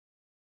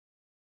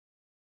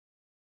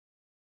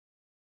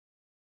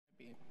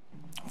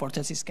for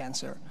testis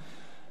cancer,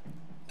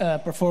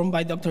 performed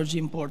by Dr.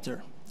 Jim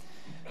Porter.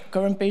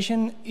 Current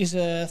patient is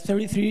a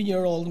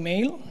 33-year-old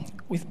male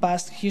with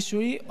past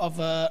history of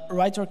a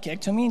right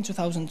orchiectomy in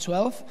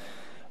 2012.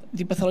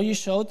 The pathology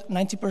showed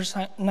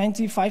 95%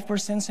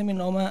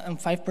 seminoma and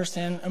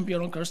 5%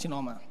 embryonal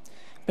carcinoma.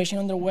 Patient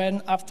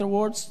underwent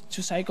afterwards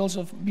 2 cycles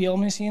of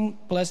biomycin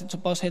plus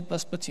etoposide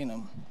plus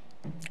platinum.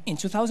 In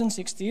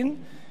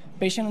 2016,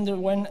 patient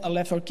underwent a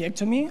left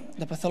orchiectomy.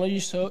 The pathology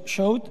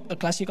showed a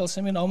classical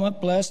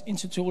seminoma plus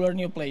intratubular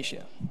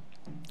neoplasia.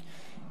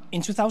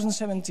 In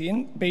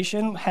 2017,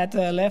 patient had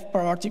a left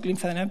paraortic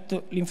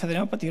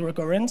lymphadenopathy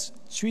recurrence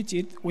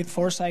treated with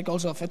 4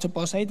 cycles of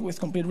etoposide with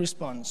complete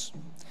response.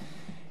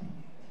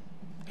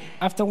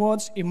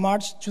 Afterwards, in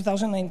March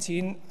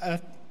 2019, a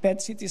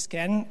PET CT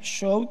scan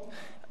showed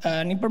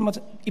an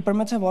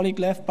hypermetabolic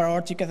left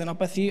paraortic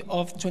adenopathy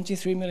of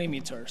 23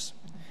 millimeters.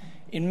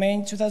 In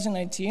May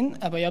 2019,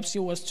 a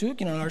biopsy was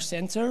taken in our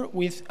center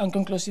with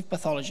unconclusive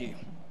pathology.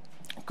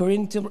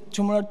 Current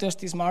tumoral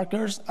testis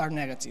markers are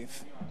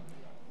negative.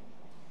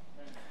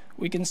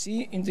 We can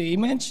see in the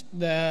image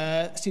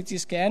the CT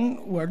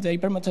scan where the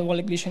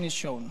hypermetabolic lesion is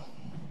shown.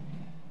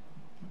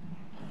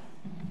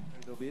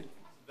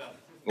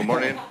 Good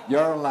morning.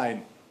 You're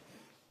online.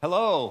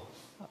 Hello,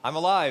 I'm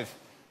alive.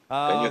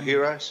 Can you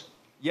hear us?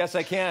 Yes,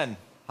 I can.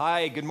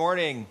 Hi, good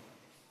morning.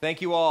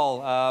 Thank you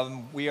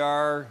all. We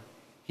are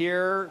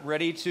here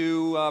ready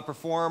to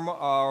perform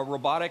a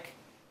robotic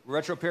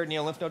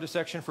retroperitoneal lymph node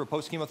dissection for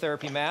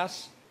post-chemotherapy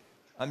mass.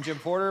 I'm Jim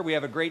Porter. We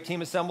have a great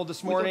team assembled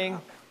this morning.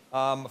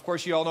 Of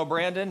course, you all know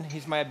Brandon.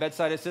 He's my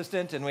bedside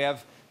assistant. And we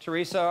have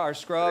Teresa, our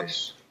scrub.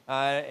 Nice.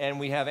 And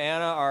we have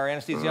Anna, our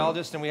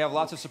anesthesiologist. And we have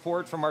lots of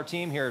support from our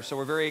team here. So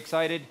we're very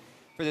excited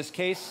for this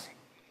case.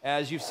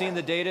 As you've seen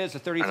the data, it's a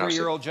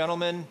 33-year-old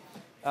gentleman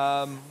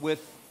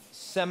with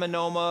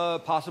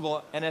seminoma,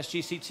 possible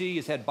NSGCT.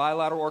 He's had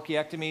bilateral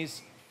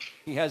orchiectomies.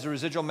 He has a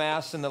residual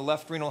mass in the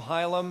left renal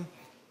hilum.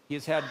 He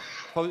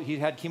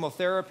had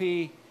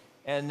chemotherapy,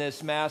 and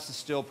this mass is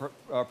still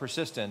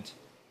persistent.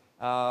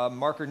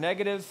 Marker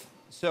negative.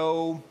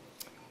 So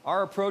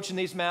our approach in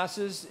these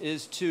masses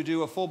is to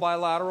do a full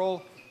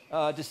bilateral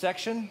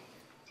dissection,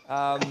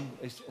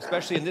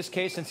 especially in this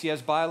case since he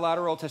has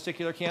bilateral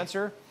testicular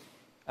cancer.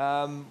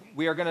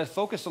 We are going to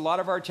focus a lot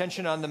of our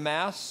attention on the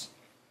mass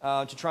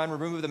to try and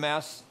remove the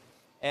mass.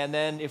 And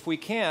then if we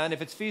can,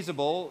 if it's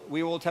feasible,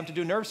 we will attempt to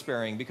do nerve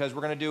sparing because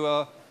we're going to do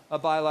a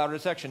bilateral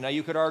dissection. Now,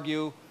 you could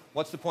argue,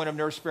 what's the point of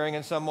nerve sparing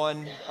in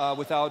someone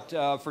without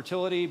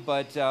fertility?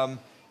 But,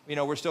 you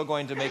know, we're still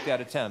going to make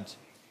that attempt.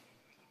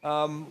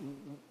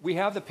 We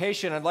have the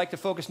patient. I'd like to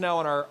focus now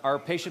on our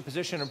patient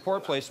position and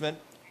port placement.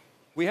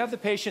 We have the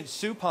patient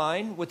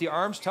supine with the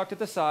arms tucked at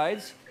the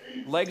sides.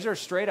 Legs are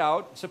straight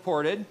out,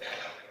 supported.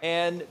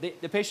 And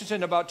the patient's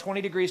in about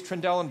 20 degrees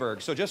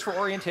Trendelenburg. So just for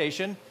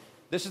orientation,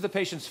 this is the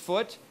patient's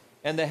foot,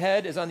 and the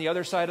head is on the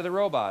other side of the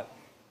robot.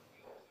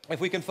 If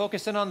we can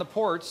focus in on the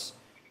ports,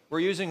 we're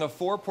using a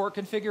 4-port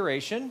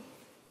configuration,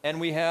 and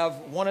we have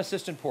 1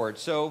 assistant port.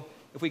 So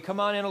if we come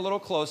on in a little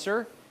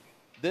closer,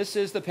 this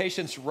is the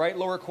patient's right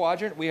lower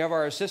quadrant. We have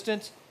our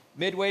assistant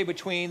midway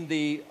between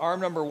the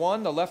arm number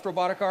 1, the left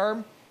robotic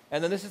arm,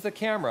 and then this is the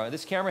camera.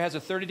 This camera has a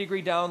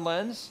 30-degree down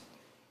lens,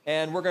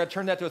 and we're going to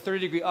turn that to a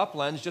 30-degree up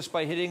lens just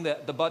by hitting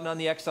the button on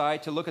the XI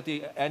to look at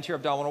the anterior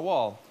abdominal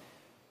wall.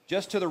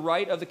 Just to the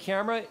right of the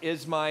camera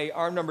is my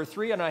arm number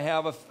 3, and I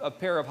have a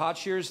pair of hot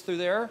shears through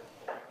there.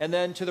 And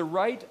then to the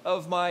right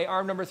of my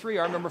arm number 3,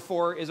 arm number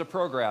 4 is a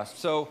prograsp.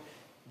 So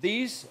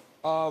these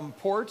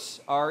ports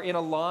are in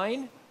a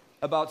line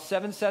about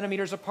 7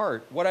 centimeters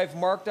apart. What I've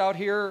marked out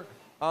here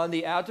on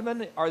the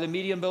abdomen are the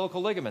median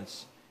umbilical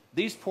ligaments.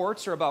 These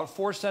ports are about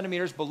 4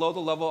 centimeters below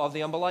the level of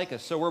the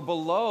umbilicus. So we're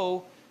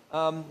below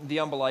the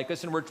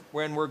umbilicus, and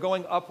when we're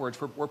going upwards,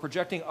 we're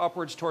projecting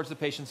upwards towards the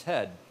patient's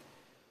head.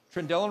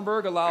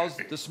 Trendelenburg allows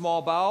the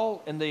small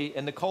bowel and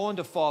the colon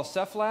to fall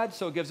cephalad,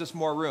 so it gives us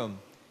more room.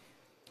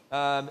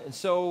 And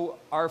so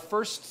our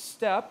first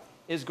step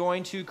is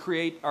going to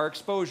create our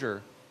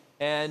exposure.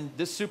 And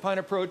this supine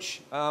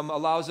approach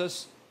allows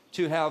us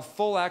to have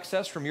full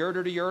access from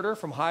ureter to ureter,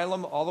 from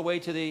hilum all the way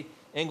to the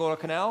inguinal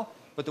canal.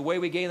 But the way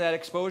we gain that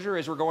exposure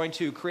is we're going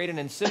to create an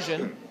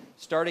incision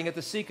starting at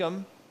the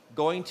cecum,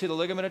 going to the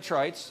ligament of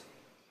Treitz,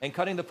 and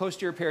cutting the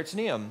posterior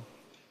peritoneum.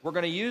 We're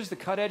going to use the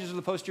cut edges of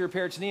the posterior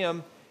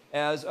peritoneum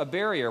as a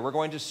barrier. We're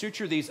going to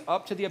suture these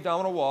up to the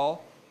abdominal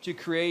wall to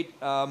create,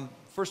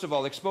 first of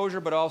all, exposure,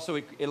 but also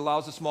it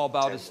allows the small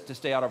bowel to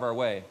stay out of our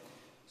way.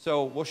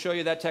 So we'll show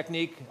you that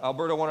technique.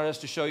 Alberto wanted us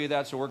to show you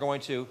that, so we're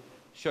going to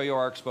show you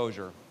our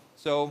exposure.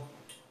 So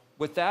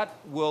with that,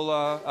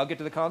 I'll get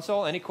to the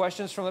console. Any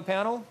questions from the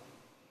panel?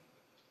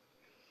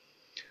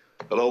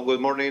 Hello,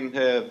 good morning,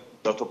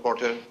 Dr.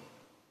 Porter.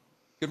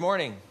 Good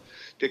morning.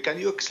 Can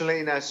you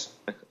explain us,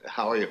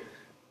 how are you?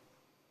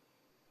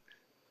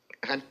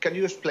 Can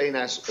you explain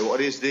us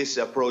what is this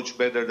approach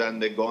better than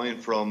the going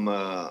from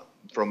up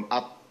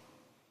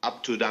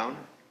to down?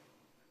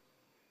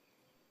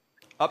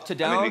 Up to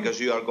down? I mean, because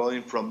you are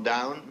going from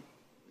down.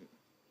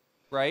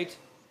 Right.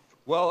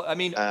 Well, I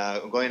mean,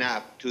 going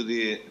up to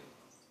the...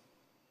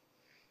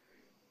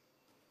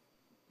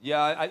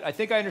 Yeah, I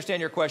think I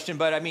understand your question,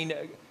 but I mean,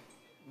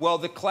 well,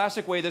 the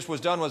classic way this was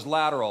done was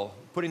lateral,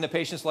 putting the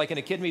patients like in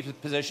a kidney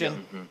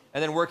position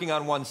and then working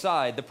on one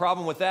side. The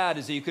problem with that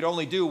is that you could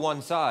only do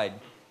one side.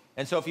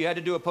 And so if you had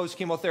to do a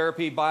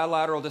post-chemotherapy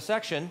bilateral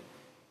dissection,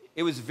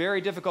 it was very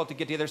difficult to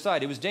get to the other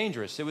side. It was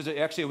dangerous. It was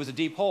actually, it was a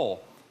deep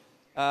hole.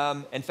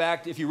 In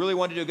fact, if you really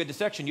wanted to do a good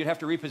dissection, you'd have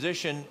to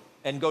reposition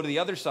and go to the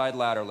other side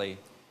laterally.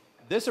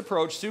 This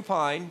approach,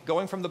 supine,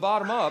 going from the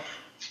bottom up,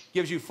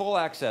 gives you full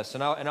access,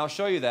 and I'll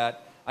show you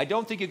that. I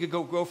don't think you could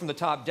go from the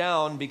top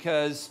down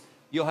because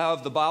you'll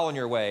have the bowel in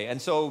your way. And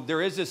so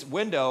there is this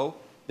window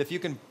that if you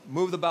can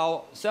move the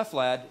bowel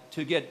cephalad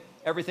to get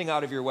everything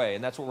out of your way,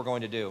 and that's what we're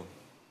going to do.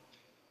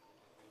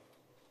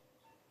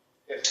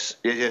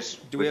 Yes,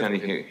 we can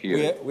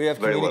hear. We have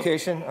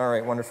communication? Well. All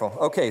right, wonderful.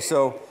 Okay,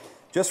 so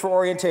just for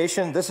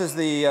orientation, this is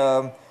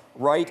the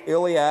right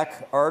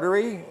iliac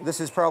artery.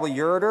 This is probably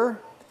ureter.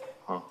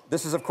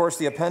 This is, of course,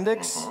 the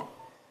appendix.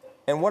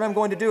 And what I'm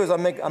going to do is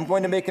I'm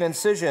going to make an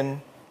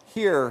incision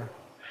here,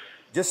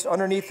 just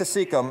underneath the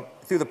cecum,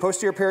 through the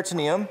posterior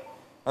peritoneum.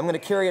 I'm going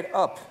to carry it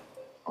up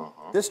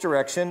this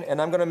direction,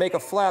 and I'm going to make a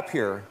flap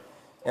here.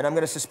 And I'm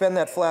going to suspend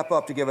that flap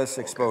up to give us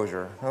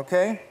exposure.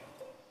 Okay?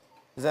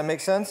 Does that make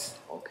sense?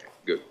 Okay,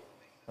 good.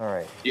 All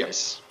right.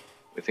 Yes,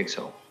 we think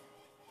so.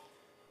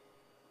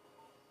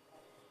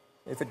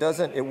 If it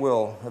doesn't, it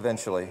will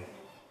eventually.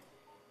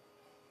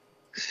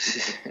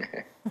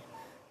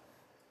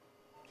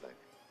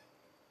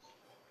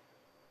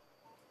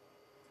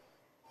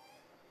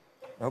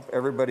 I hope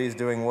everybody's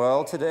doing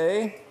well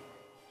today.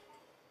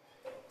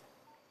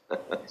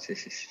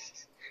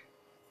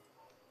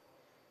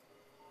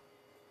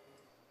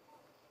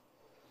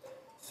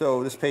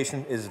 So this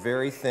patient is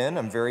very thin.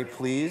 I'm very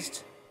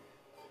pleased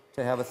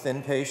to have a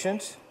thin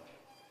patient.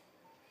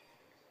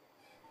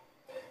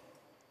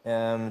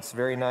 It's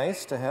very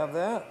nice to have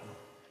that.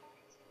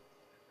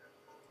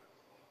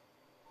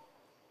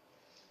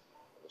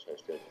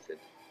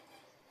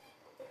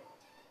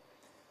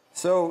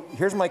 So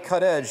here's my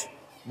cut edge.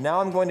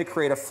 Now I'm going to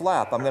create a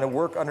flap. I'm going to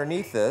work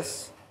underneath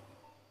this.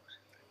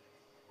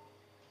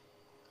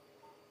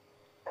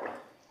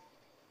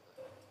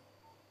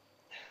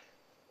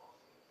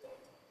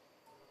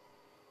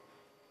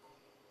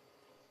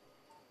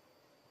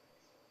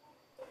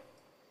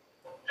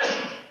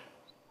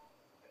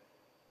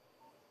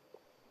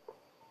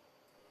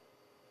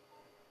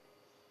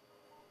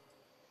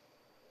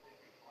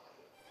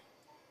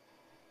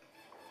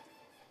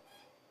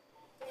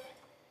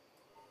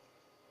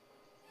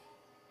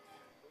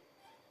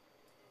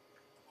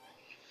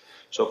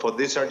 So for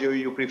this surgery,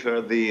 you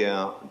prefer the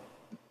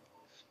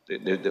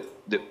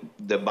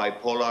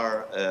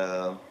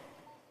bipolar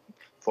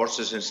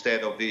forces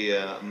instead of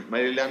the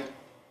Maryland?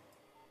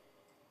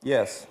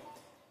 Yes,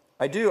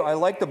 I do. I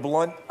like the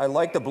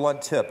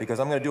blunt tip because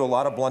I'm going to do a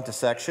lot of blunt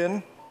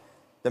dissection.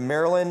 The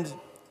Maryland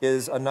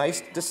is a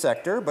nice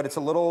dissector, but it's a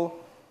little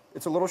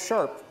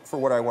sharp for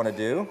what I want to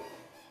do.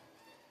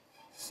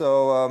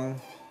 So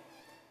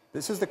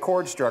this is the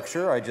cord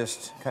structure I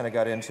just kind of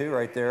got into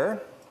right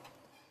there.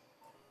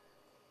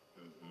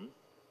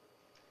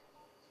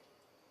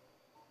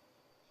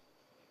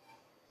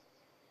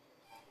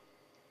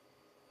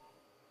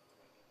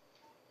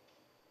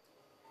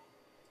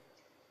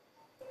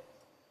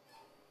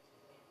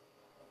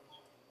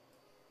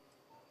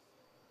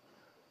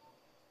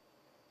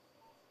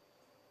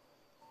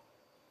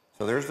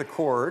 So there's the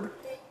cord.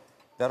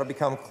 That'll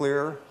become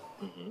clear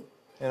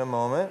in a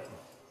moment.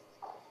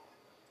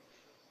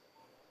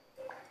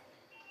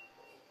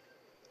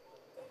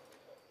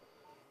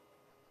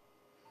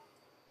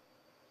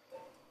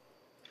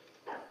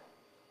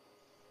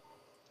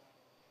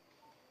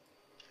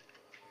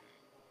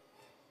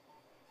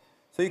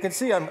 So you can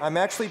see I'm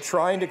actually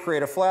trying to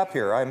create a flap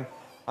here.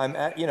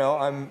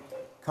 I'm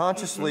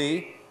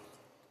consciously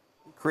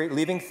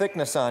leaving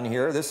thickness on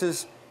here. This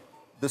is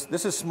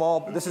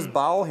small. This is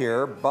bowel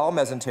here, bowel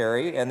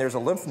mesentery, and there's a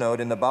lymph node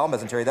in the bowel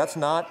mesentery. That's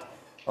not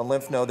a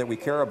lymph node that we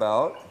care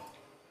about.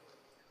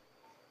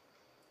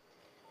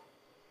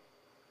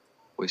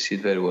 We see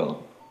it very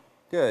well.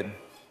 Good.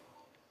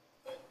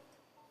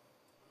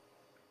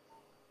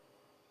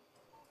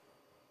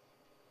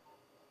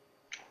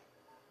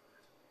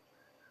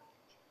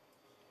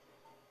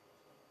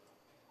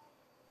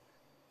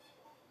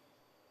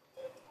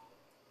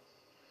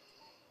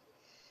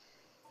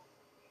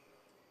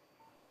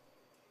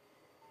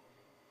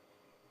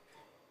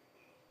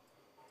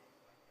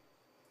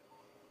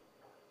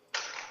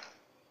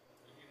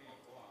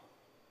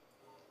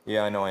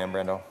 Yeah, I know I am,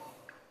 Brando.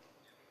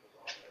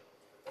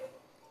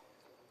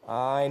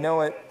 I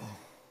know it.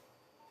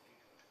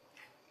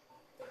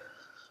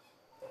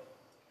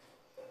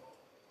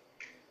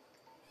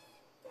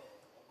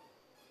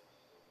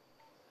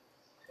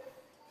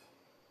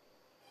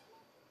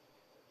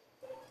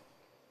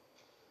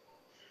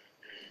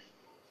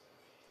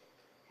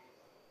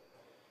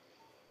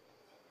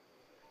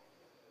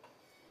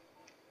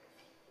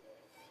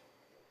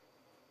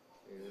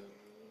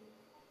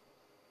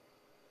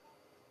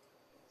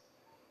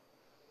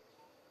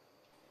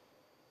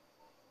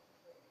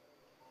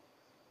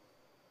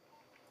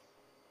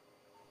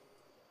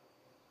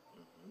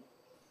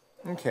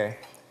 Okay,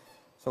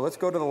 so let's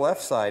go to the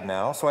left side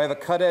now. So I have a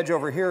cut edge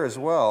over here as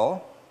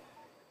well.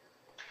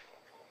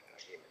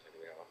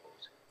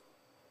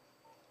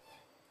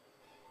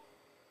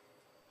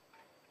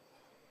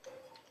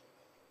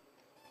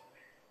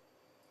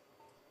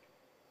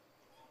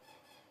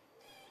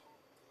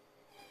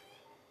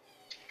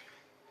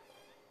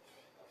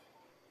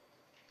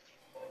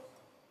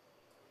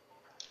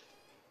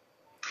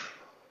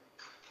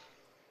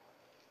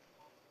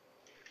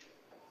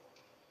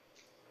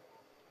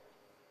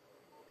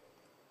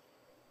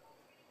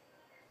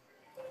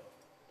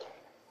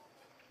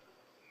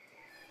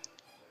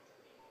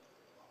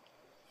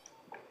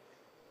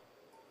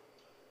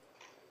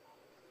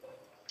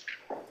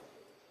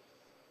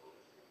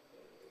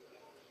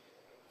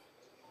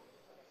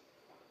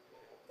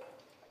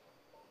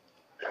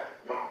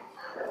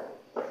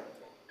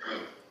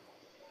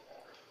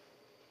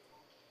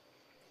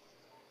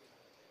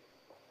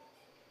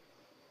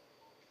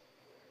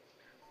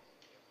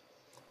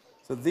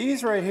 So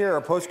these right here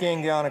are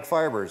postganglionic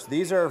fibers.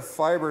 These are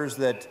fibers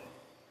that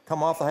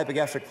come off the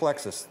hypogastric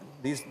plexus.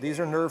 These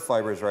are nerve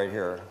fibers right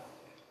here.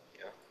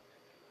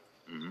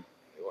 Mm-hmm.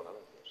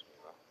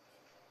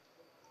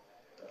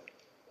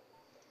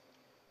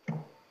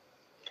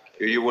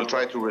 You will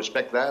try to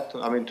respect that?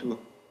 I mean, to...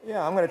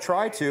 Yeah, I'm going to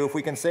try to. If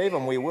we can save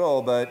them, we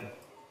will, but,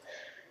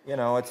 you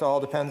know, it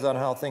all depends on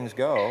how things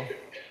go.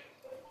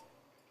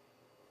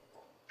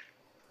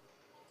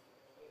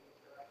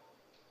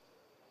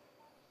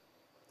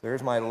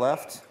 There's my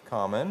left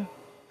common.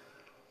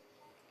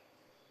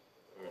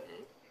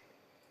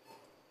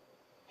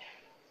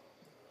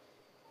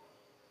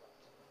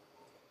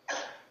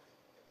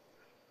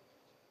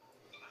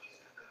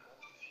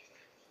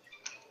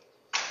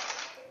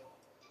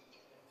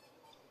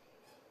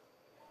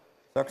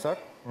 Suck, suck.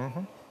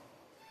 Mm-hmm.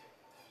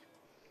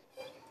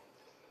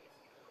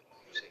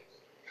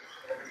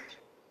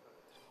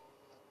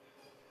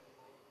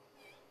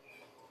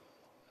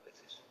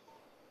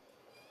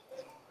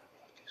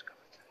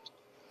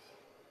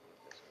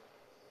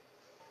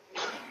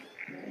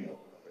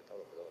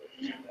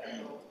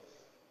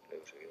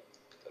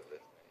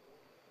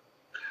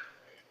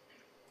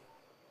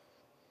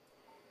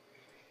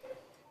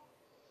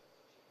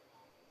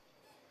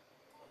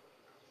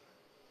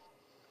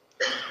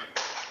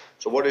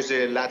 So what is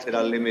the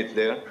lateral limit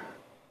there?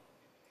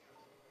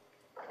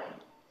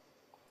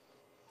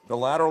 The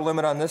lateral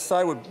limit on this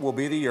side will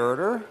be the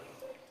ureter.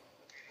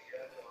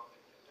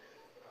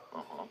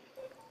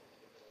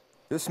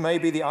 This may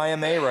be the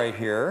IMA right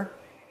here.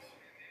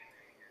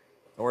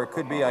 Or it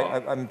could be,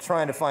 I'm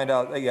trying to find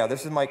out, yeah,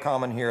 this is my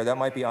common here. That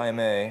might be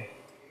IMA.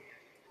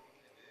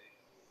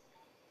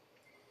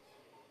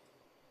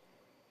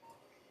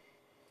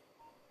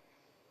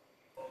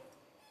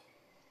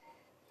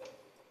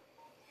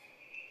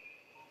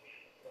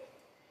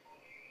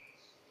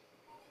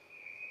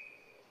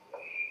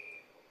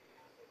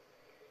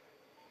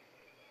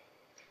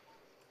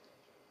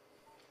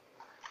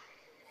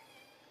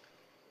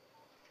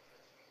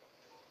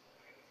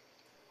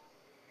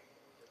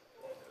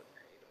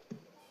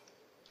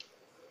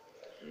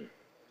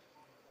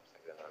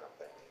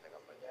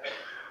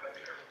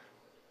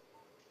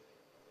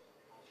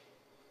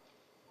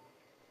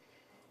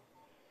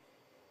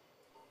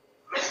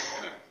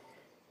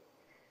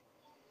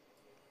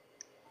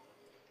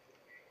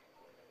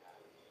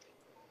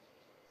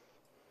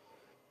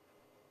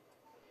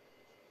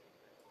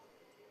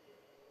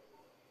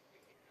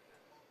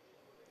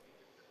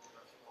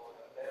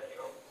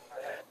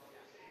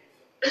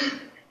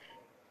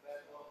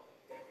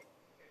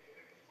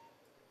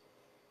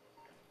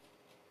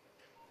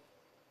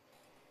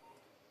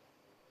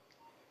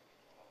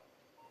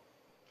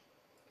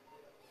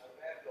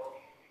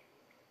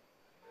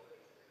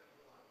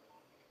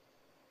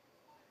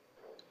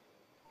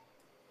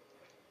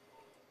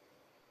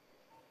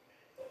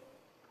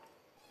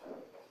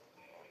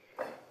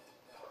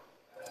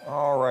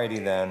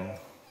 Alrighty then.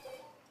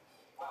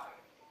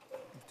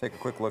 Let's take a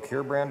quick look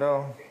here,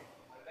 Brando.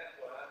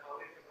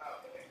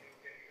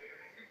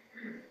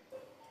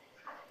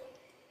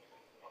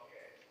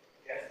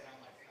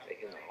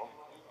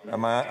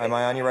 Am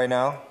I on you right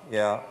now?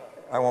 Yeah,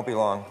 I won't be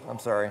long. I'm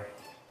sorry.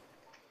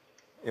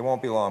 It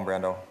won't be long,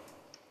 Brando.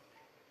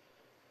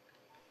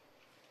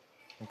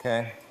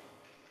 Okay.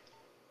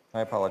 I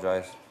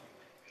apologize.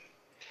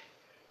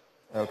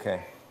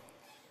 Okay.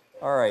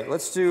 All right,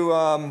 let's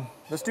do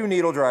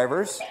needle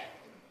drivers.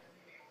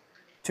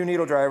 2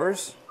 needle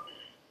drivers.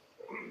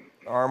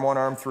 Arm 1,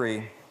 arm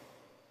 3.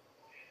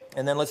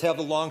 And then let's have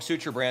the long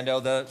suture,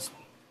 Brando,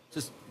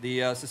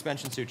 the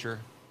suspension suture.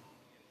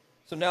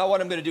 So now what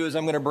I'm going to do is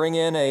I'm going to bring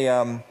in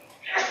I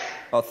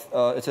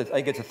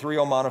think it's a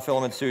 3-0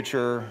 monofilament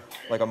suture,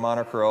 like a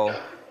monocurl,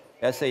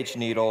 SH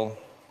needle,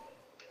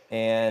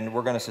 and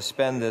we're going to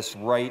suspend this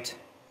right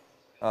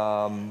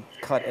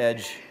cut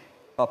edge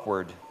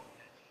upward.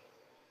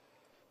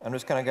 I'm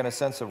just kind of getting a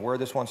sense of where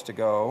this wants to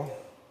go.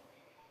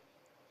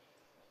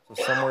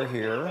 So somewhere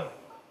here.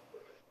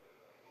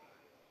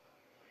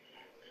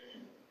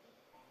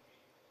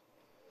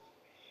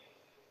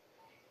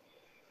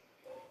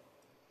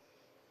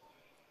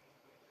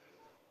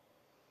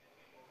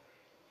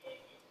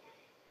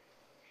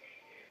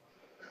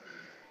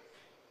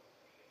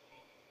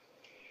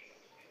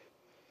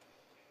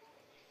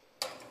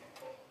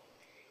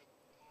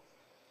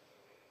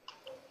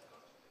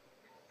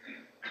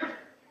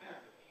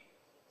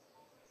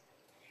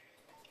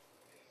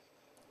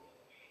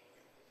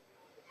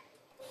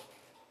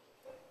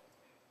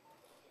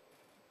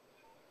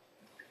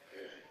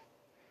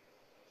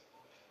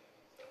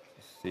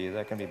 see,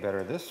 that can be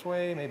better this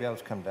way. Maybe I'll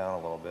just come down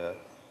a little bit.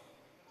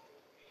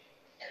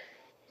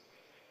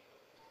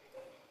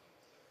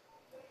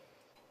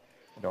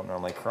 I don't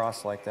normally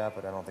cross like that,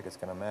 but I don't think it's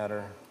going to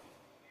matter.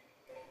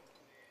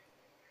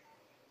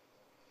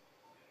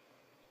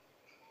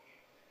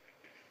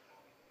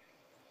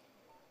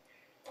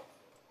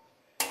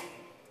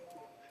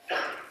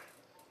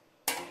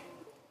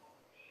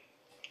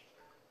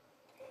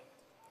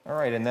 All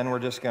right, and then we're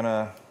just going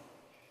to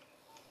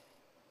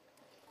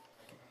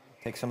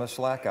take some of the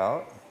slack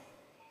out.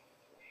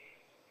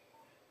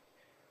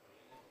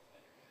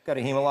 Got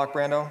a hemolock,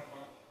 Brando?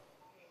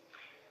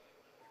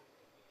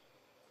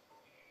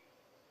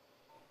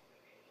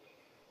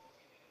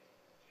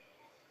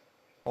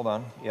 Hold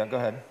on. Yeah, go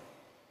ahead.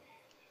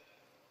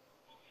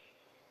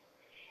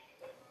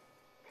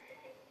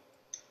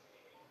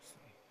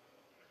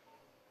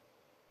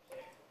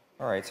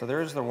 All right, so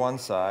there's the one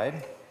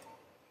side.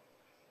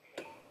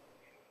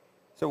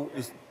 So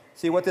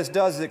see what this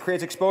does is it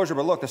creates exposure,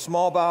 but look, the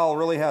small bowel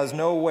really has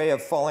no way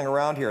of falling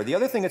around here. The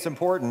other thing that's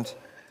important,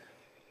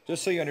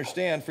 just so you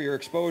understand for your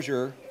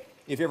exposure,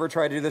 if you ever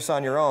try to do this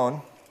on your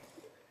own,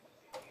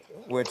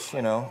 which,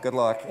 you know, good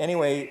luck.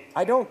 Anyway,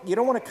 you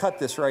don't want to cut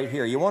this right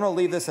here. You want to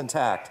leave this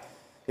intact.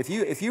 If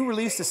you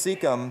release the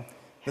cecum,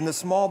 then the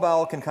small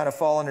bowel can kind of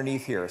fall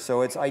underneath here.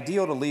 So it's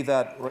ideal to leave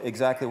that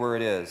exactly where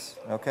it is,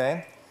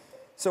 okay?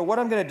 So what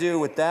I'm going to do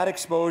with that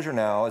exposure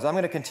now is I'm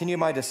going to continue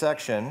my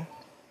dissection,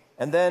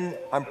 and then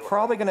I'm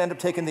probably going to end up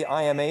taking the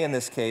IMA in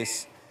this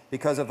case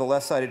because of the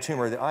left-sided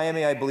tumor. The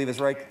IMA, I believe, is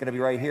going to be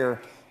right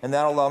here, and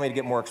that'll allow me to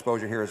get more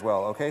exposure here as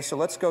well, okay? So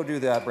let's go do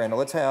that, Brando.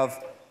 Let's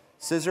have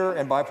scissor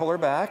and bipolar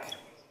back.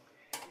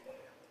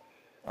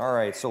 All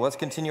right, so let's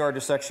continue our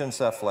dissection,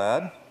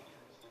 cephalad.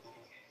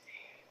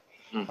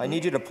 I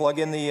need you to plug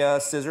in the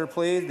scissor,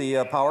 please,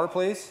 the power,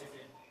 please.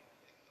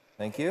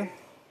 Thank you.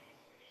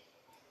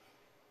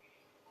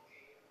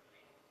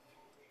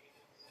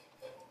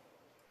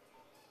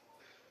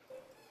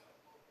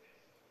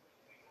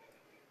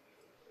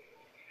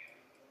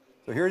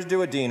 So here's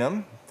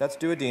duodenum. That's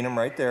duodenum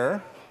right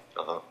there.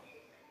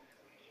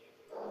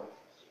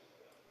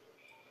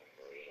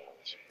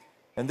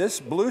 And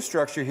this blue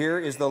structure here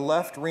is the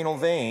left renal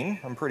vein,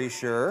 I'm pretty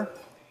sure.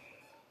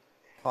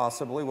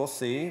 Possibly, we'll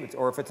see.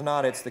 Or if it's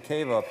not, it's the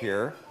cava up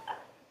here.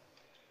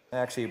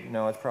 Actually,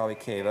 no, it's probably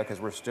cava because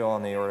we're still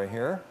on the aorta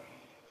here.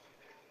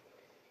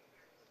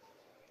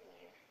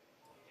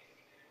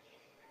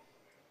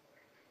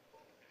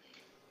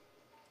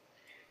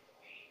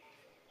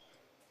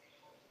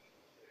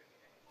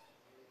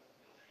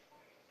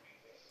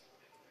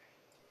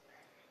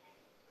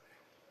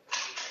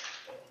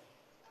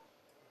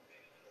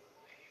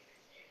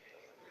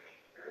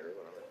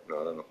 No,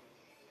 ahora no.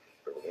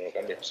 Pero como no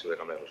cambia, sí voy a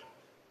cambiarlos.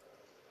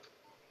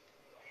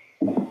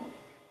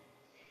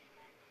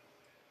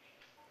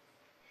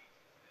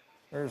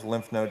 There's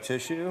lymph node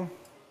tissue.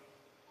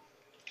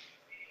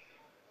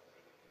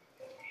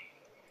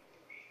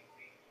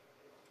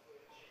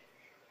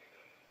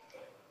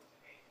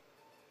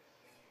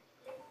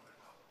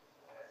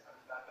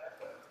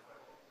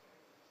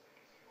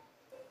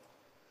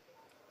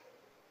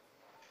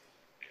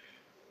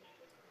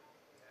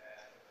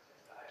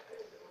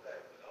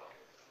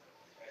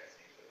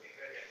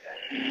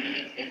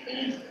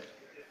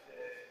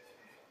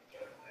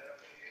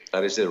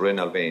 That is the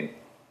renal vein.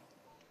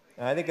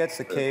 I think that's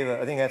the cava.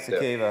 I think that's the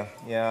cava.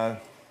 Yeah,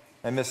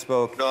 I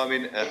misspoke. No, I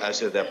mean, I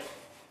said that.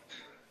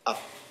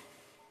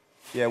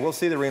 Yeah, we'll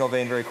see the renal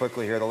vein very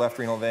quickly here, the left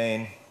renal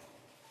vein.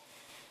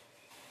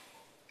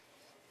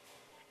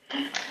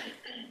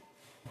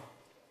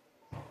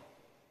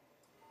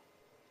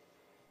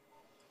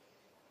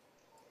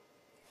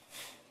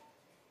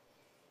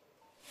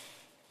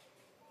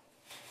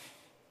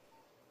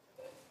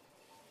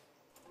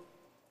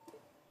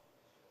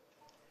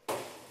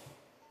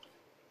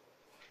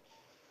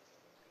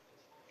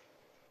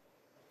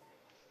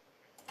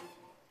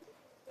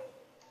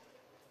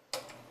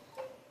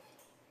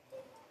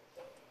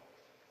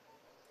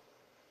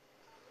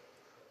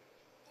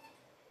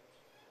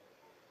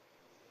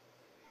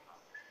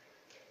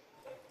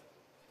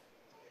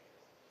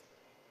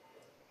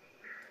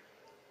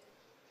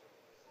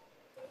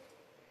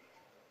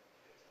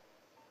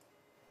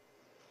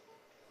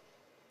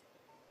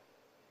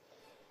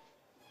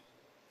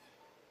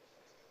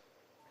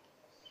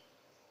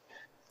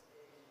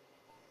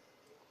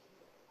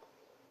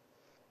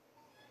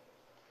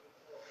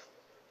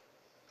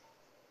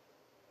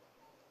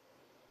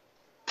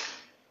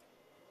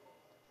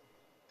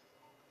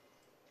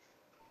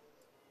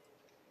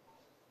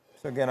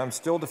 So again, I'm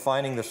still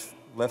defining this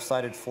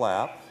left-sided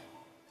flap.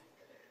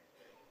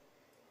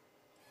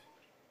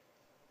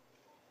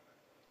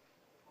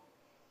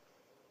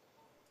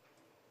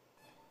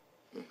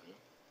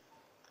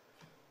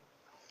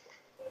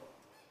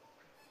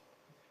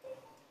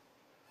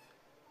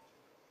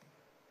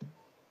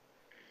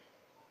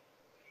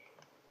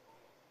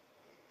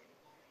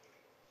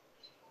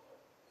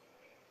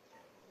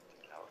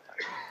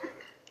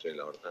 Sí,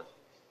 la verdad.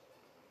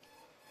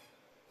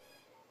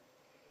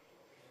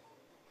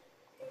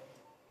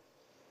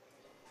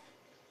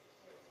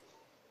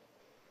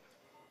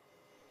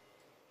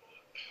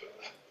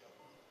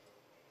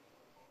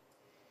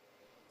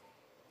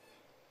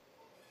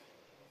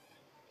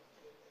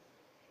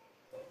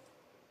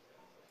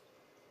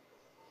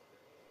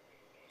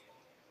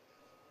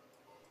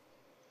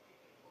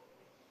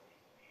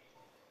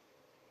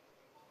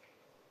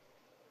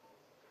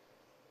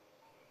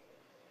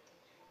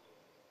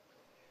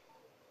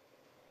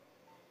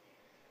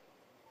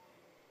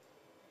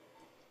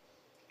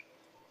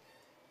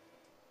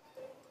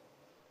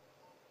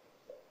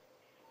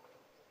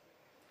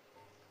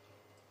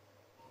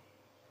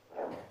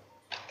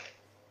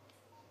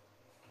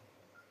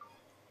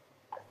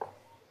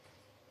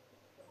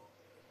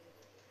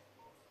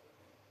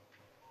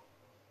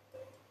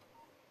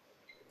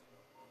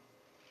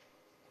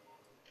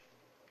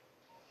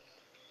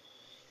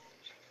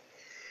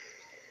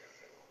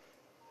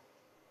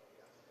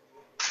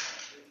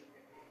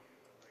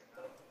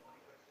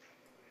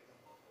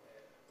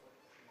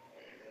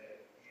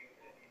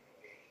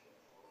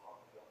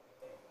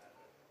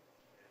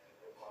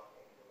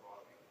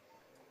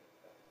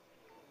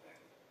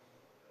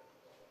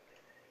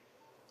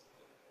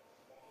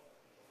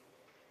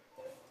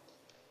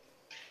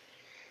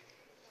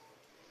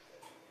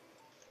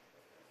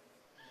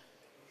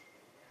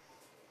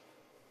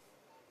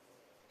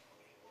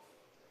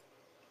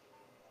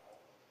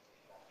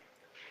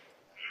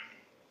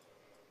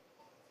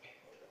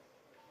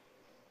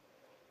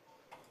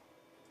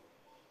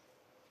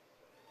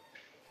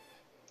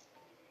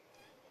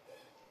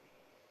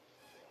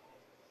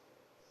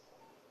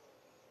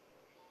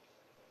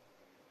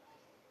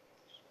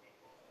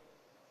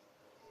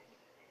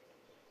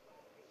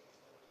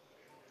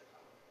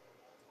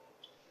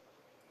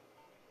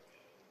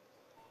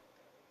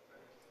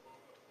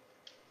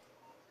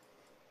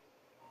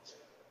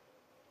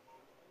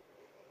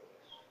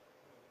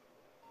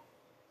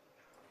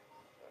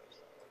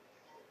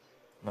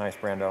 Nice,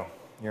 Brando.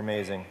 You're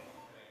amazing.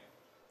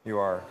 You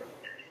are.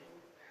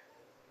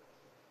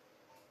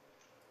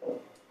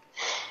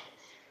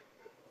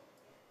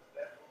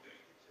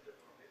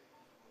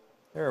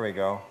 There we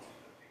go.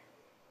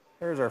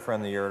 There's our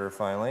friend the ureter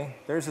finally.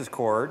 There's his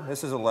cord.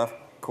 This is a left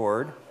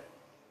cord.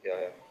 Yeah,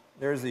 yeah.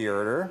 There's the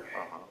ureter.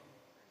 Uh-huh.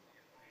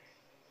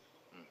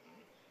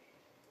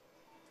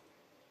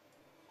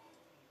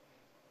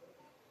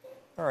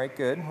 All right,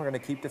 good. We're going to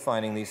keep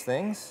defining these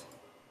things.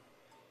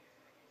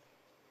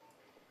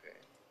 Okay.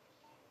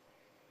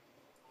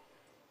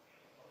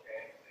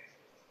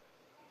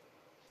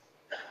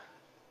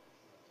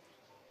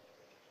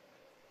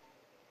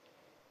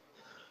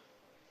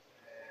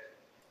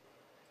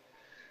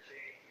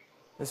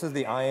 This is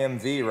the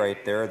IMV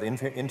right there, the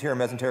interior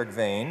mesenteric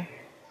vein.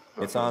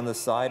 It's on the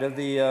side of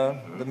the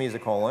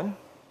mesocolon.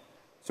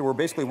 So we're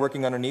basically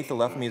working underneath the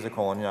left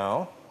mesocolon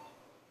now.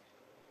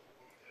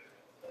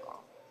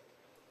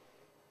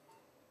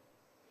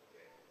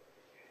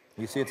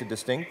 You see it's a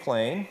distinct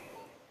plane.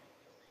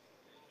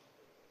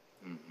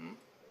 Mm-hmm.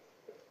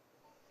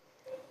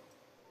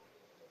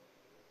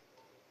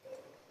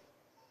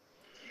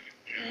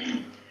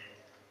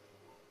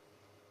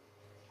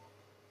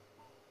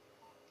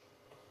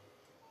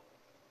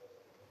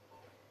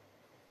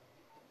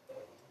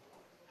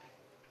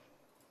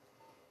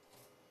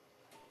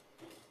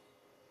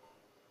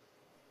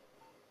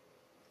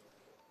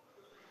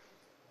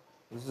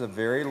 This is a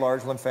very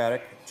large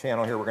lymphatic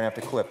channel here we're going to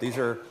have to clip. These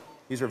are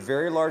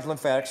very large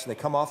lymphatics. They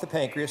come off the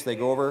pancreas. They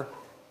go over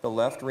the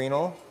left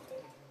renal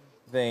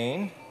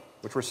vein,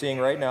 which we're seeing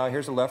right now.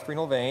 Here's the left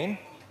renal vein.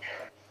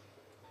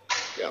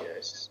 Yeah.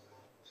 Yes.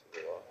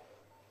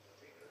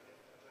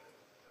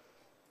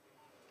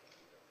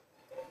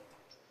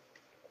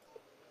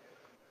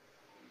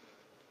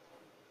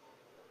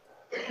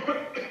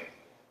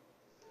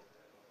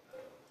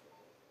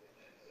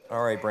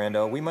 All right,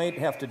 Brando. We might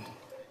have to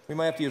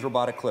use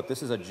robotic clip.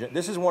 This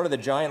is one of the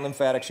giant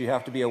lymphatics you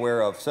have to be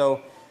aware of.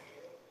 So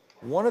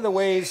one of the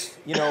ways,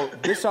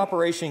 this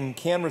operation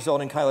can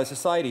result in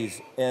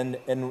chylocystitis,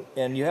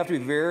 and you have to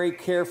be very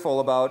careful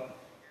about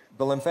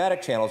the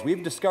lymphatic channels.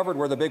 We've discovered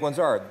where the big ones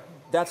are.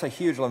 That's a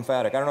huge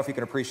lymphatic. I don't know if you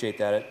can appreciate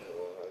that,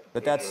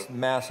 but that's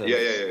massive.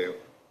 Yeah.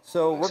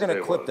 So we're going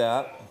to clip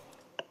that.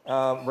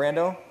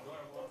 Brando,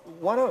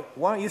 why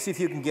don't you see if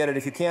you can get it?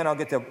 If you can, I'll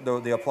get the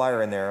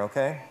applier in there,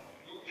 okay?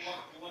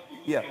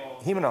 Yeah,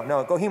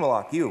 no, go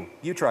Hemolock.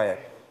 You try it,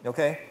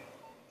 okay?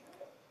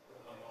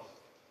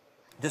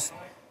 Just,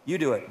 you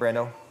do it,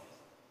 Brando.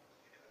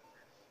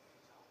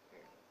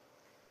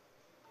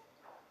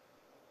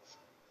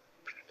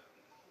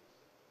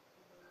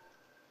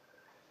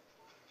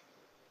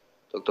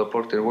 Dr.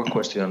 Porter, one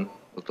question,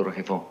 Dr.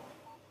 Rengifo.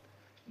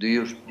 Do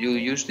you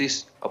use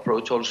this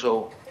approach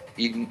also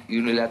in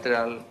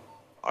unilateral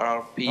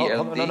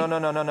RPLD?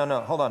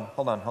 No.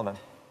 Hold on.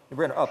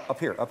 Brando, up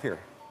here.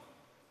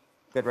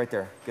 Good, right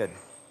there. Good.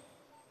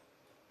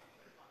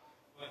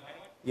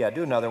 Yeah,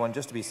 do another one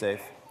just to be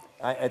safe.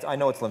 I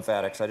know it's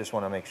lymphatics. I just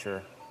want to make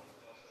sure.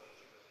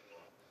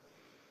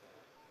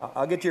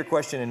 I'll get to your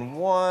question in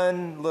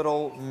one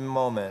little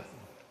moment.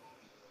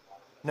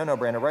 No,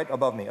 Brando, right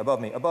above me.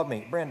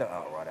 Brando,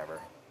 oh, whatever.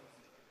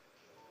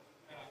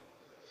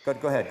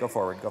 Go ahead, go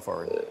forward.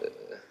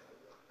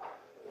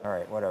 All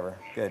right, whatever,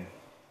 good.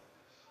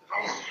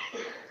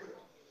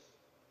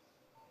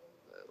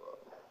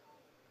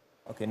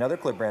 Okay, another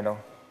clip, Brando.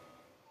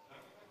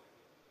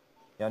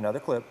 Yeah, another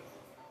clip.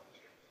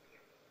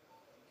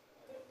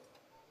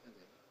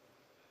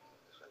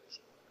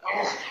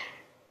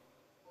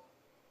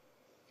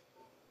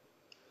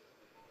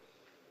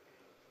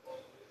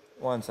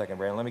 One second,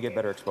 Brandon. Let me get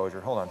better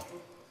exposure. Hold on.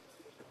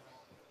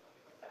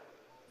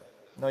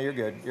 No, you're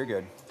good.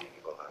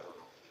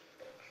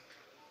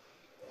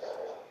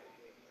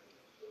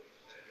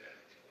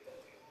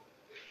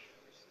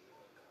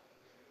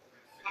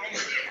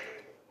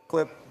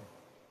 Clip.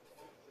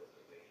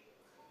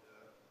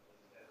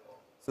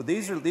 So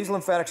these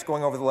lymphatics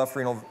going over the left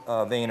renal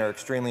vein are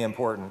extremely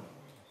important.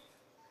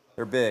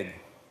 They're big.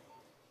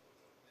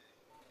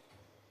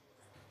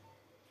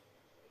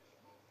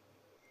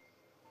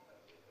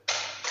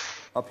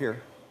 Up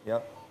here,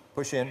 yep.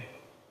 Push in,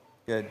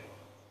 good.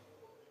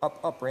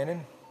 Up,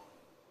 Brandon.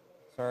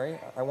 Sorry,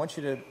 I want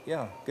you to,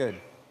 yeah, good.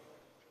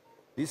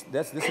 This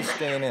is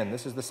staying in.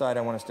 This is the side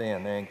I want to stay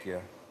in. Thank you.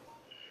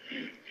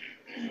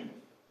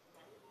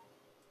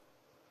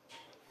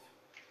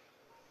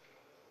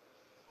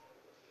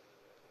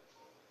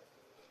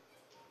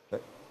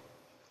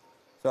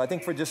 So I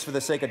think just for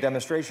the sake of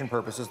demonstration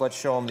purposes, let's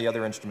show them the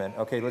other instrument.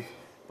 Okay,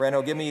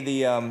 Brando, give me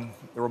the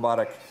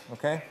robotic,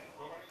 okay?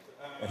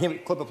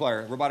 Clip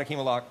applier, robotic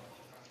hemolock.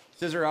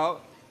 Scissor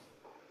out.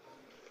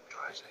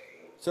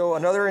 So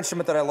another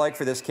instrument that I like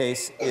for this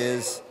case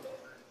is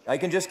I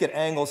can just get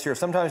angles here.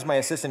 Sometimes my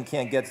assistant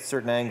can't get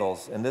certain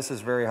angles, and this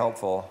is very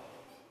helpful.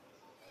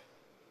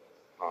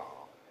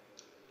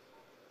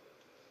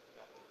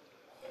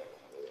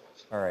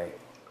 All right.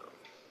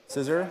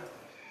 Scissor.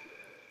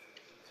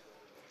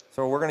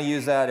 So we're going to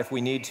use that if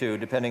we need to,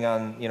 depending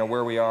on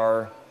where we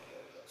are.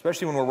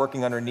 especially when we're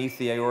working underneath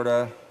the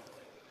aorta.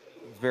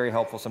 It's very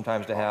helpful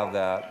sometimes to have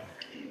that.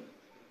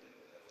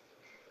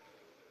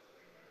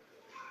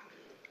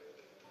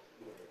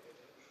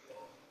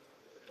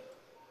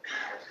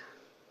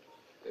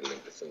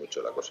 Lentece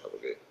mucho la cosa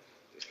porque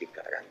tienes que ir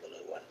cargándolo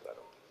igual,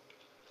 claro.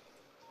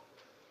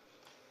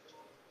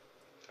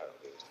 Claro,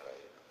 tiene que estar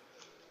ahí.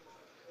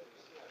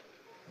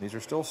 These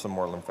are still some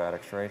more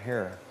lymphatics right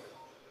here.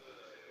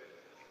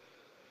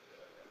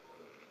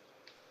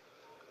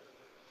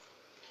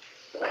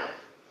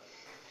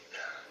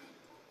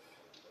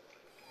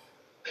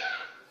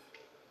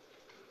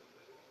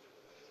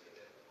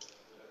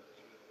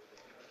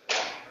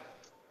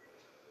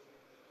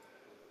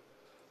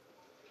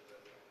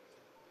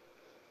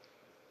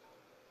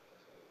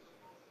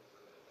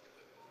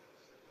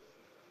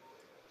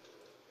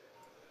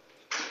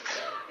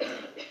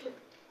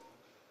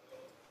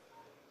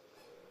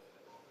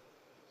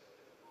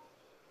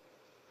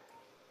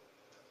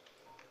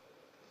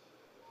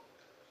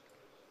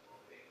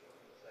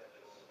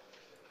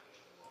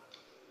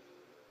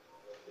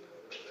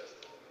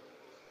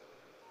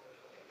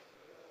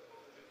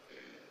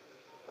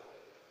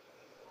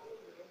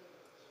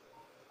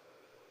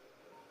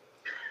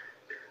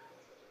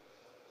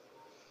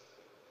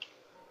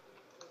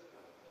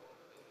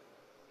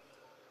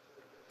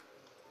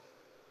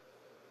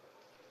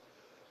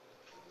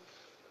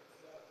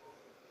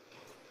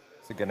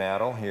 The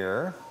gonadal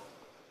here.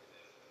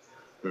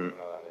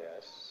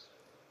 Yes.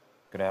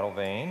 Gonadal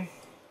vein.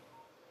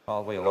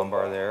 Probably a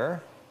lumbar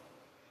there.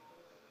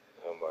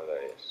 Lumbar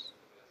there, yes.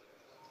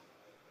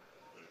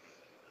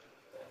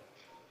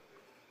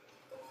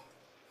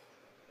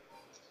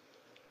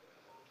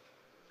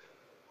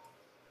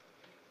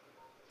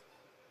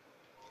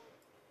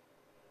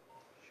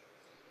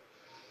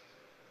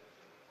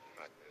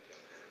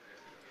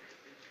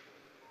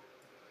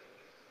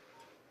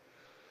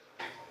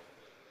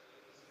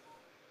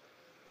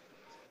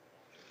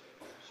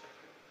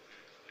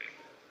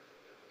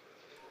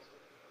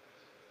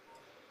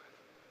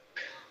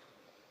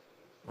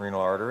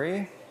 Renal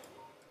artery.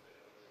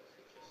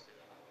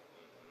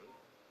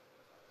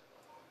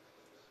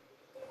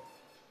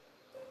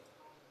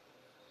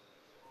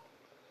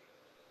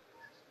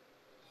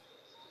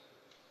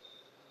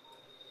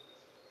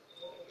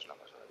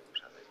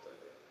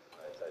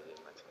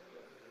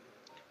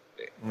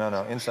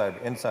 No, inside,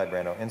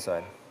 Brando,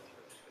 inside.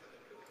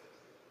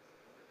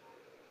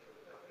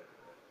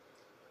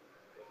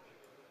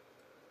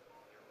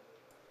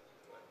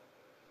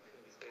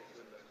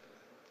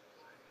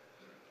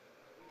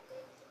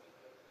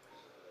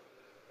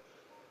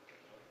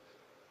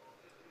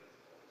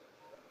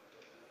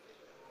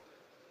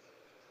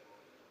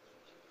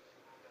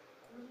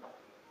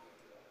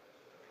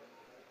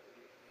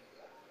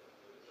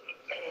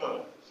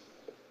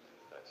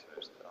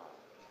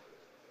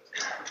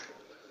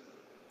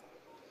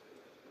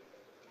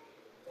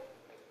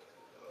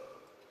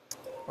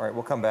 All right,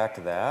 we'll come back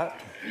to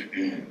that.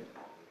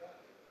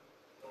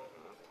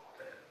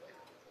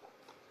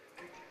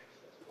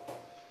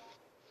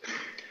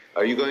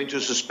 Are you going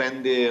to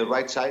suspend the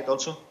right side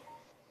also?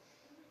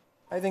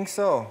 I think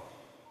so.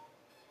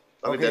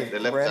 I mean, Okay, the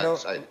left Brando,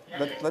 side.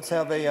 let's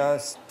have a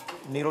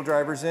needle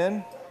drivers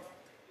in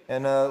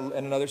and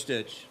another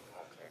stitch.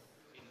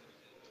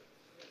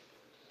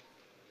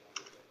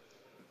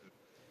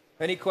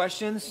 Any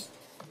questions?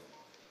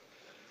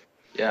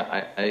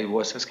 Yeah, I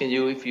was asking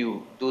you if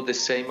you do the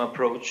same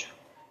approach,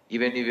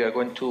 even if you are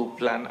going to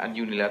plan a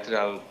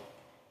unilateral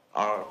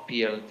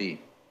RPLD.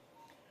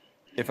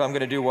 If I'm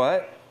going to do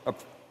what?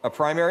 A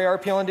primary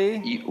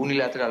RPLND?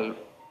 Unilateral,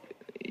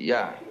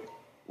 yeah.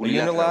 A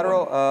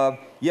unilateral?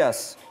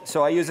 Yes.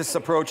 So I use this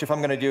approach if I'm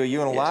going to do a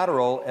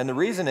unilateral, yes. And the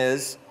reason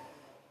is,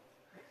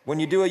 when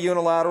you do a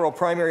unilateral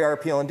primary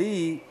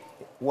RPLND,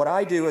 what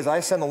I do is I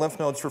send the lymph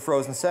nodes for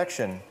frozen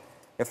section.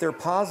 If they're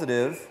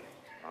positive,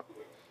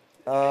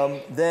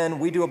 then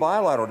we do a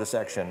bilateral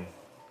dissection.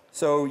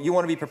 So you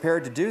want to be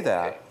prepared to do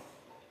that.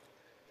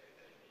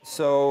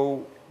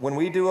 So when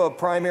we do a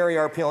primary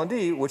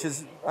RPLND, which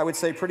is, I would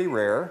say, pretty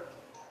rare,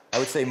 I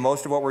would say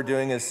most of what we're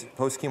doing is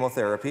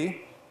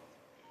post-chemotherapy,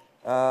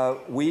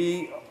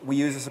 we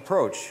use this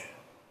approach.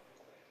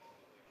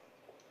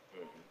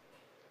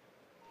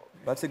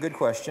 That's a good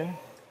question.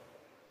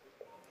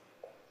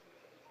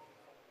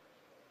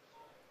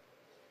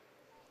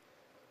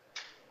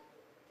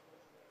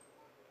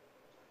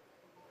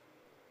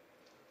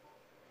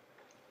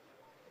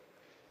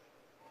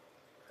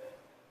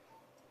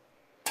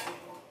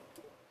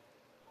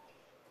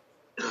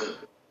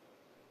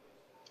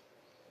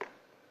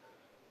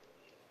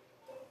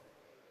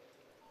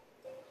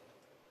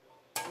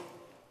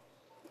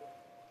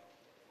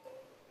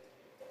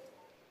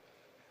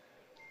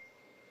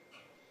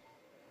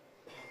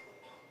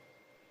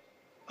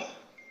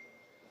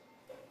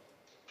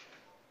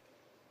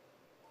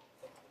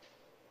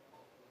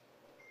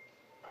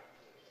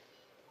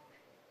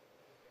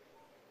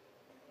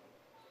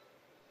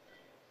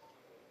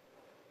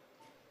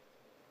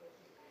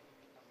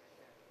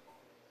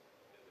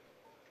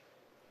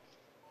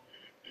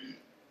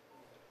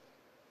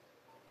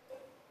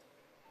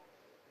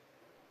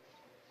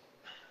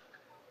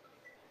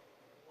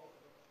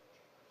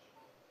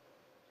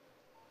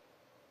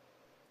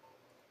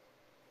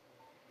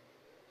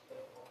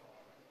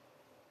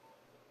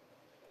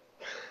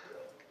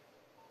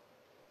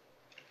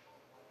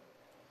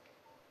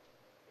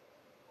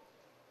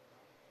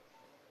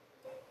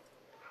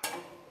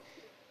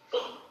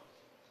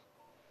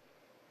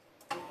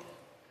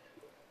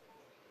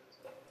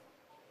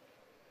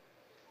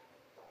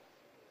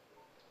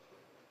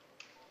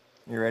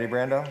 You ready,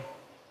 Brando?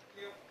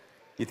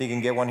 You think you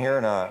can get one here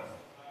or not?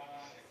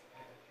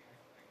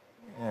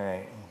 All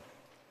right.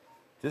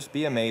 Just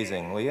be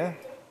amazing, will you?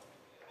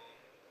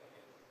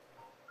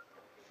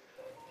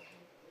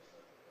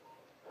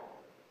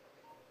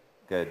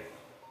 Good.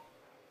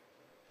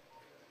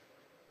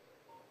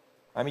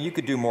 I mean, you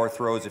could do more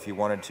throws if you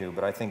wanted to,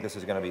 but I think this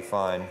is going to be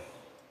fine.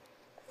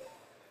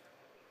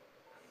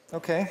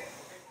 Okay.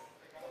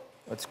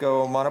 Let's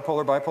go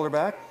monopolar, bipolar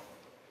back.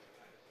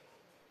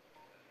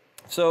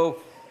 So,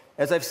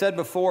 as I've said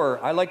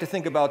before, I like to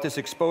think about this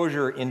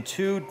exposure in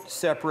two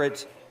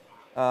separate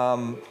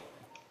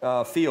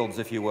fields,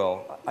 if you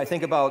will. I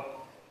think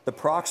about the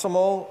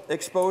proximal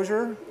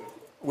exposure,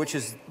 which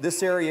is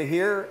this area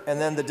here, and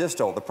then the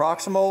distal. The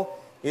proximal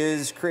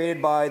is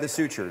created by the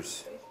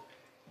sutures.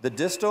 The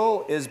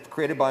distal is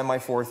created by my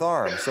fourth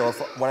arm. So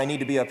when I need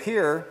to be up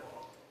here,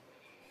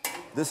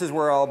 this is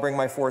where I'll bring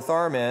my fourth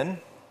arm in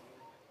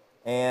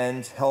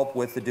and help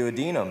with the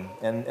duodenum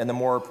and the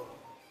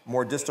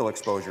more distal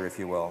exposure, if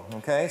you will.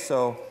 Okay,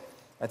 so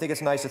I think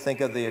it's nice to think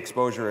of the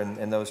exposure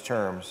in those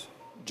terms.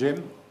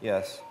 Jim?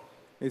 Yes.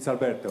 It's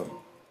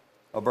Alberto.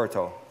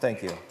 Alberto,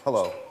 thank you.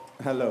 Hello.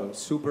 Hello.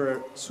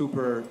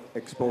 Super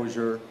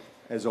exposure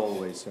as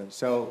always.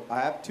 So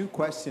I have two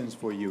questions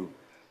for you.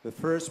 The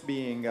first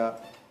being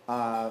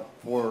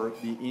for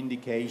the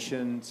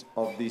indications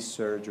of this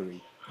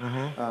surgery.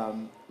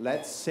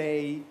 Let's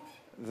say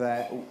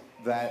that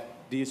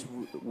this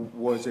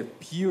was a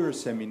pure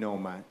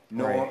seminoma,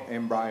 no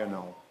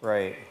embryonal.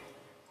 Right.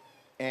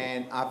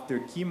 And after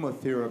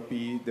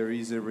chemotherapy, there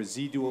is a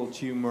residual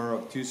tumor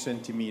of 2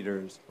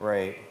 centimeters.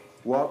 Right.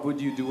 What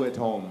would you do at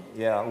home?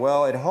 Yeah,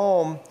 well, at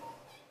home,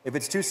 if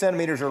it's 2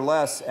 centimeters or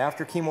less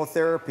after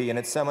chemotherapy and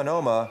it's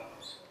seminoma,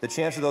 the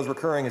chance of those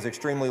recurring is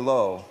extremely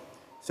low.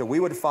 So we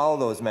would follow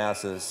those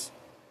masses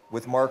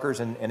with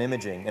markers and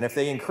imaging. And if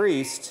they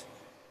increased,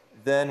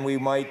 then we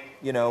might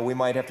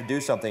have to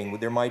do something.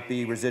 There might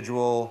be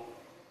residual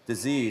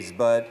disease.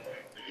 But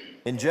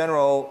in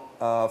general,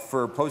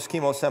 for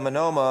post-chemo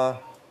seminoma,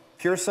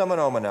 pure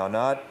seminoma now,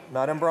 not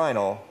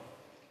embryonal,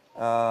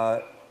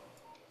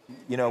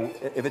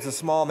 if it's a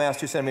small mass,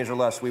 2 centimeters or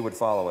less, we would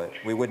follow it.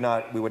 We would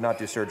not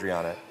do surgery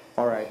on it.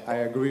 All right, I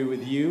agree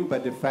with you,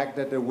 but the fact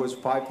that there was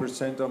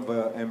 5% of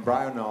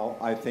embryonal,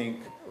 I think,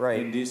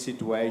 in this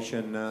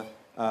situation,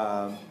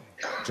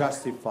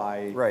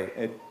 justify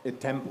a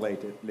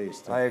template at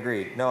least. I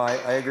agree. No,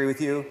 I agree with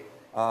you.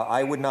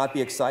 I would not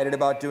be excited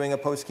about doing a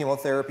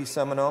post-chemotherapy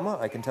seminoma.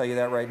 I can tell you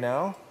that right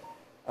now.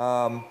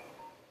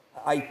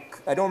 I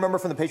don't remember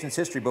from the patient's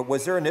history, but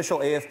was there initial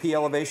AFP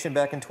elevation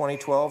back in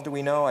 2012? Do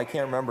we know? I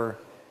can't remember.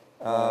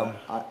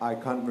 I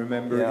can't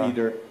remember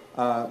either.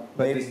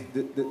 But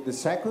the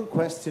second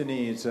question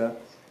is,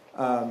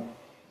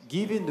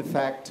 given the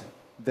fact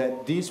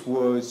that this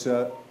was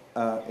a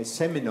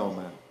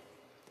seminoma,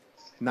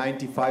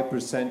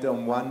 95%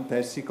 on one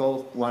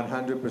testicle,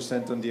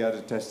 100% on the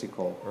other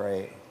testicle.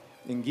 Right.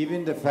 And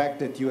given the fact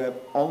that you have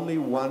only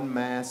one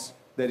mass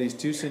that is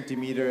 2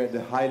 centimeters at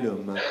the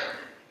hilum,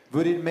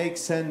 would it make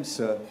sense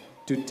to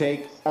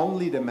take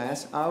only the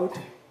mass out?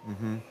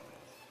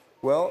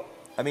 Well,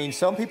 I mean,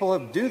 some people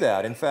do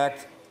that. In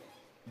fact,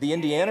 the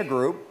Indiana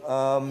group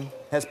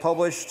has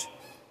published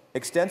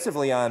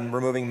extensively on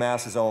removing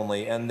masses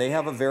only, and they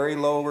have a very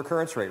low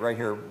recurrence rate. Right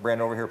here,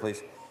 Brandon, over here,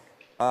 please.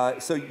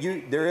 So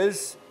there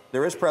is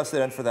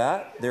precedent for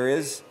that. There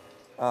is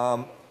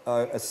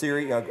a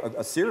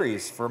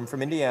series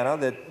from Indiana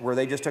where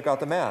they just took out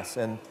the mass,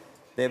 and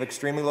they have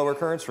extremely low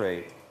recurrence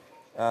rate.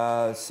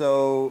 Yeah,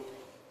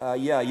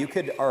 you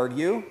could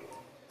argue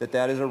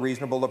that is a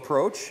reasonable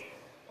approach.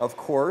 Of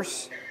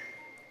course,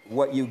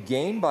 what you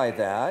gain by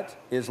that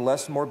is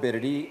less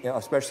morbidity,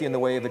 especially in the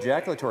way of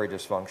ejaculatory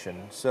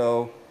dysfunction.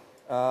 So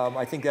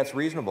I think that's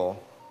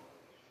reasonable.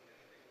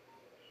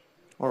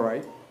 All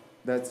right,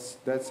 that's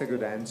a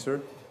good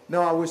answer.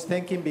 No, I was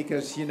thinking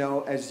because,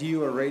 as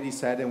you already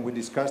said, and we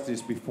discussed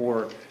this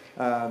before,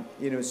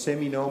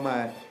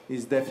 seminoma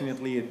is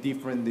definitely a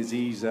different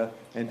disease,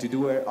 and to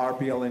do a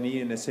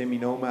RPLNE in a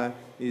seminoma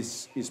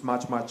is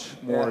much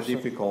more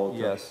difficult.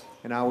 Yes.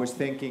 And I was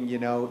thinking,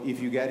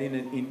 if you get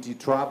into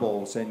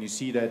troubles and you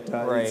see that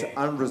it's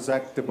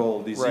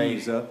unresectable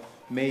disease,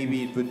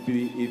 maybe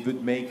it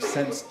would make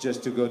sense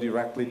just to go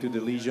directly to the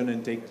lesion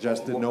and take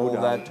just the node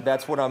out.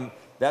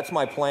 That's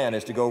my plan,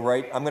 is to go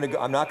right. I'm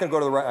not going to go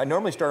to the right. I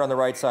normally start on the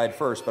right side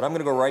first, but I'm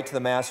going to go right to the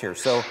mass here.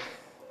 So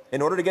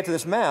in order to get to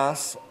this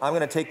mass, I'm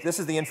going to take, this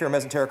is the inferior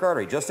mesenteric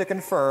artery. Just to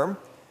confirm,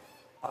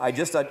 I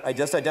just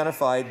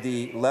identified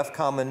the left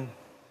common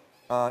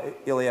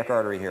iliac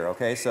artery here,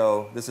 okay?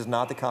 So this is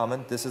not the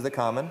common, this is the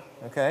common,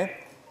 okay?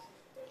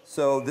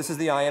 So this is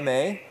the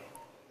IMA,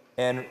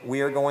 and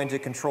we are going to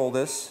control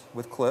this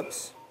with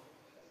clips.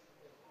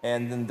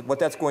 And then what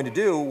that's going to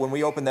do, when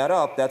we open that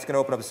up, that's going to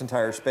open up this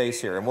entire space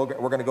here. And we're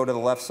going to go to the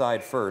left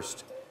side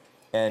first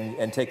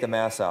and take the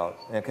mass out,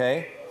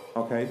 okay?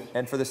 Okay.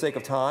 And for the sake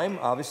of time,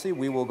 obviously,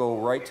 we will go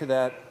right to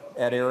that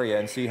area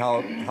and see how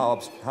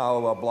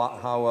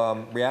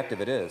reactive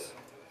it is.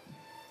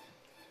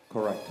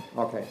 Correct.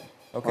 Okay.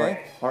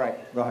 Okay? All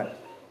right, go ahead.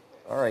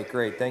 All right,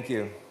 great, thank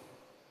you.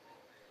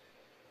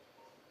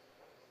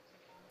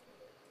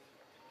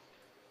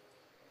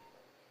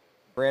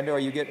 Brando,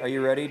 are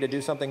you ready to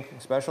do something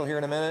special here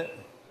in a minute?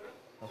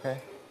 Okay.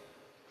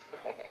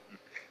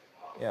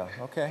 Yeah,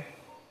 okay.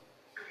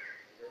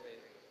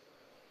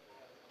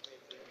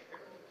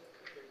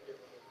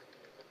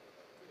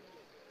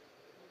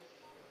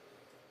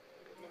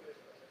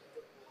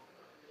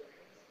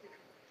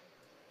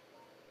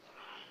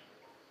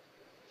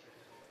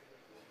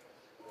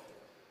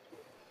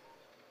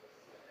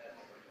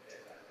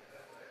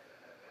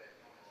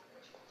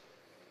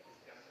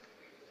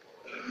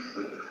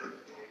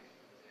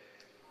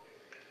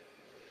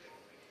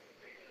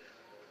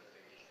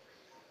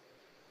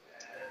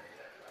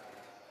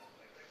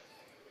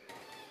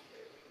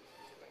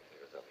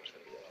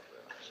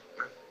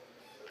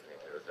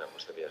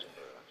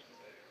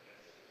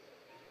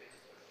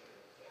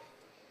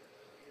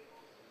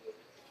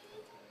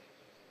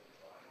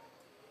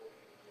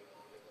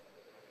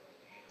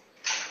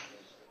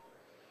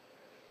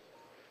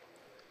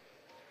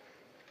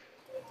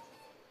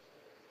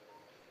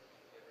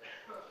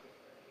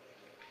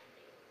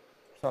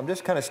 So I'm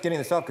just kind of skinning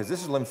this off because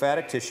this is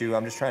lymphatic tissue.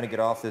 I'm just trying to get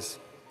off this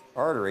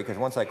artery because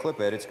once I clip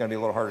it, it's going to be a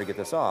little harder to get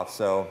this off.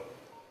 So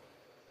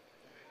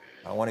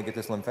I want to get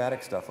this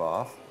lymphatic stuff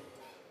off.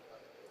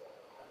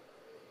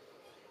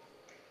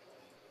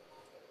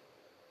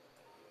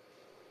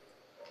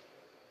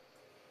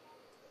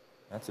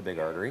 That's a big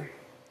artery.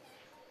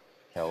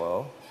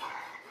 Hello.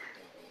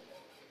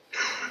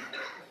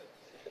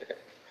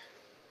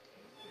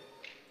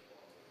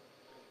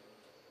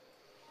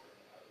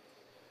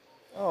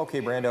 Oh,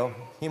 okay, Brando.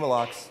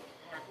 Hemolox.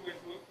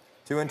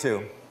 2 and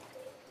 2.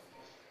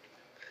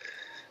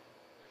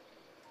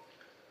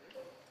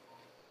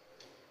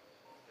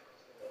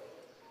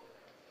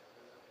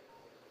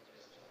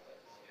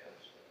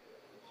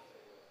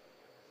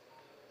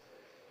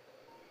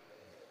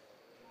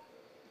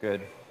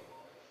 Good.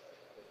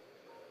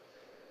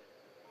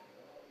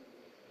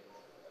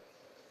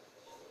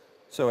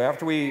 So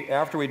after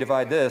we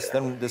divide this,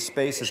 then this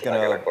space is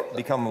going to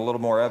become a little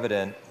more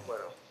evident.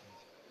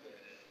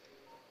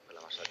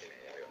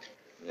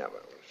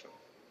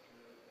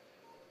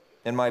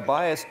 And my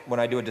bias when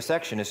I do a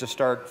dissection is to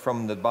start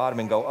from the bottom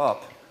and go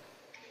up.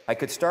 I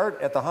could start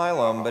at the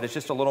hilum, but it's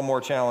just a little more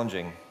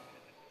challenging.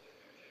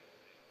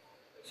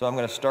 So I'm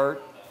going to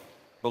start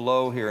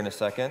below here in a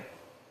second.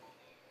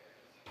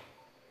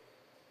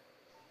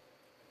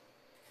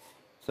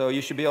 So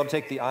you should be able to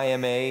take the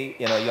IMA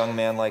in a young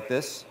man like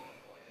this.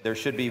 There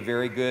should be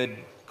very good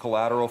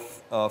collateral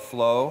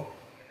flow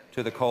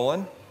to the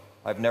colon.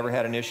 I've never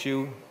had an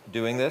issue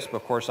doing this, but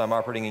of course I'm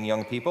operating in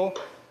young people.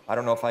 I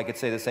don't know if I could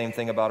say the same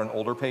thing about an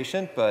older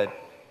patient, but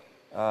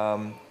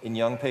in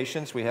young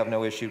patients, we have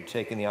no issue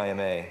taking the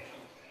IMA.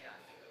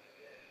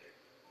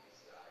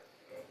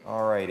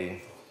 All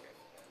righty.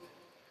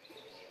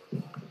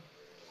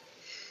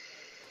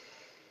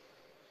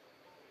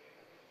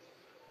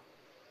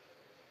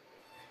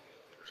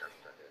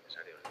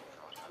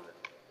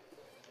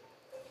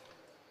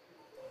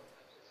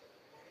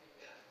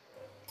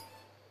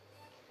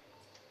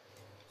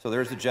 So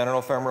there's the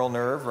general femoral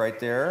nerve right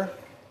there.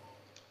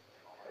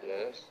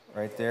 Yes.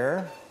 Right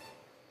there.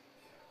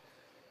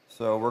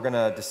 So we're going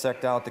to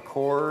dissect out the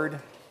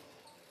cord.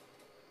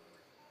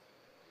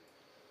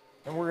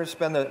 And we're going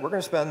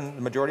to spend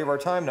the majority of our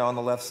time now on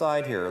the left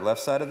side here,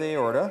 left side of the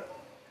aorta.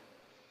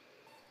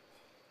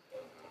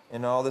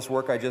 And all this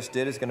work I just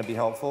did is going to be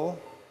helpful.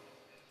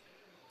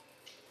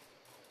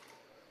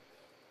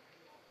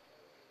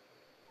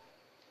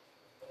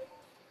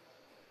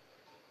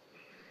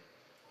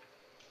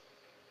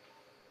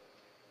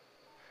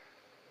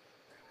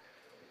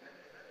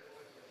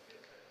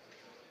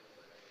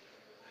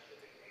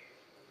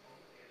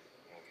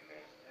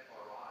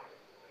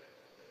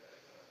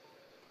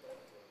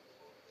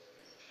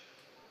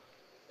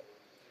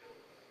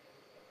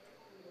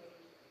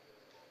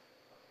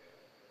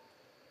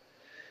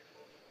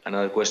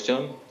 Another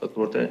question, Dr.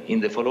 Porter. In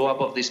the follow-up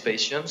of these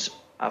patients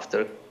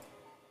after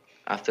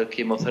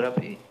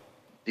chemotherapy,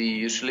 do you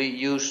usually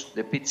use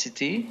the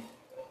PET-CT?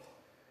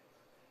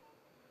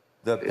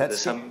 The PET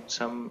There's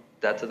some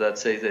data that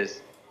says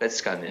there's PET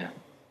scan, yeah.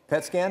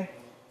 PET scan?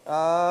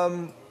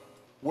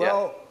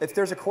 If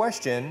there's a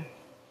question,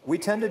 we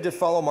tend to just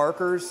follow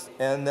markers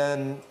and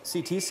then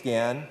CT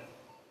scan.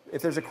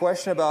 If there's a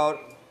question about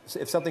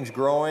if something's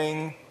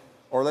growing,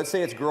 or let's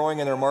say it's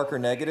growing and they're marker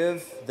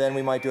negative, then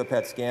we might do a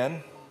PET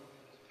scan.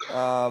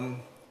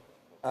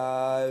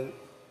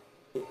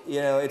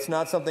 It's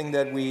not something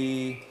that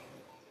we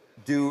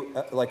do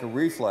like a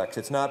reflex.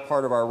 It's not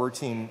part of our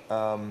routine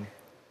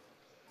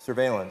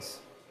surveillance.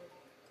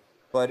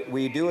 But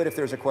we do it if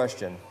there's a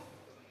question.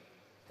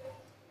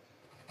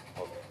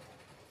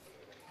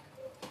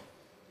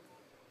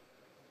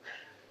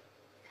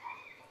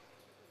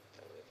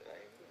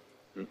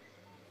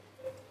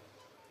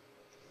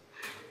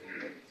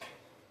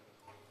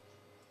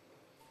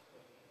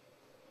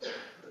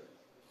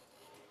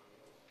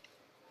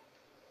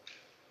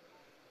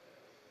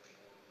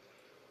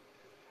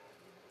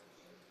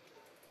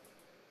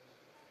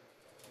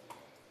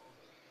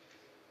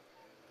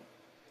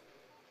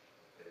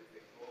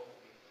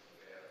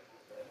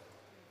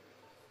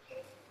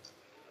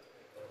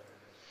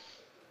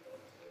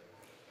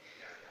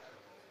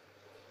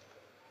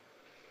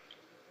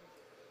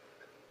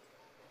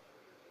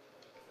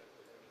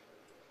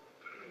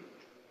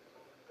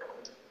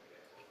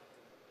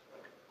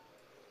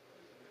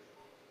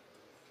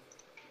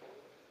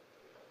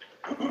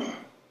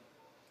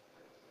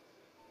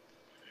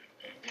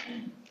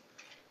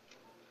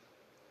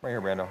 Right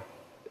here, Brando.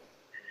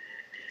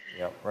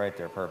 Yep, right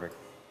there, perfect.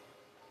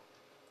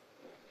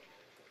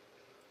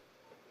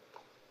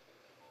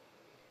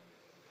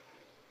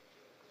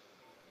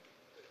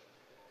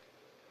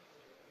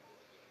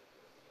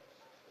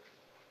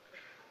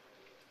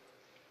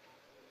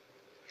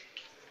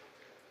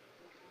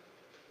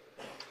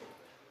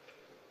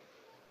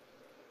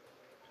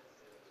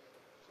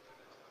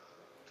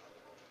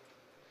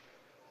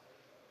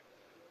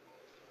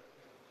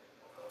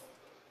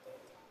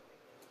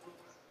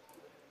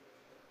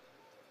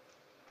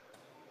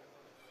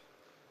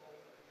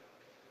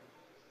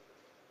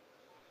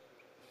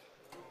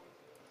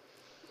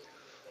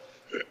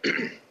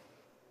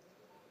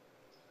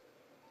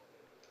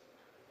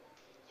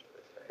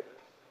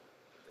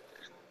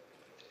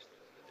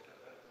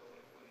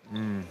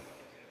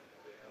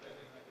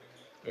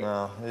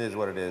 No, it is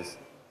what it is.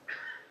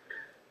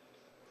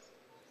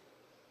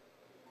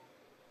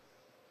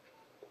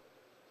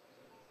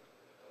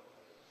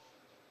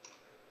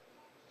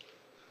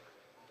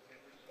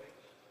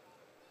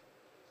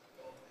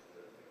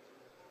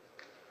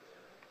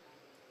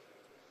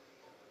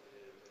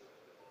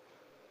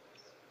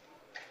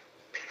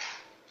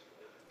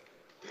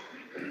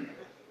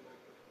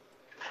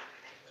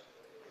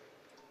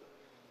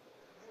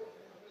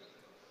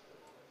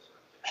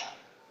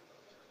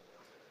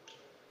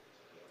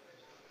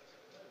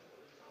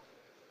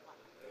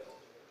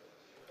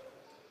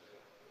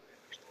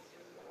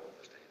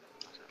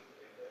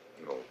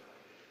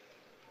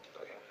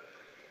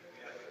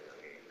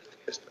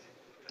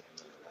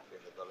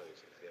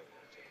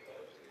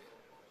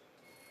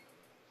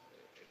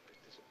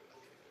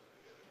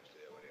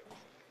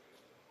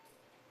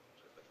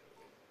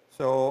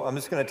 So I'm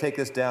just going to take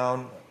this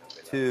down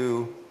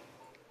to,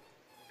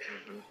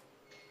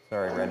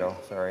 sorry, Rando,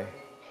 sorry.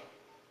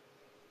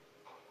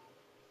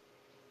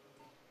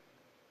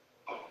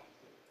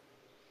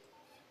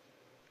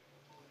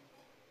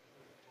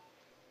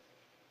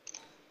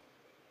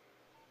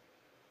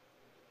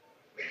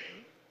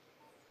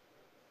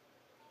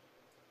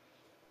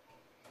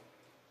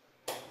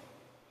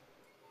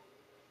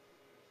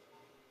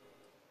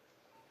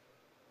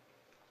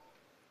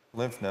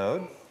 Lymph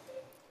node,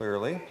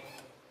 clearly.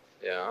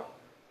 Yeah.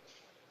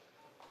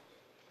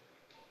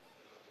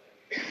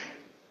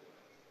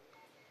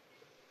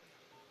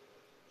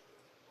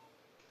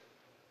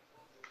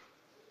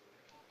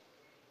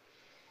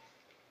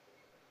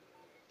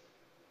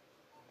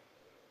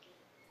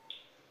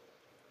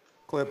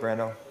 Clip,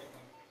 Brando.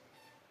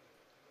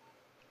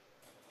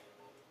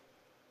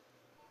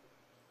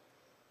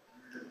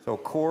 So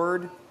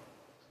cord,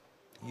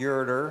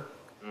 ureter,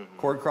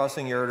 cord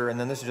crossing ureter, and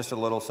then this is just a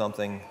little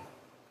something.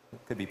 It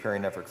could be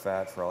perinephric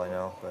fat for all I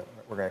know, but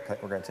we're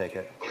gonna take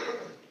it.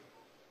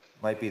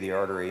 Might be the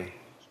artery.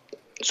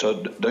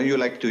 So don't you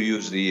like to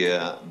use the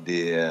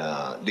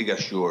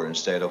ligature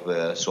instead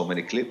of so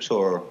many clips,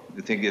 or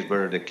you think it's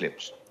better the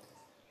clips?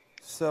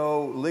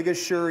 So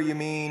ligature, you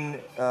mean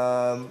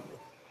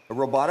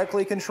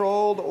robotically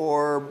controlled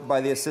or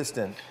by the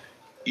assistant?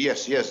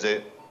 Yes,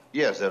 the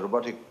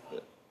robotic.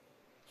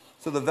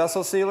 So the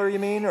vessel sealer, you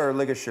mean, or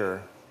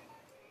ligature?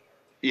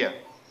 Yeah,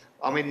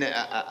 I mean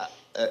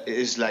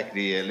it's like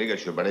the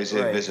ligature, but it's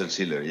a vessel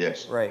sealer.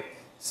 Yes. Right.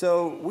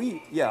 So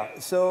we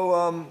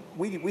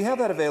have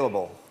that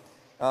available,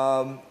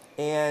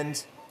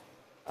 and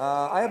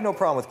I have no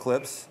problem with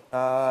clips.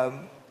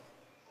 I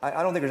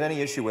don't think there's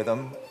any issue with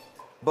them.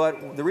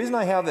 But the reason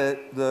I have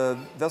the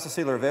vessel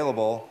sealer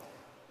available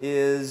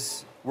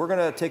is we're going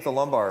to take the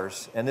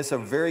lumbars, and this is a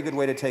very good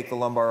way to take the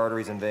lumbar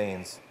arteries and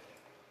veins.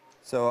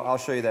 So I'll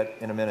show you that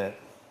in a minute.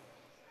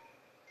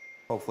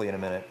 Hopefully in a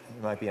minute.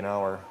 It might be an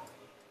hour.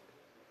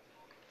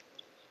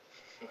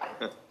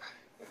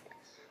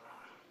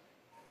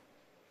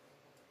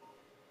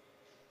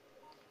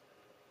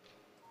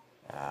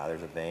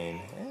 There's a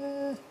vein.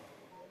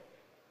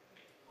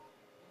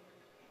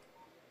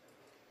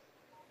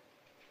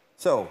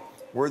 So,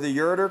 where the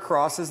ureter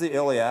crosses the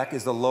iliac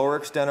is the lower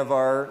extent of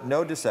our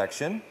node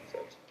dissection.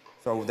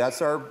 So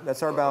that's our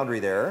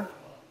boundary there.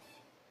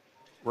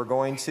 We're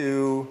going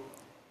to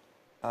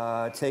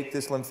take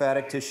this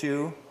lymphatic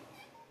tissue.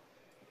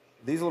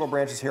 These little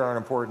branches here aren't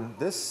important.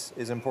 This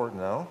is important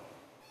though.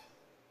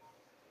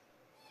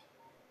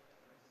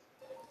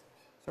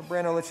 So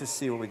Brando, let's just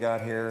see what we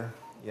got here.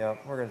 Yeah,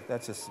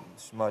 that's just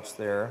smudge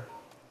there.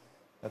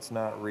 That's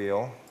not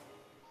real.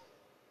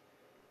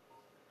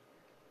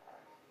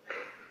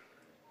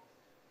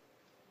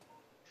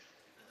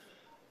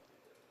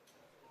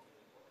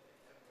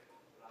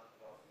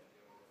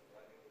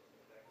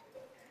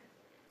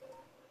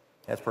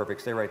 That's perfect.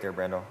 Stay right there,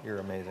 Brando. You're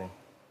amazing.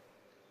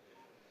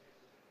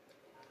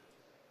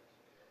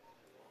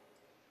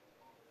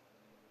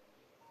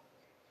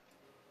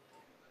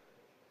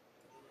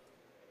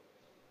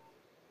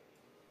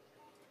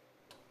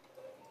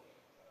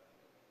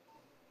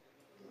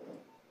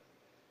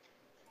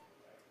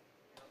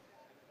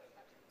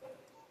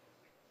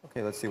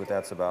 Okay, let's see what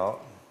that's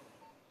about.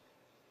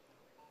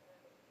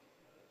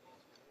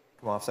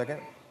 Come off a second.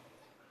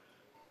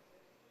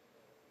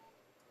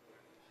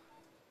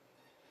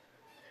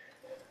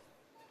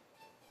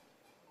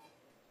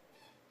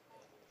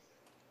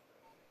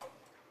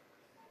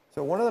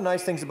 So one of the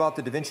nice things about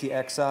the DaVinci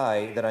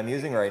Xi that I'm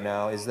using right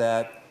now is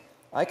that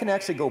I can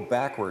actually go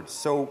backwards.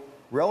 So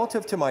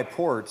relative to my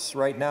ports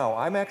right now,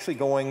 I'm actually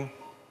going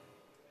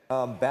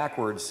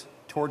backwards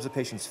towards the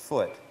patient's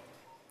foot.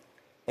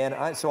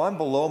 And so I'm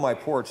below my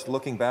ports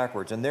looking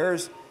backwards. And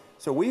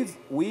so we've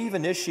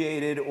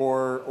initiated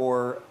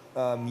or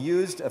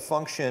used a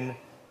function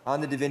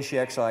on the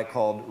DaVinci Xi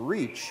called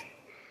reach.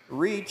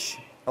 Reach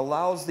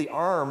allows the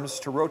arms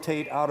to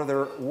rotate out of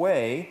their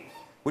way,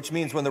 which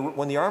means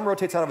when the arm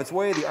rotates out of its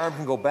way, the arm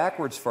can go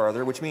backwards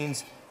farther, which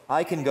means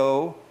I can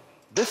go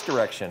this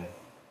direction.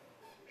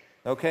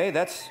 Okay,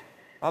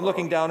 I'm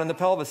looking down in the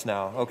pelvis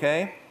now,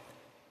 okay?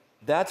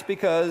 That's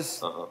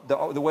because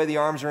the way the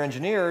arms are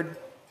engineered,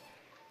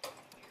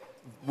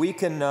 we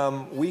can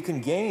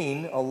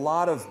gain a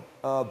lot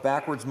of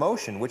backwards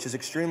motion, which is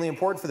extremely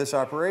important for this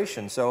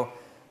operation. So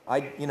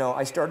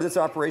I started this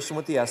operation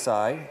with the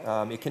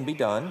SI. It can be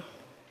done,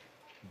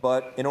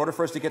 but in order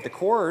for us to get the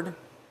cord,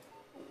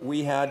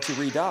 we had to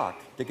redock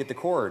to get the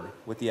cord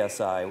with the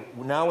SI.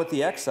 Now with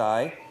the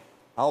XI,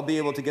 I'll be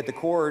able to get the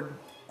cord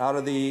out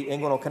of the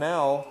inguinal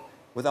canal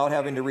without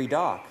having to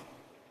redock.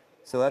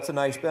 So that's a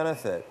nice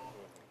benefit.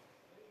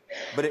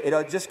 But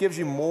it just gives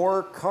you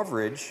more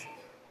coverage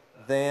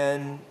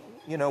than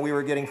we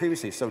were getting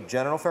previously. So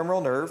genital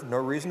femoral nerve, no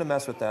reason to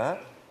mess with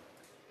that.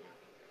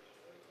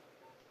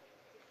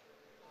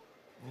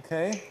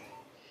 Okay.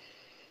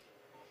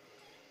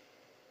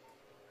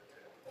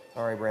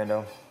 All right,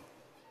 Brando.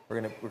 We're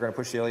gonna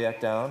push the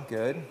iliac down.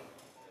 Good.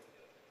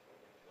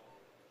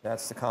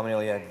 That's the common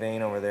iliac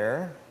vein over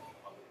there.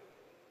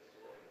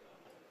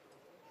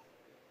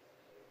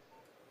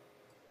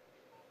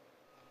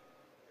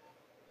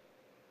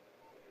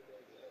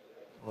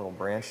 A little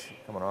branch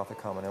coming off the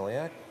common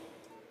iliac.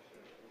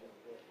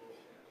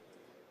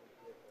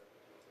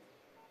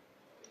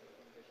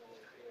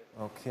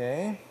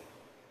 Okay.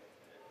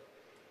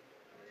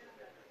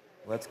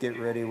 Let's get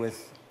ready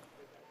with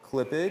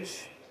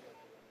clippage.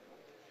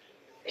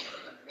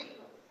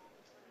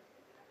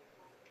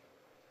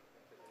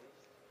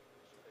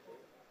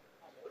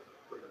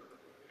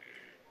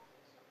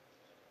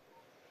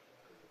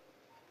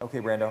 Okay,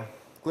 Brando,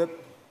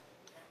 clip.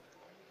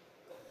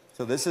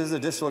 So this is the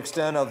distal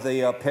extent of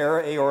the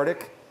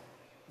para-aortic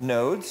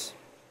nodes.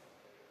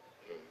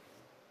 You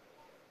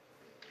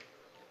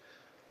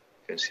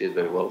can see it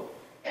very well.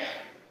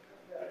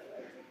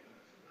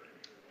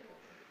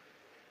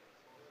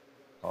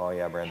 Oh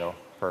yeah, Brando,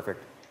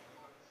 perfect.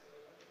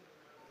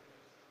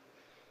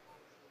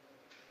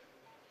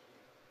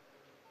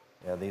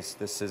 Yeah, this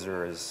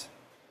scissor is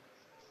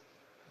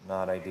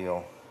not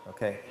ideal.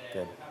 Okay,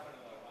 good.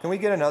 Can we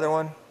get another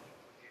one?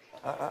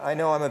 I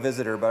know I'm a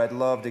visitor, but I'd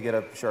love to get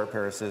a sharp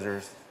pair of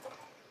scissors.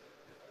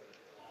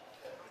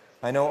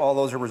 I know all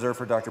those are reserved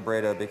for Dr.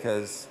 Breda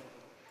because...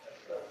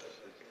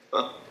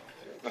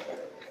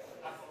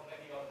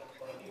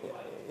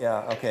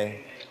 Yeah,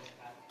 okay.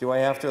 Do I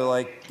have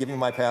to, give you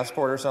my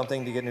passport or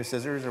something to get new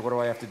scissors, or what do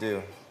I have to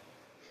do?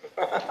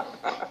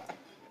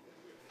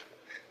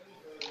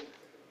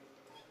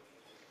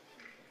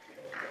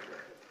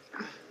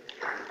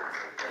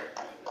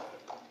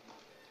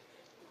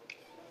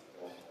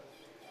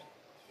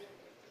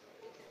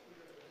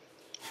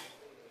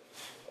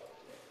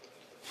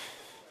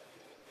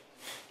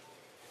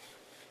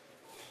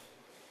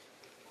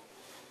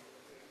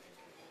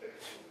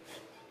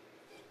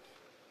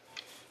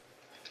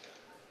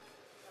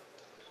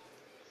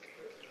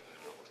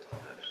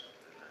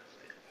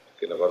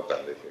 Que no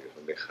cortan, dice que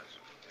son viejas.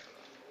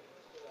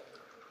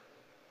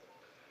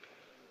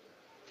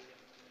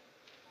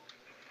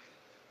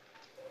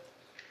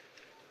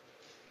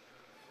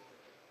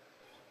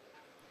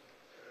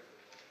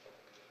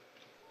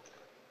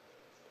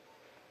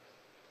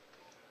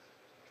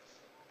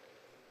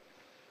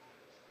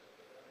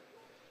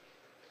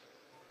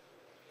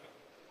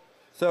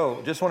 So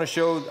I just want to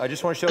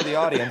show the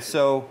audience.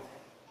 So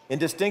in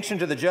distinction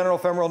to the genital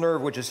femoral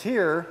nerve, which is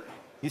here,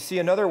 you see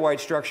another white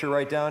structure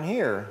right down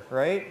here,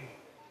 right?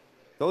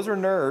 Those are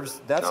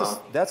nerves.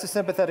 That's a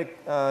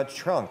sympathetic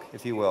trunk,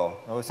 if you will,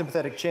 or a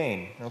sympathetic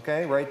chain,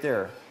 okay, right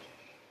there.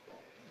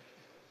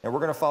 And we're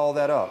going to follow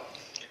that up.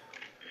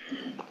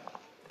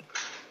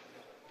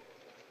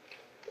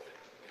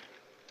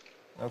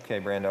 Okay,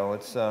 Brando,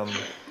 let's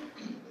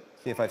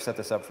see if I've set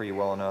this up for you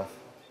well enough.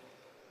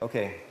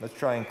 Okay, let's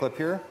try and clip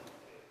here.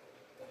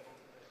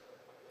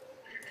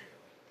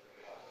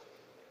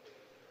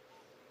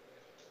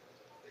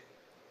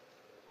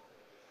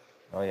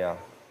 Oh, yeah.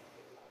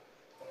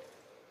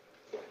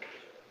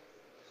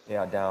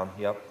 Yeah, down,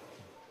 yep.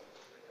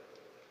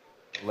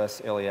 Less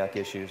iliac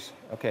issues.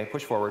 Okay,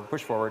 push forward,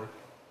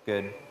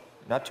 good.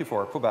 Not too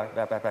forward, pull back,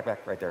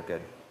 back, right there,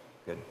 good,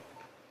 good.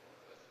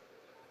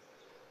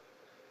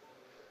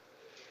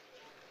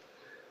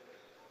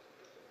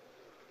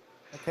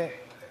 Okay.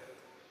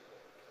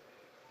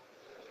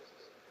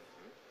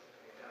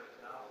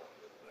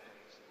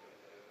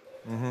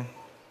 Mm-hmm.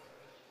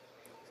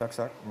 Suck,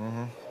 suck.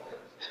 Mm-hmm.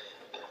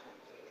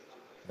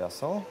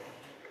 Vessel.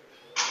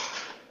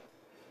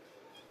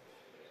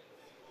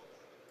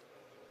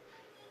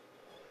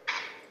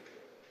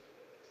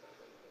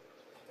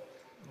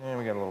 And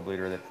we got a little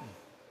bleeder that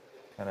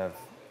kind of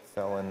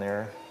fell in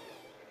there.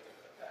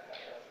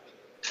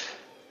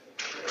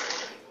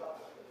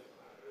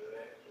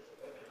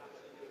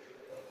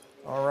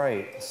 All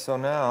right, so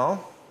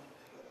now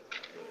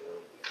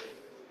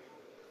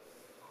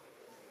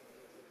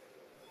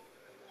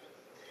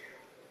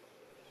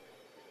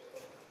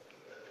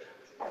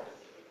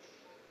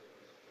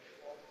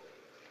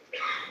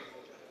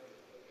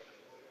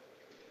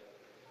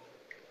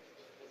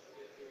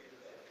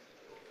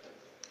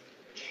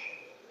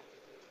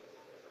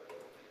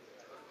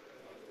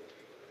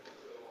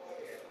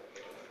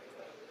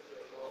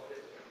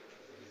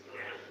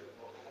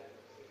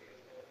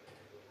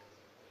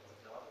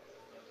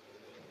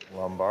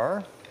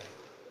lumbar.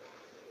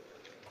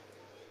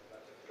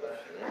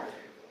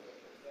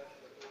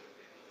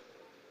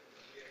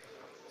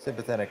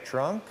 Sympathetic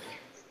trunk.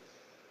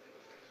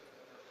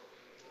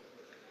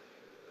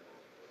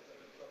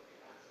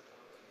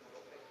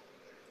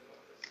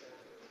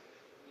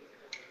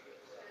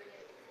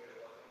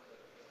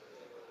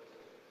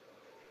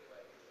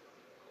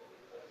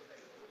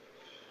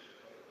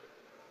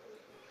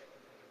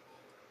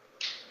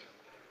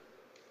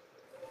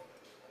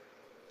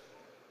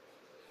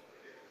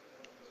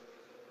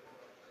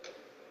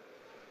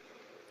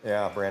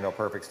 Yeah, Brando,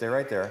 perfect. Stay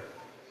right there.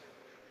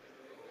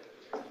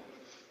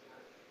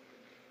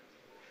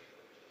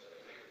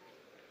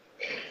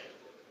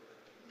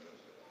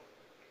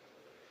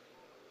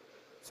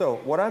 So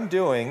what I'm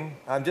doing,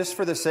 I'm just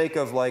for the sake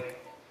of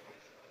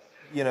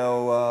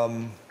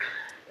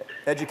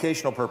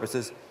educational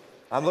purposes,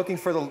 I'm looking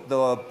for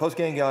the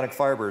postganglionic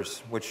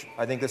fibers, which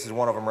I think this is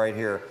one of them right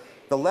here.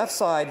 The left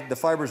side, the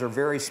fibers are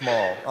very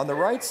small. On the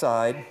right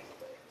side,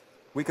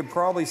 we could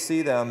probably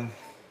see them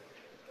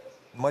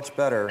much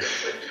better.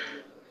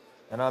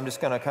 And I'm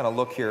just going to kind of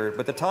look here.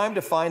 But the time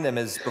to find them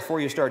is before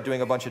you start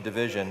doing a bunch of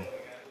division.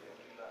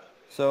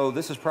 So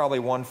this is probably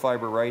one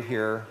fiber right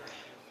here.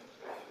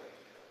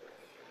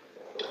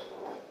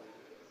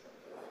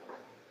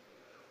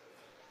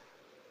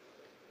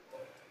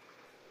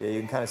 Yeah, you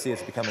can kind of see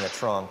it's becoming a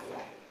trunk.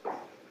 How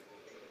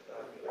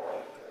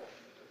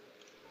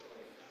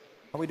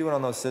are we doing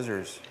on those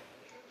scissors?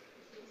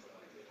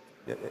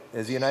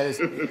 Has the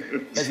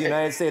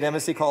United States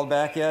Embassy called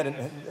back yet? And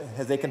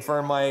has they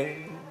confirmed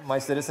my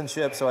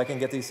citizenship so I can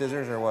get these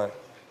scissors or what?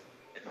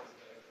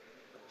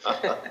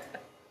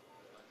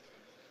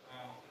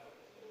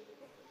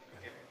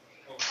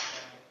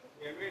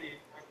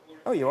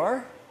 Oh, you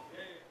are?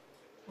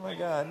 Oh my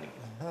God,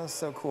 that's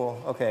so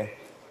cool. Okay,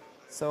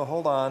 so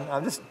hold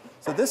on.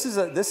 So this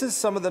is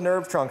some of the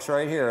nerve trunks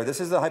right here.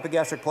 This is the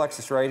hypogastric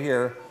plexus right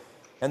here.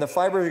 And the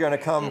fibers are going to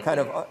come kind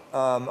of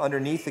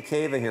underneath the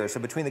cava here, so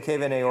between the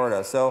cava and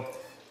aorta. So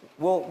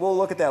we'll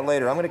look at that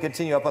later. I'm going to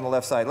continue up on the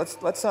left side.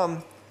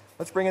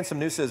 Let's bring in some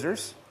new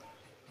scissors.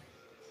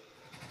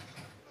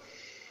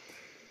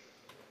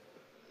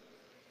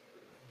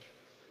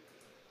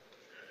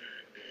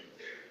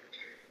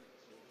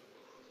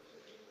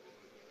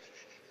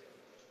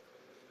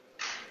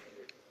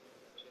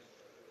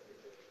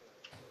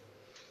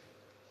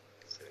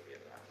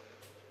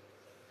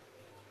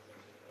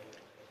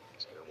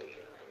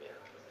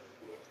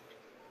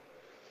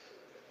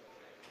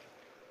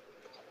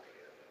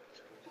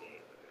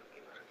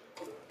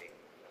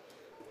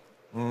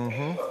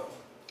 Mm-hmm.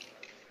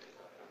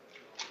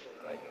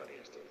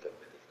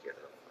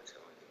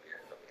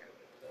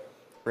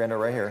 Brando,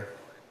 right here.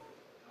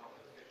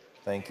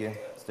 Thank you.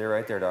 Stay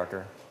right there,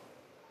 doctor.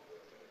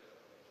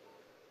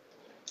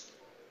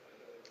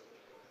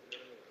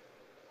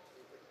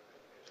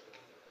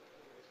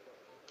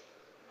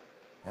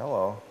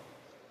 Hello.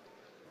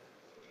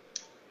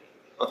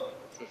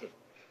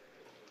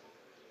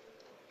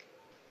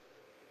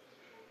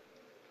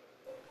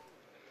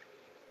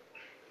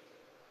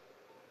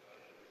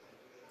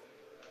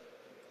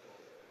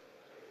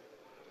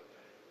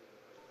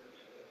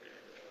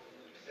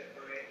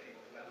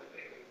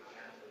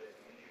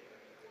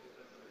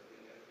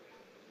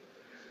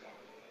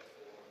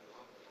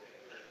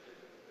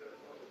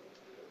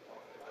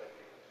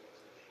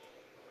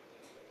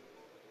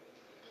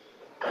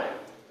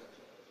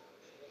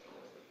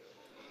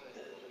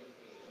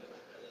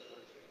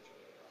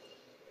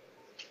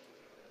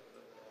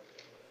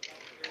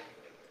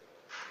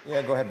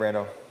 Yeah, go ahead,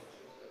 Brando.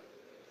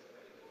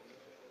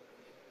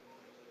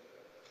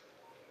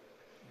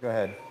 Go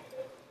ahead.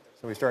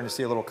 So we're starting to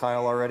see a little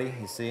chyle already,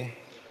 you see?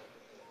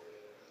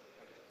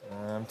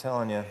 I'm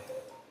telling you.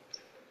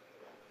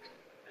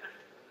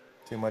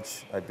 Too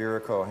much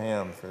Iberico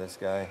ham for this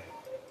guy.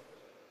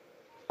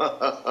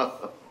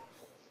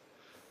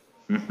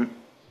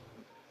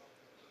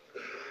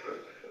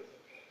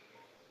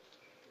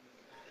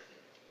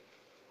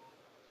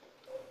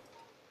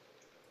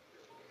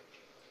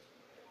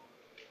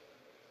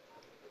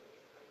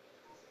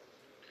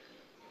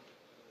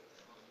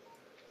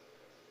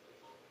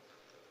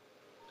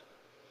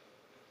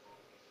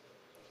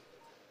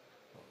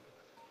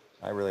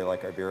 really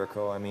like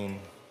Iberico. I mean,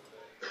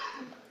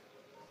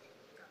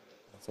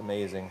 it's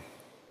amazing.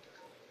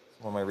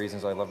 It's one of my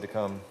reasons I love to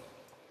come.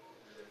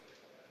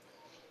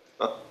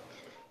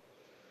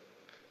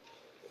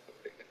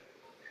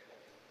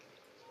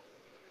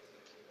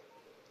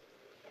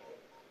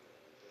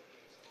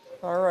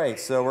 All right,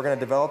 so we're going to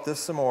develop this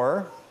some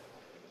more.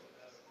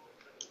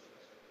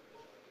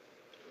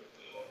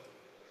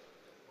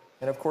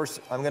 And of course,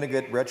 I'm going to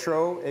get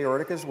retro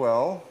aortic as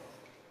well.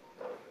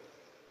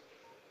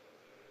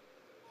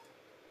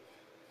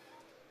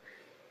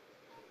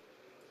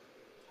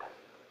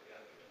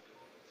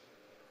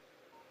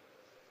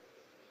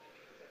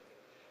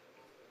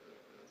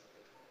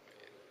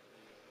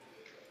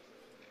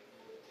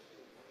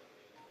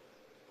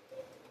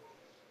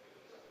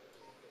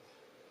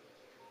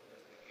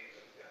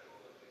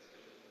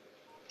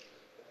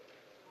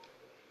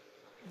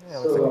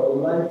 So I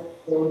would like to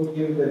inform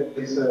you that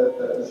this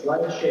a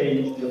slight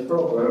change in the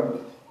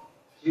program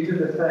due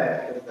to the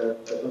fact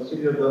that the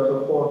procedure of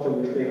Dr. Porter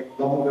will take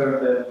longer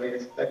than we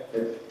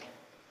expected.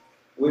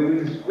 We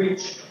will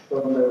switch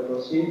from the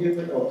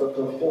procedure of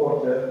Dr.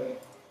 Porter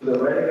to the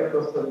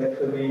radical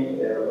prostatectomy,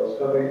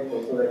 laparoscopic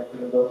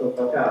prostatectomy of Dr.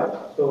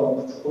 Pacao. So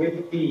on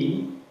screen B,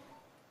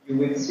 you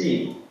will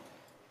see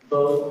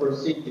both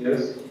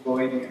procedures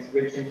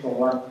switching from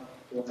one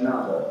to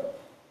another.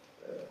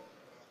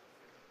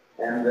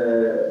 And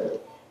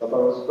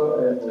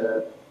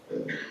laparoscopy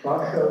and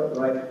partial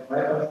right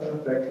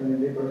reconstruction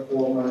will be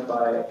performed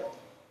by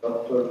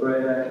Dr.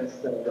 Breda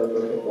instead of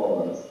Dr.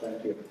 Bollens.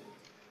 Thank you.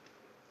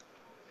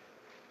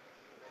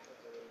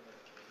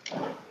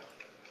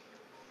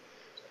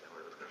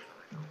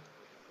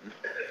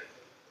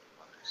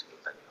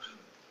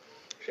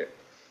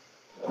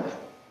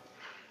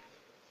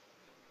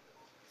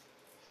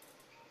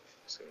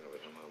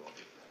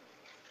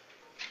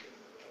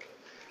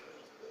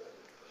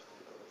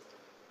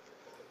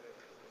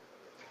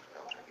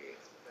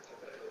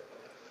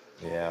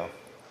 Yeah,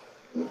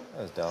 that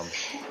was dumb.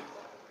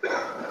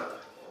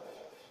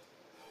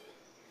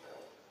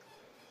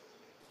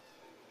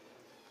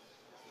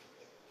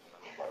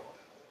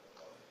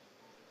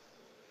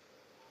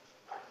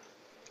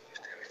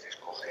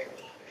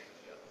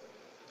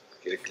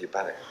 Quiere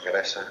clipar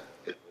grasa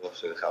y luego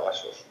se deja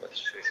vasos.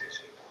 Sí, sí,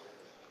 sí.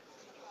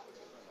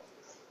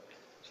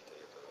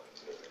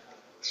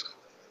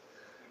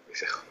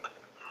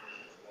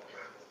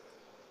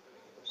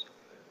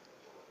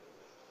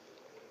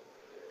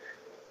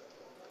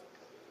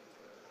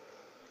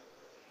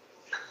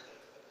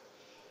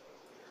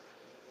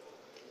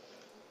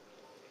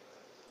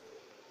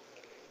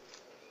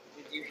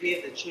 Did you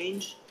hear the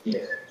change?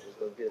 Yes. It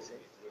will be the same.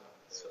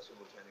 So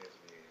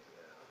simultaneously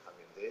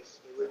having this.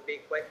 It will be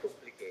quite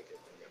complicated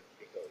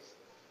because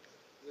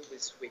we will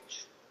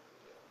switch,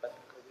 but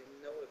we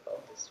know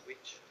about the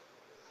switch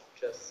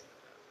just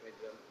with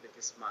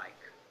this mic.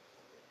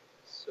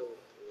 So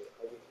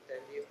I will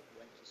tell you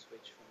when to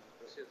switch from one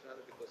procedure to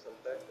another because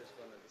Alberto is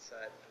going to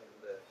decide from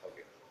the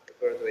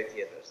repertory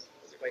theaters.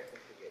 It's quite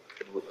complicated.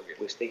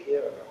 We stay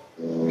here or no?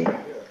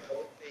 I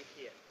will stay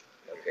here.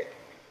 Okay.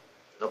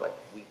 No, but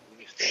we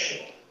stay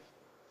here.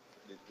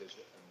 There's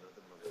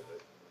another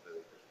moderator.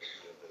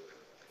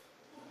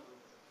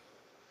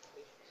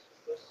 It's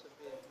supposed to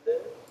be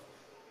there.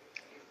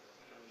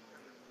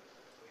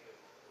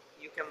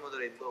 You can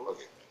moderate both,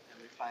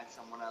 and we find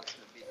someone else to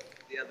be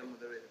the other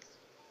moderators.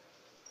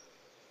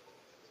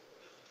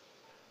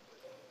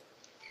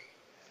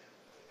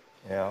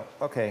 Yeah,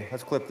 okay,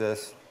 let's clip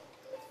this.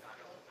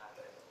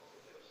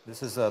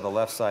 This is the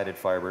left-sided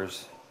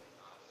fibers.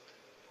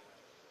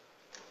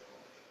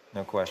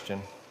 No question.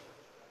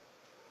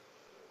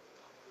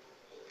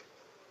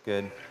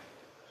 Good.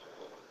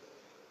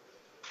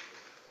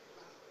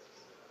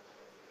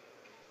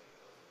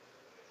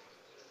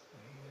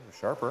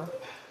 Sharper.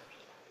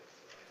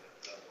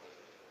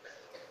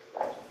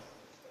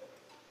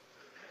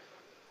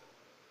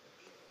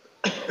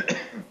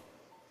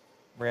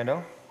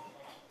 Brando.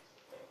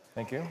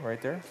 Thank you,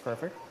 right there,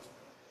 perfect.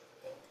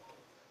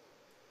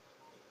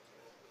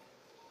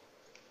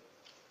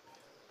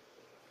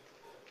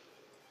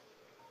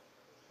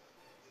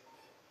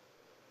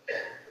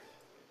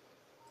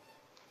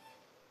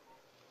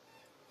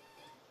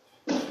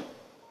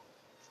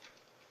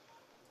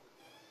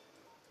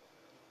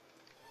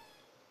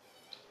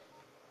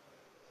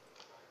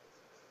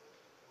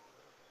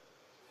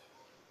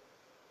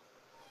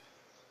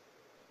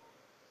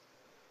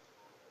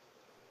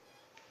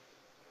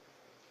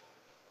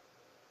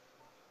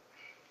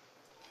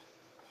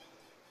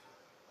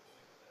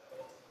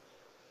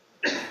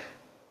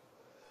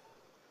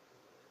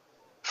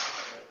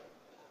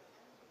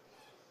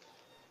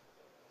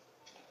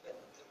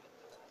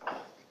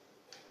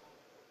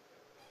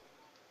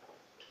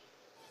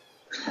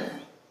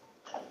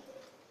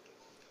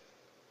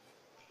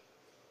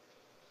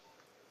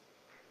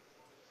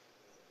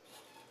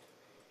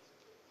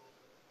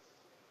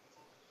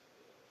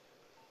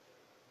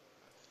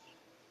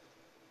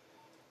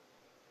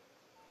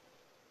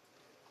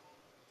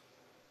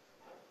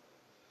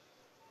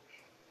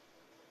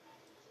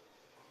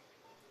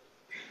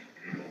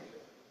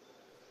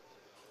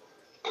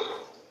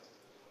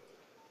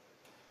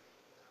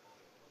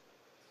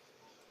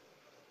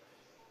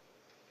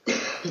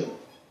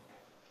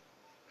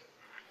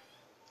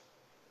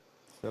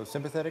 So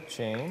sympathetic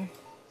chain.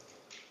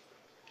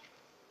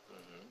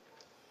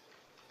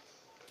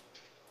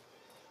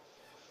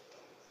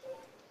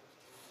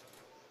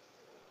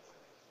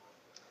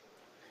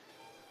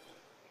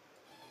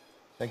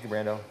 Thank you,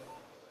 Brando.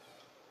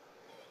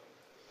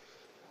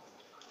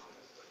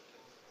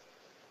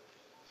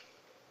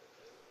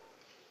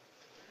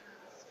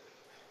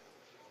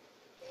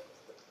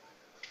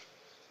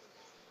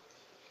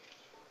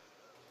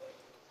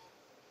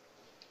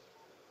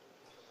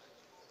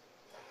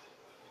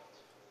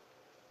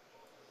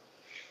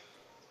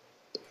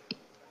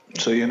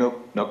 So you're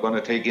not going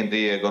to take in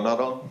the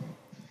gonadal?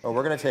 Oh,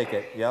 we're going to take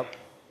it, yep.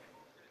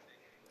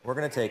 We're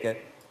going to take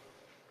it.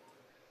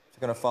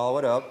 Just going to follow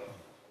it up.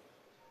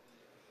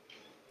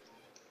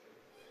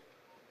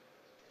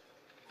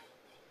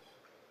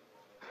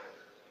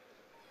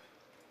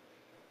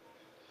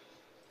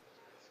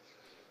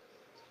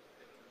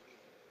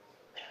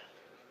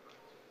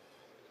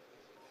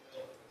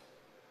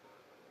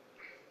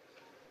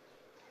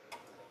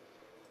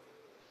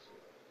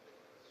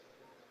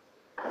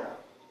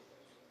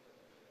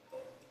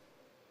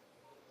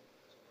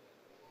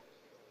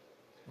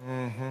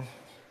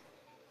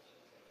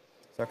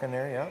 Second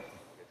there, yeah.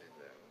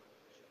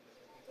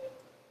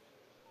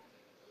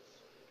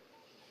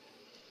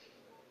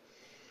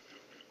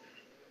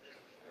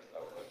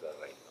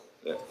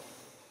 Yeah.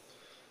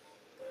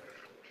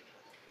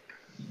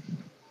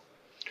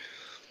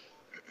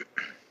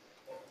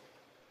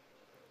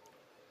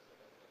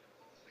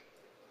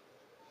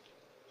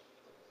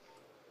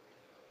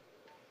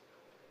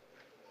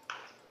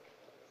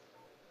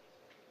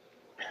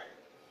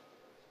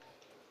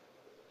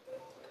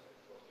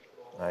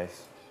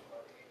 Nice.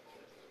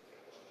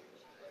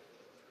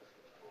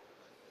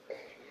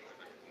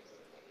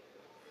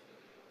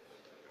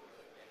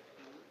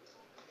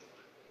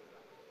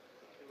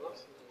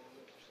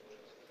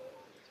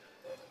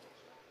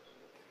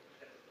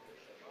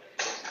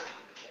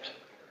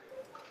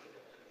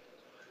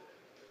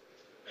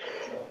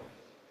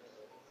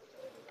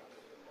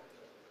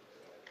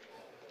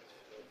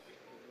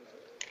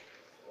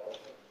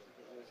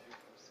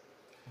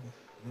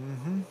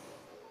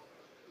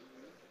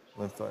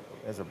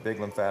 There's a big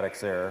lymphatics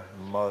there.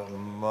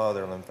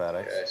 Mother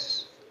lymphatics.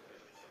 Yes.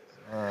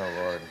 Oh,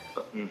 Lord.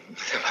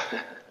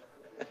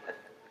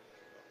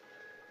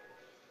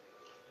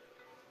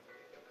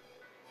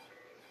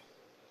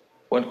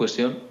 One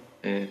question,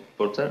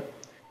 Porter.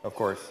 Of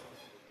course.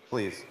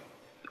 Please.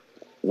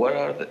 What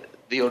are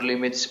your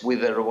limits with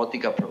the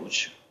robotic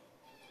approach?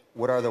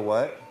 What are the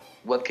what?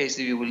 What cases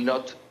you will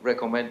not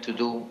recommend to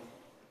do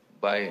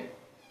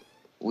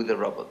with the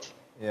robot?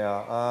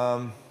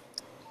 Yeah.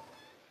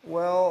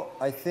 Well,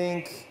 I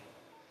think,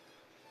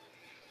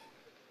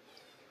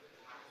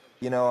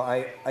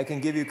 I can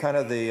give you kind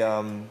of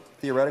the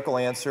theoretical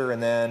answer and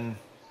then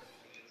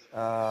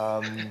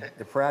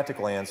the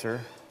practical answer.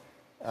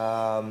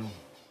 So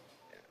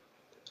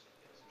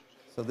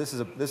this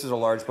is a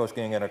large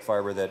post-ganglionic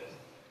fiber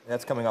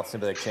that's coming off the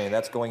sympathetic chain.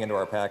 That's going into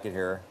our packet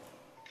here.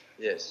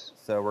 Yes.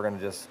 So we're going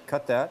to just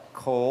cut that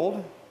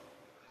cold.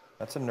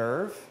 That's a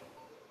nerve.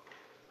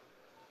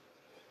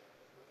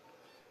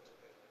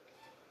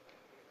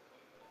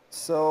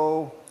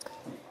 So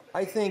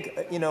I think,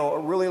 a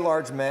really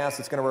large mass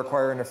that's going to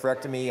require a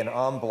nephrectomy, an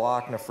en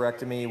bloc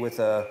nephrectomy with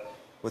a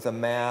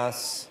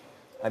mass.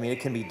 I mean, it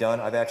can be done.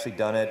 I've actually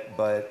done it,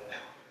 but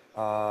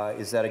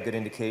is that a good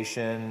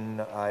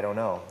indication? I don't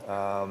know.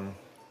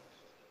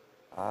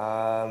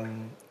 I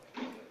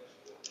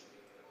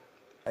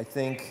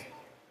think,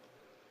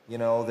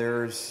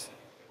 there's,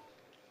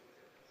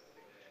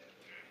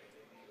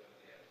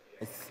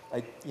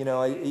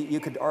 you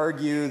could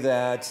argue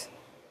that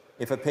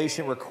if a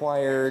patient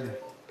required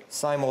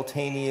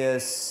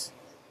simultaneous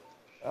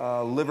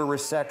liver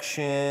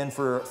resection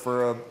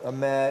for a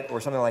MET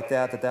or something like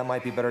that, that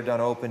might be better done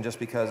open, just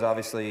because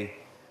obviously,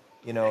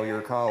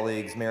 your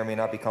colleagues may or may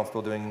not be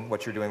comfortable doing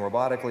what you're doing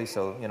robotically,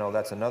 so,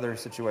 that's another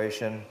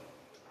situation.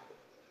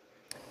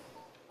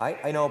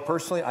 I know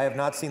personally, I have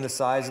not seen the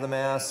size of the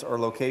mass or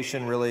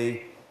location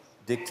really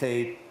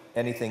dictate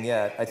anything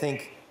yet. I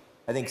think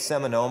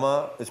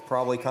seminoma is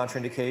probably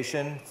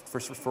contraindication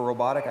for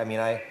robotic. I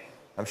mean,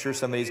 I'm sure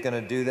somebody's going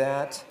to do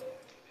that.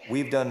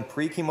 We've done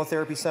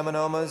pre-chemotherapy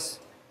seminomas,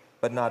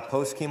 but not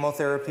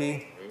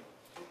post-chemotherapy.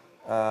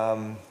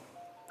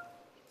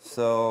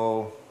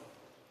 So,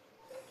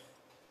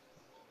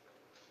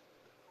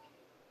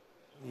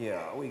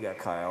 yeah, we got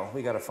Kyle.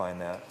 We got to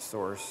find that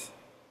source.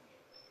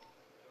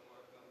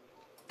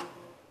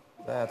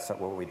 That's not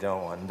what we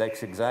don't want.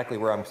 That's exactly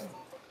where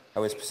I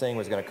was saying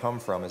was going to come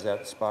from, is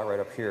that spot right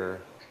up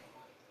here.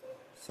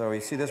 So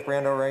you see this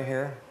Brando right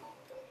here?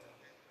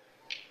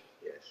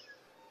 Yes.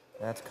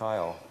 That's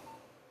Kyle.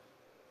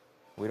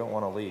 We don't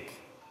want to leak.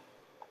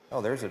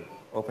 Oh, there's an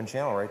open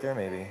channel right there,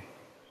 maybe.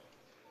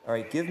 All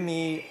right, give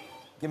me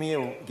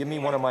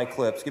one of my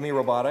clips. Give me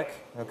robotic,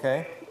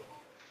 okay?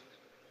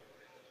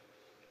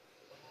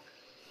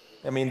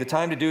 I mean, the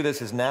time to do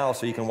this is now,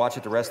 so you can watch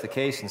it the rest of the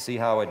case and see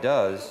how it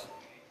does.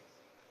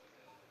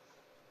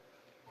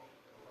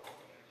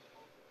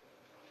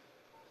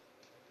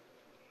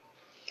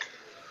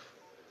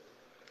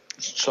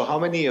 So how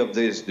many of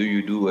these do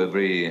you do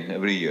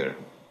every year,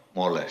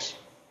 more or less?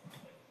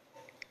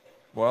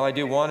 Well, I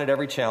do one at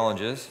every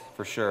challenges,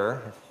 for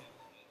sure.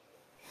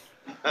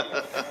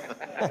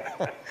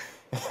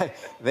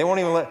 They won't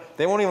even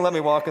let me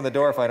walk in the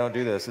door if I don't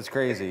do this. It's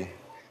crazy.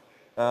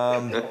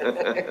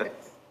 I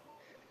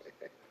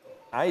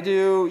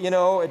do, you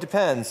know, it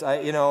depends.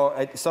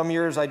 Some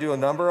years I do a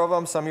number of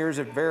them. Some years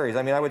it varies.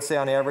 I mean, I would say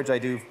on average I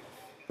do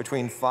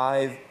between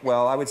 5.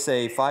 Well, I would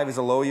say 5 is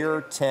a low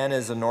year, 10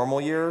 is a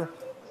normal year.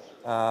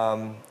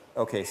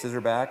 Okay,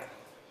 scissor back.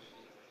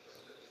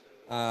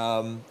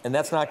 And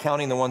that's not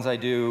counting the ones I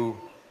do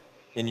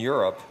in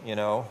Europe, you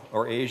know,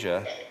 or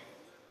Asia.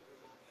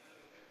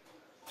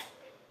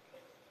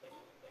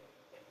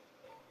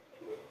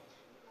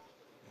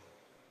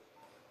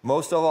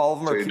 Most of all of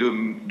them are. So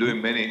you're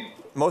doing many.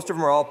 Most of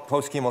them are all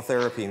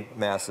post-chemotherapy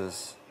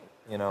masses,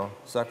 you know.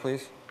 Suck,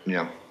 please.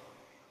 Yeah.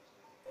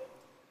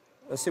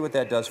 Let's see what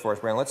that does for us,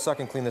 Brandon. Let's suck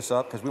and clean this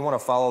up because we want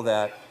to follow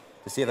that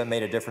to see if it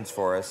made a difference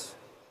for us.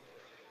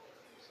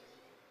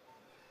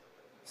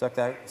 Suck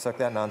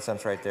that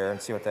nonsense right there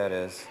and see what that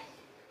is.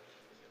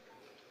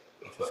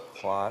 Just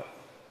clot.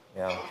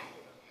 Yeah.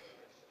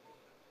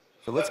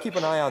 So let's keep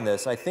an eye on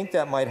this. I think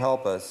that might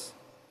help us.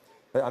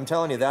 But I'm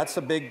telling you, that's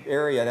a big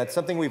area. That's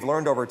something we've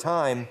learned over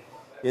time.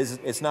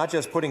 Is it's not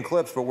just putting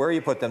clips, but where you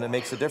put them that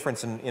makes a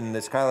difference in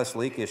this chylous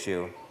leak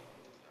issue.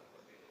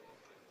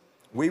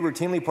 We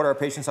routinely put our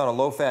patients on a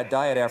low-fat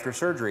diet after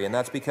surgery, and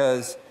that's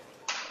because,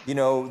 you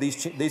know,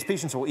 these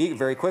patients will eat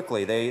very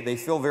quickly. They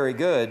feel very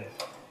good.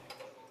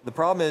 The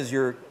problem is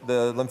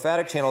the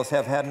lymphatic channels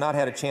have not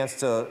had a chance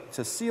to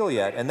seal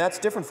yet, and that's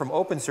different from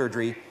open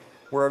surgery,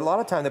 where a lot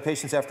of time the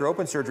patients after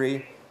open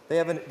surgery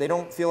they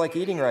don't feel like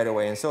eating right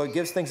away, and so it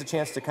gives things a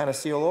chance to kind of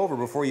seal over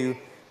before you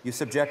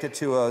subject it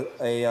to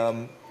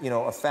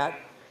a fat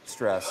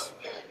stress.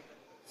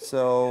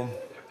 So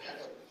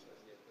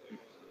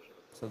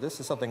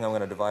this is something I'm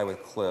going to divide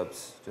with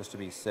clips just to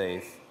be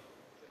safe.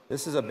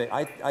 This is a big.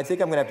 I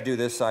think I'm going to have to do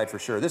this side for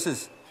sure. This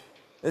is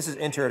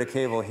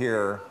interaortic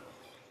here.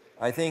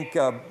 I think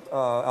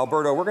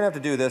Alberto, we're going to have to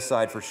do this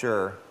side for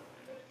sure.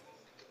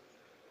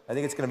 I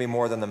think it's going to be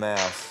more than the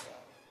mass.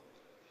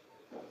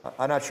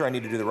 I'm not sure I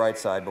need to do the right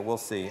side, but we'll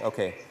see.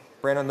 Okay,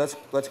 Brandon,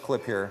 let's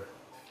clip here.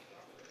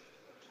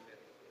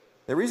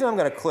 The reason I'm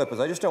going to clip is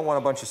I just don't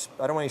want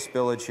I don't want any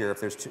spillage here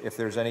if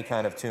there's any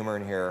kind of tumor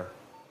in here.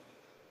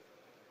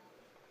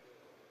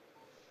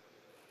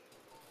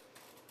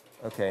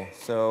 Okay,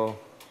 so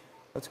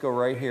let's go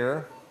right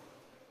here.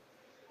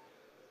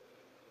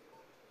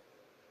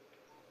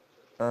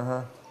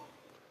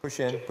 Push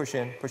in, push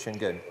in, push in.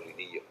 Good.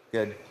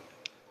 Good.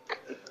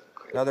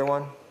 Another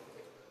one.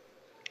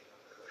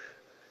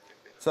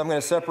 So I'm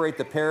going to separate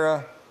the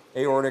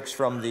para-aortics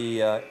from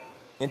the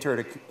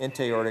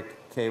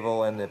intra-aortic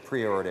cable and the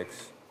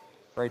pre-aortics.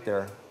 Right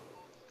there.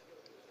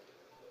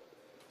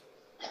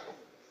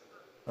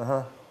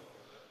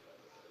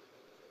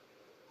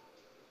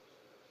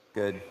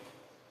 Good.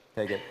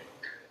 Take it.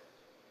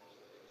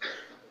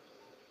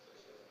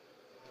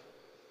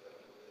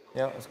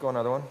 Yeah, let's go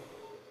another one.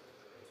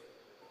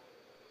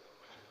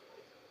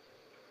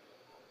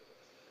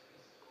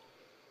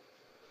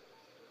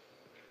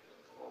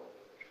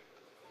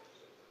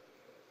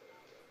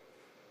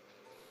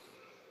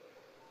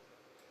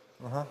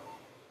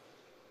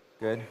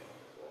 Good.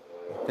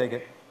 Take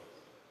it.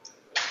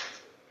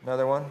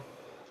 Another one.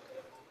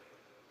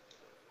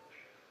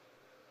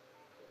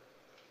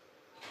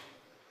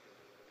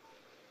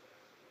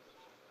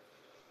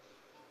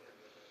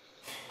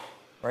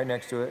 Right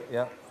next to it,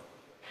 yeah.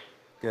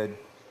 Good.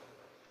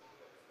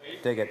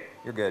 Take it.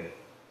 You're good.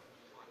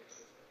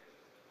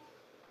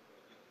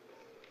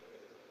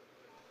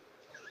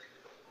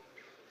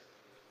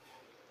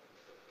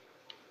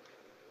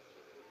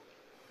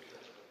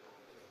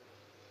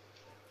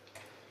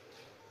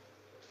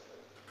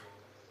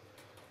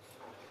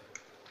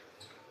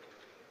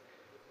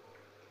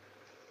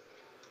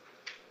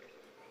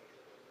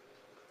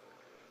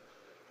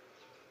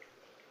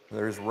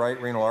 There's right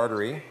renal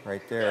artery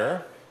right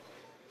there.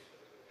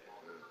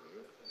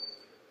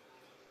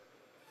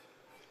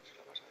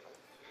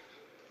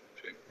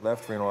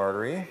 Left renal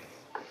artery.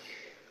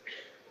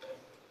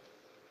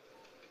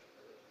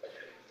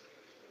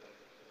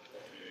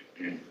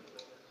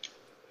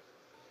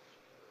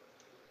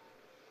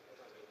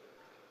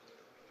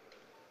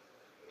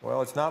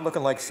 Well, it's not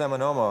looking like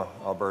seminoma,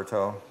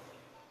 Alberto.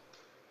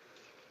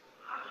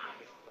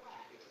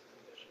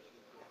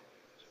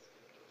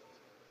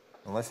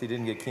 Unless he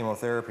didn't get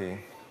chemotherapy.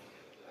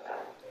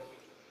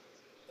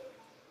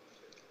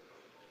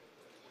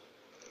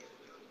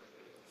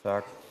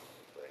 Suck.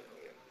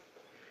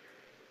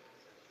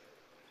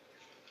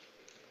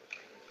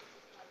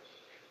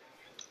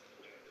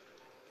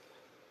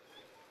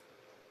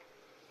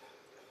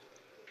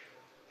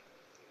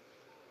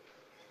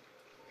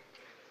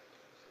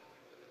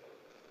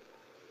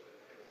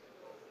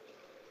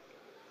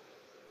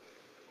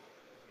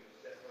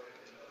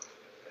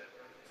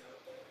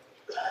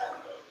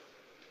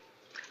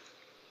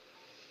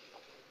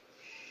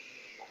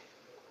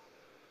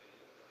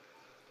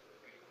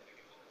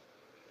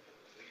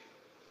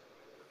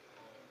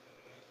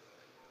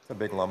 It's a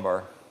big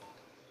lumbar.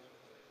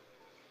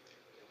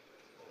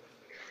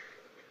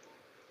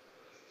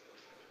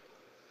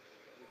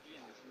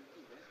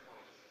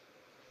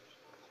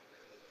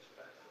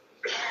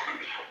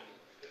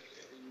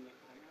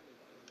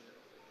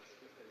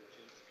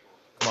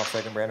 Come off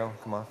second, Brando.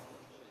 Come off.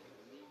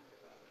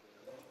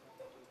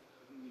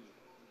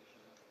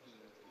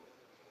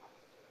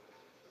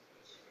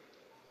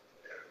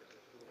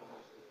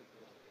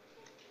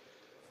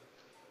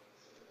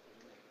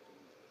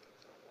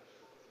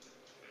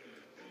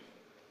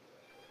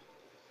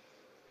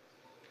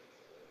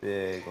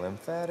 Big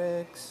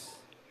lymphatics.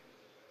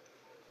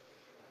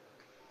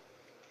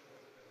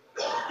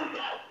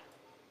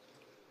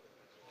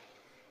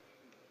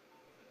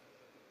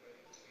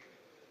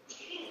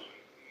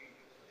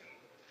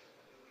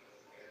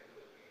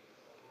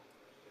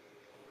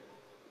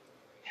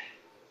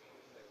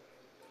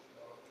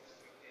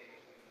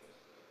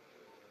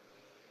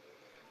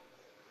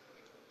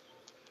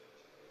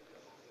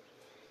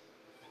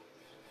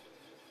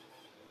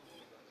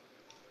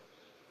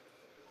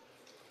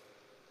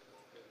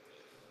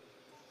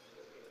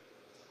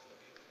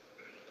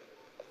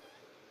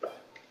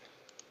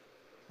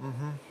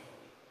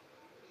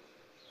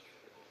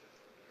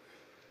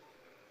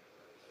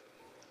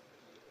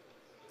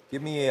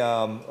 Give me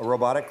a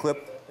robotic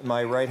clip in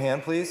my right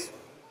hand, please.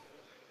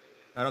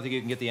 I don't think you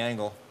can get the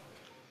angle.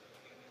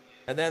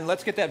 And then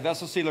let's get that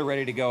vessel sealer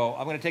ready to go.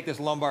 I'm going to take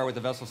this lumbar with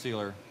the vessel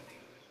sealer.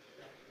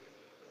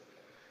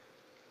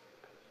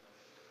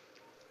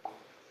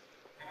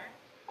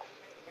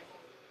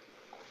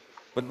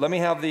 But let me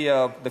have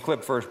the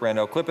clip first,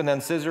 Brando. Clip and then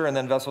scissor and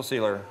then vessel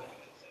sealer.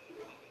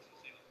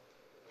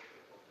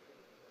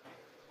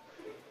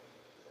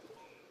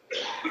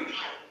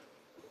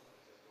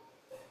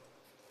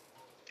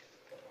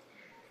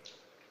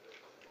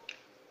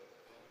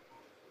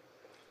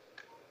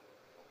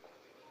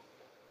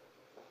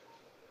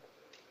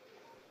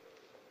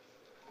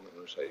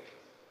 No es ahí.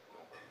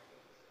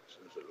 Eso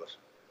no es el vaso.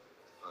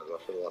 Ah, el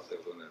vaso lo va a hacer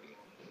con el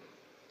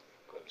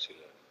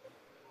sealer.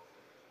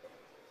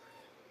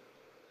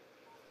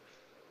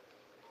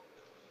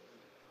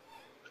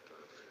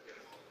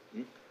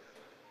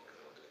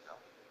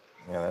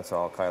 Yeah, that's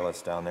all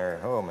chylus down there.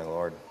 Oh, my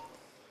Lord.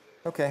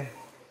 Okay.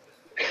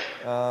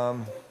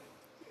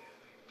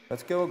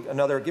 Let's go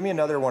another. Give me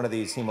another one of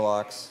these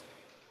hemolocs.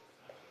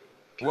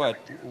 What?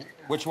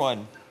 Which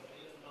one?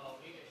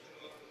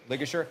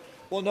 Ligature?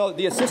 Well, no,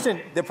 the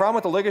assistant, the problem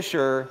with the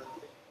ligature,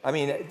 I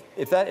mean,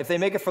 if they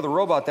make it for the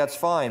robot, that's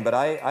fine, but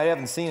I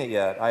haven't seen it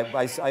yet.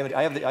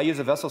 I use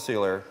a vessel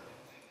sealer.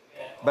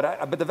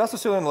 But the vessel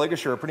sealer and the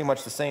ligature are pretty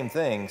much the same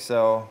thing,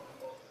 so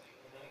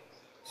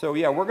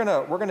yeah, we're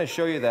gonna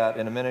show you that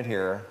in a minute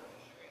here.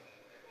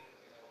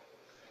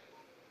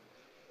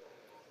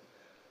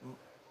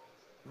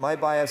 My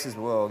bias is,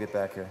 whoa, get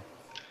back here.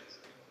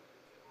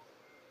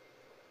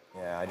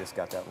 Yeah, I just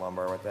got that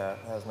lumbar with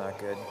that. That was not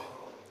good.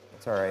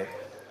 It's all right.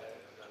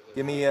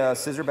 Give me a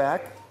scissor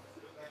back.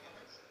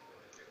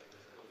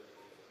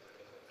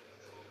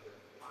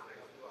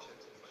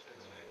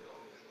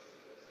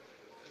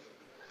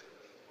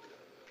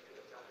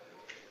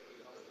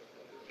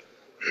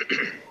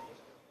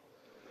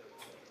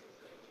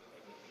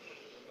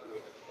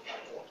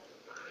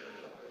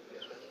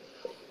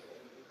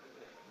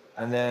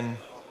 And then,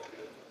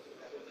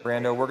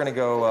 Brando, we're gonna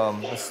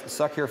go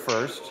suck here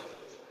first.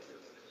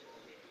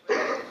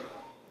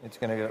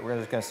 We're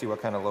just gonna see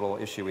what kind of little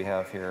issue we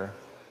have here.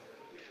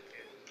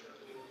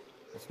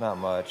 It's not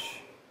much.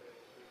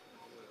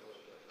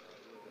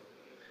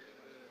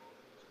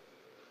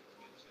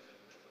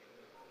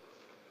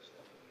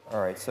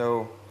 All right,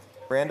 so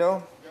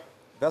Brando,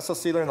 vessel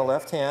sealer in the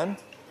left hand,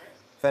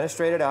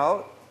 fenestrate it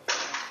out.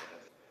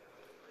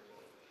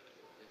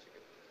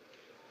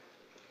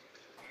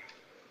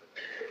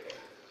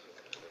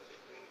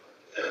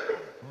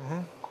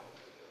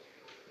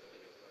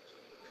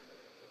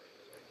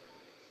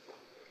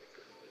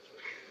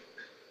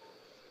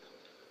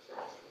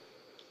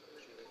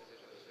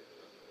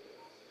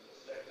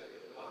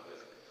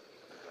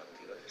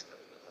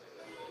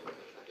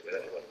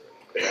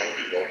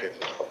 Luego tienes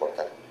para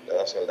cortar. Le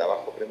das el de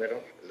abajo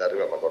primero, el de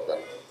arriba para cortar.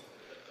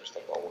 Esto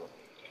para uno.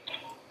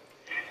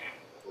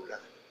 Ya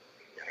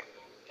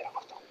lo he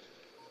cortado.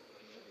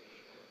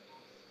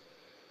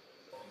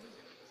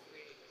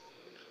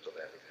 Esto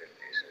me da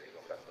diferente, ese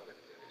mismo brazo.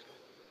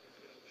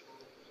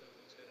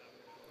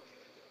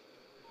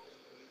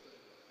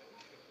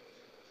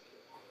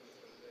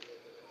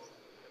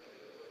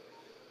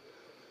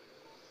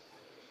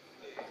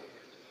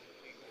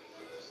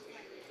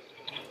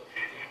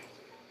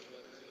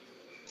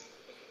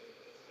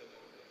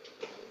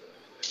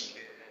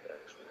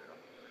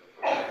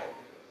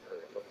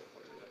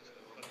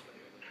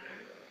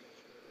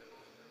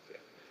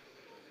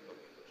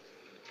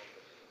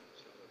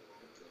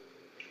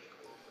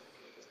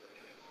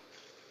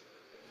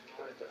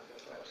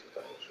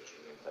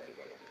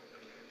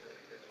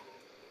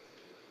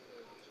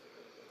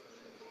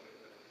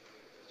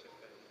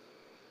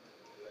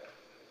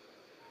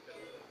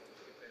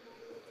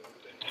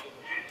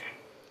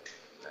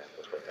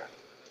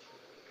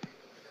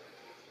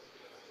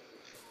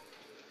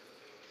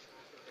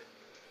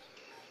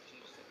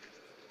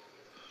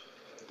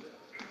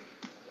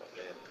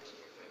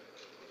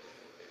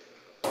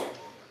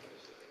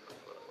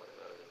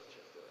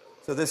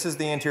 So this is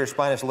the anterior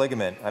spinous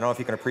ligament. I don't know if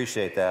you can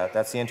appreciate that.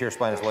 That's the anterior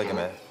spinous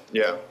ligament.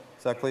 Yeah.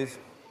 Sec, please.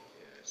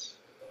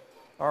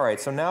 All right,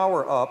 so now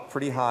we're up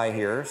pretty high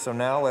here. So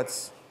now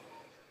let's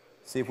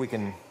see if we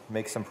can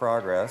make some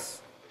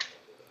progress.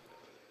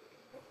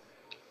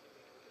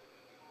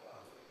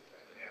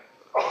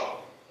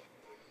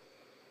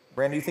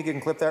 Brandon, do you think you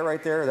can clip that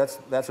right there?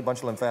 That's a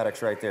bunch of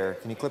lymphatics right there.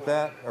 Can you clip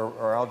that?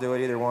 Or I'll do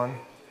it, either one.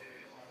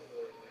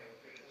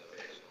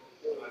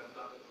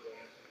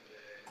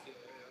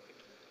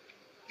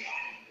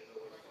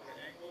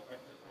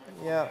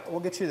 Yeah, we'll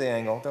get you the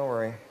angle. Don't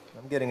worry.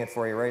 I'm getting it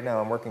for you right now.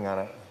 I'm working on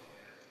it.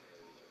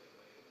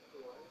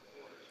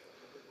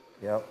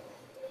 Yep.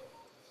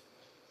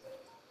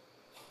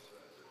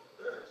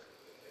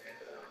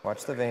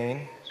 Watch the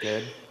vein.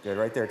 Good. Good.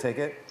 Right there. Take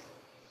it.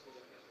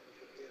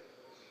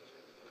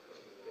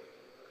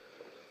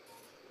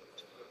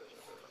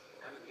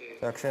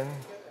 Suction.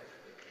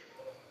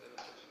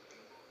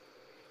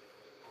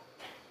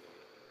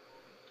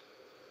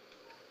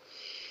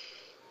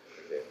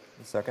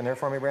 A second there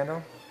for me,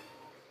 Brando.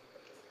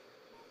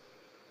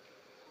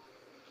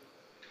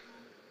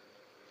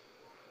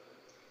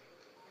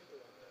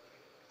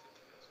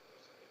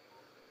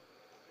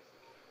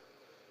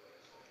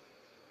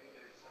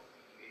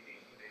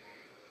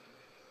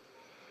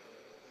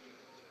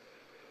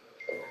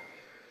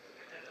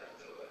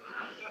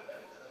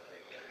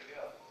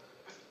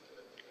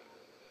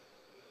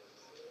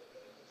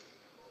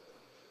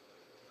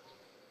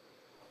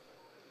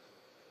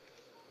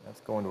 That's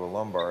going to a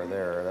lumbar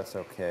there. That's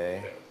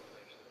okay.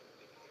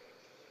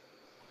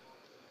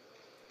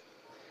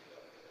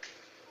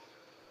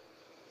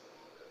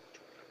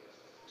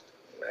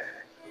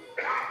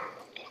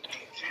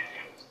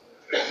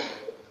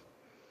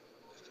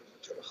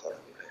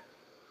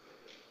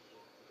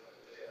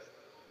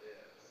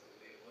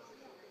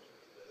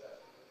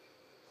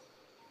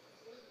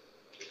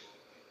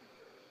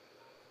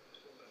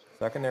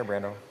 Second there,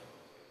 Brando.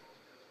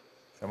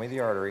 Show me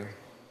the artery.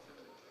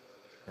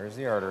 There's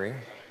the artery.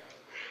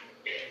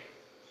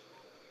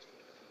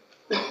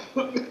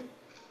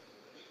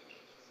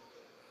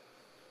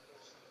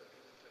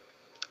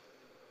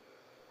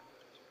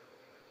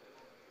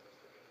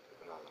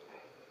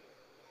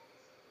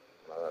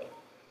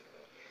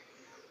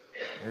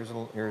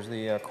 Here's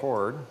the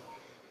cord,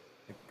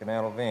 the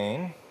gonadal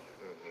vein.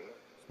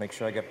 Just make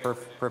sure I get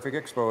perfect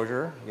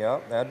exposure.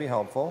 Yep, that'd be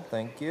helpful.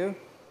 Thank you.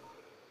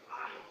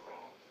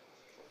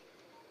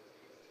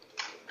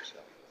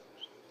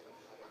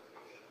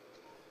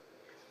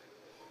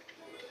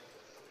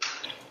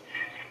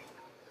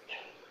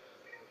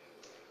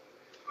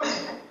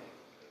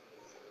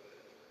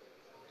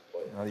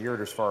 Now the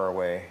ureter's far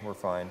away. We're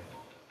fine.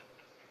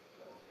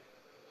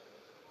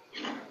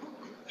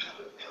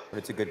 But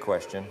it's a good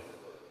question.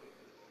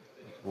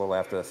 A little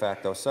after the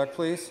fact, though. Suck,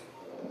 please.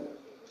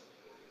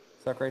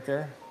 Suck right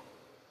there.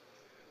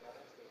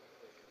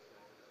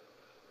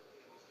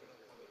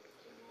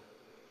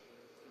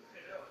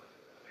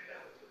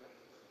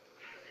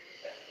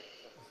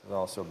 This is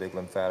also a big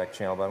lymphatic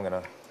channel, but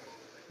I'm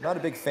not a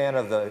big fan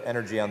of the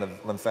energy on the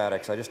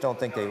lymphatics. I just don't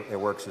think it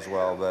works as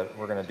well, but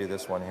we're going to do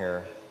this one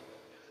here.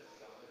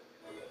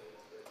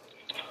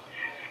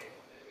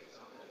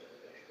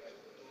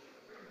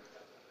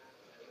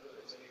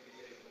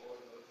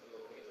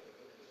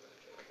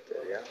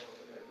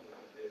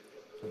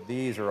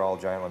 These are all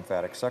giant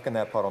lymphatics. Suck in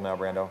that puddle now,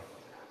 Brando.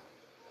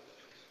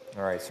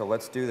 All right, so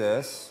let's do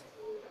this.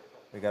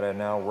 We got to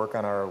now work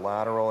on our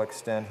lateral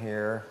extent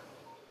here.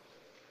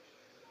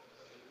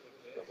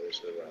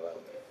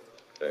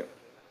 Okay.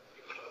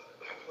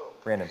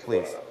 Brandon,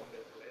 please.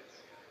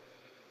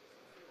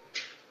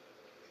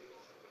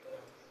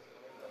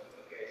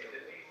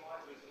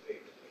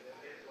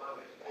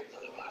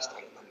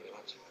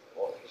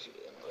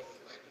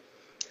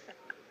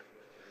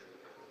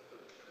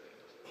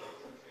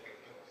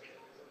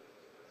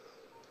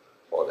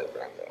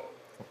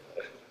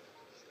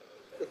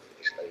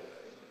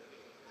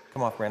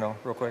 Come off, Brando,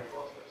 real quick.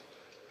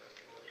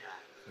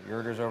 The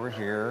ureter's over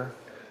here.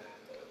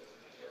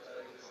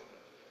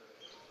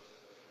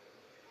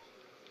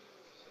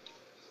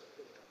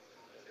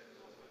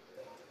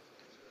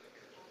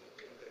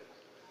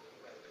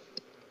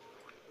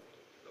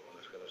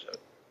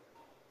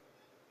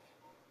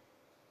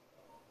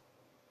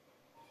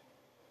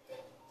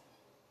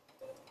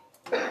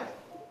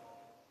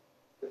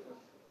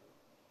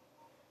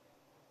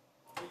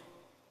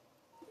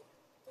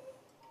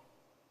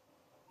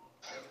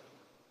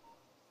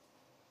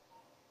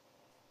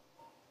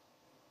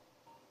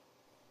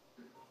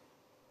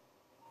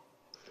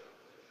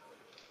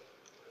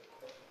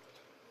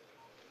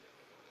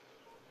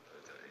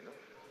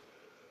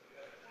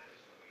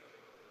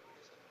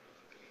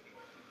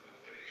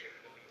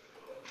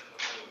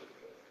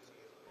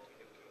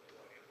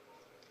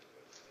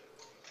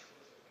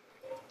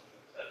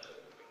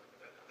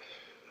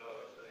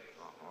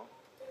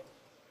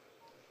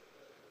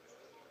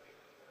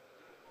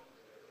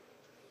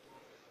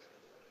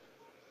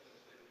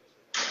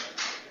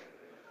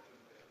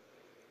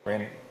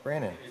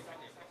 Brandon,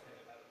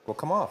 Well,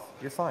 come off.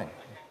 You're fine.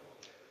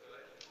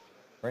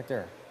 Right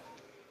there.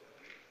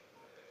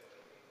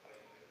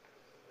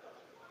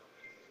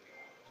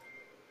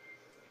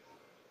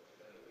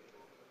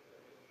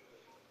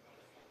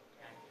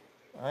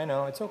 I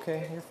know, it's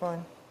okay. You're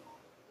fine.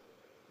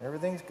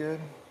 Everything's good.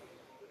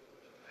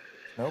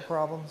 No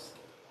problems.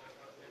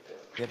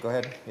 Yep, go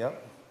ahead.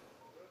 Yep.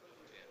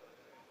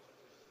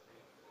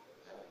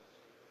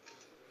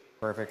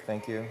 Perfect,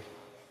 thank you.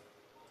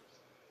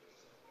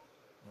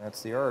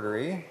 That's the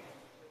artery.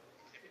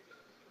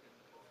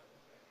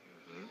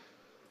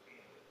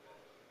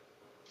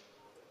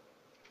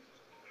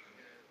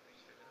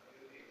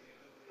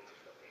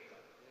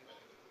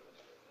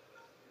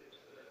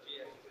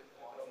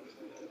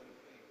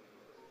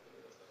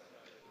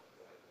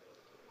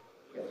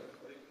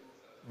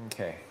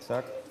 Okay,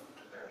 suck.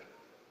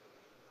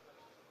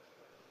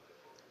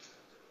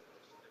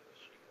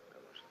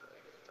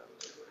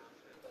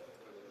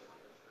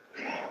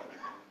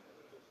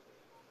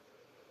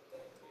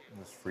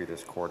 Let's free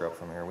this cord up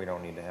from here. We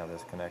don't need to have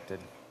this connected.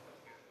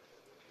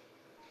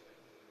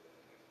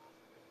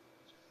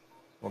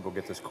 We'll go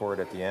get this cord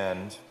at the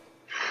end.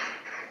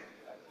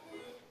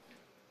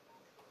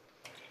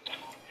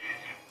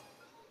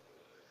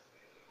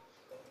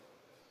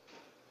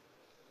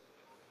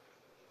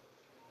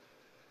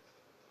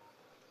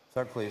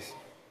 Suck, please.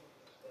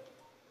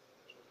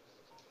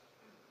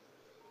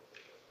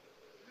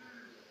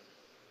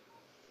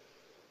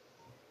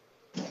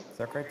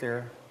 Suck right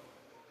there.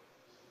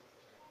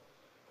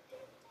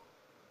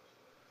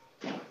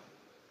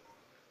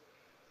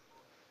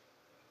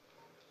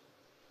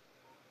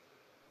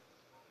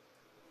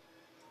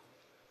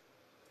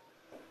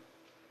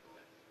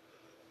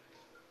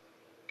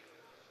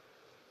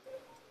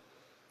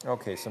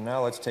 Okay, so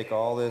now let's take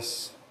all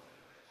these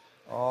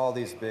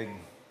big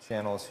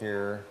channels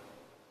here.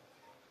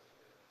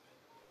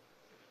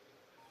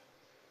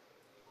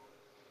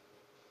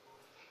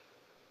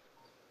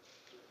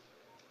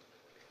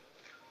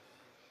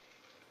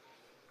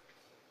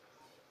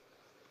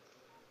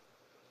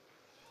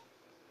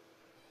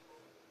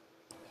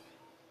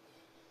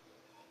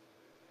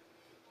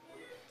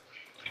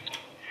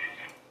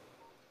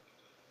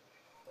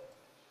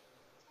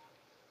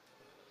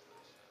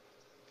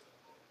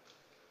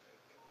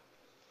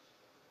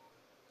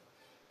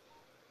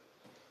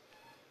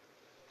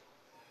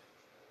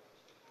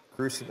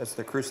 That's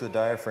the cruce of the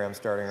diaphragm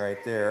starting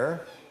right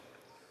there.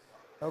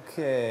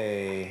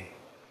 Okay.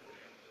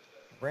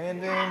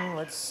 Brandon,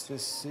 let's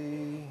just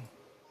see.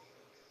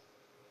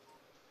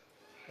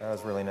 That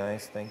was really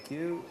nice, thank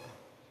you.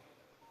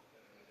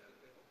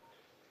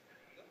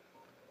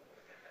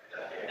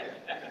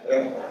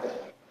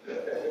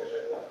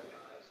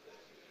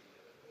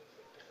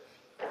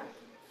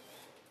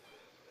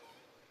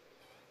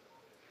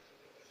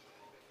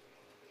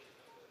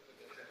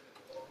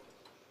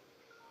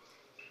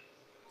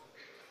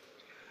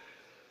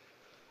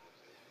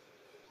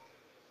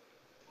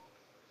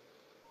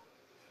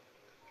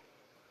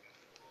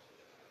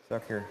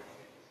 Suck here.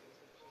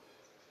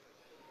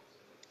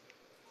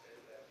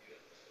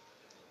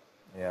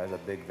 Yeah, there's a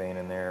big vein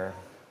in there.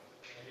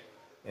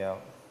 Yeah.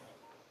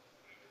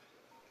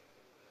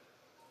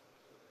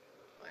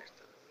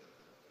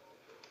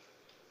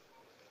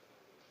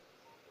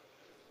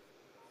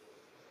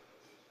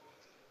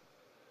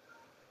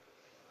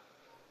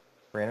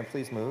 Brandon,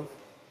 please move.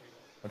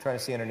 I'm trying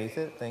to see underneath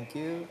it. Thank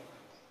you.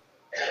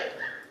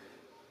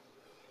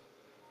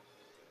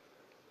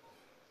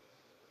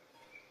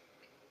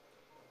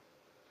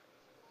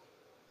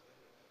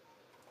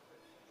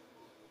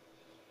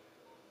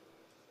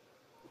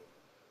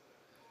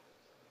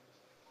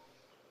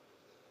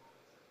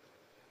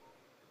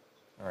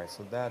 All right,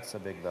 so that's a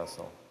big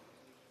vessel.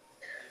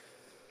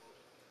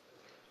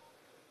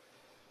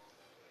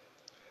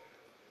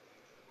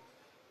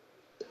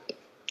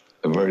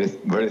 A very,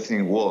 very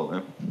thin wall,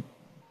 huh?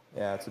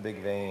 Yeah, it's a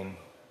big vein.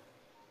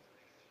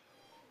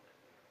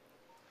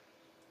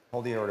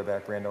 Hold the aorta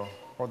back, Brando.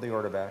 Hold the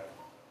aorta back.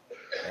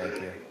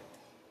 Thank you.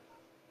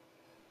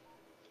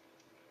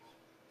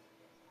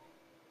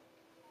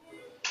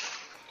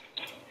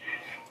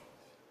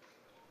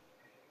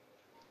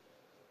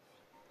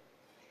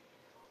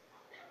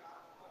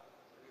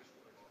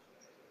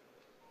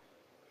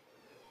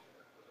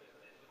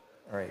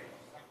 All right.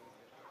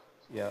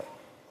 Yeah.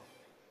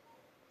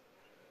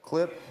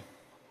 Clip.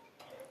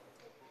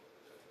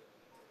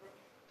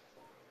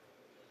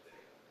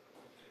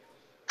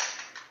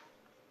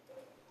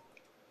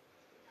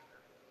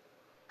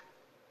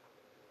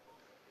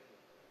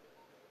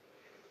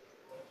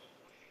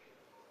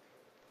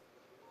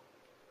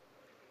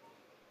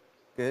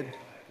 Good.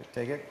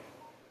 Take it.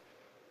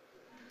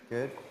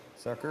 Good.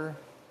 Sucker.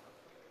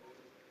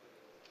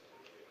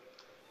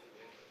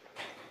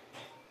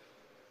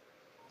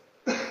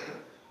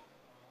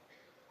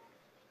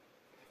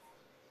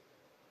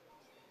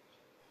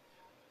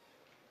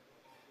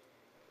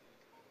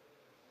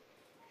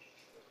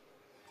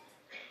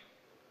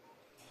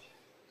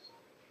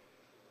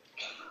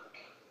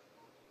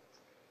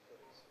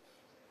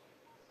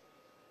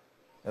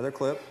 Another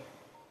clip.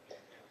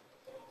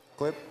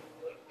 Clip.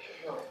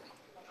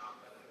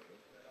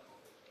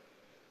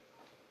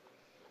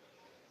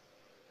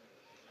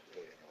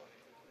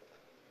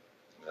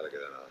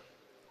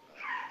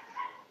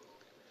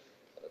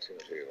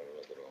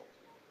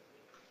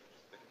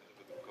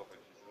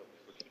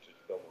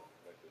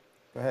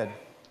 Go ahead.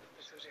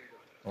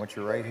 I want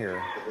you right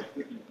here.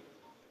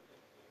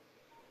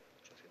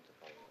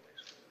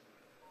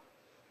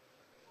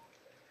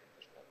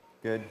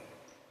 Good.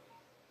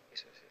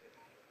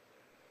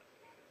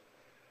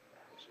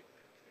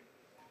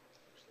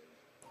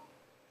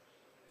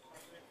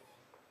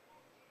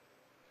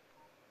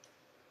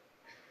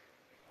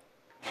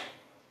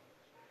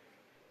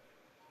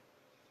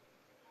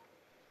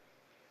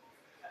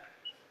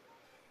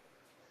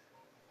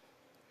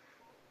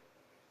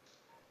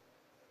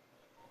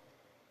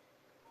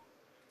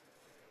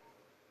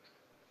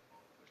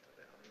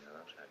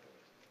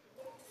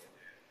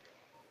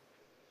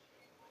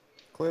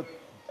 Clip.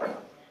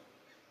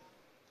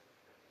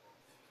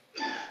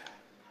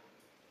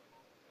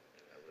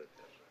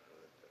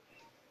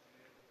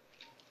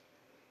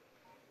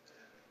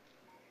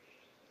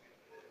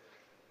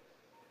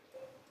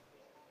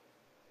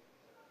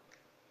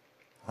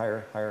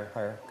 Higher, higher,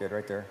 higher. Good,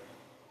 right there.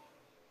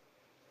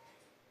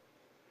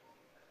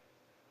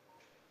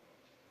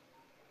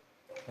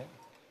 Okay.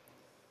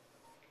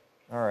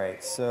 All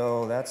right,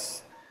 so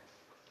that's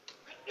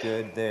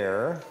good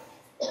there.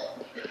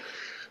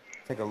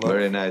 Take a look.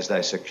 Very nice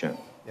dissection.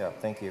 Yeah,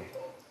 thank you.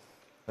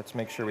 Let's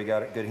make sure we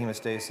got good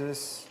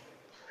hemostasis.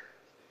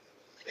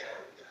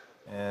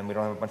 And we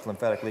don't have a bunch of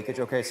lymphatic leakage.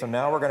 Okay, so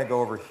now we're going to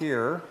go over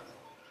here.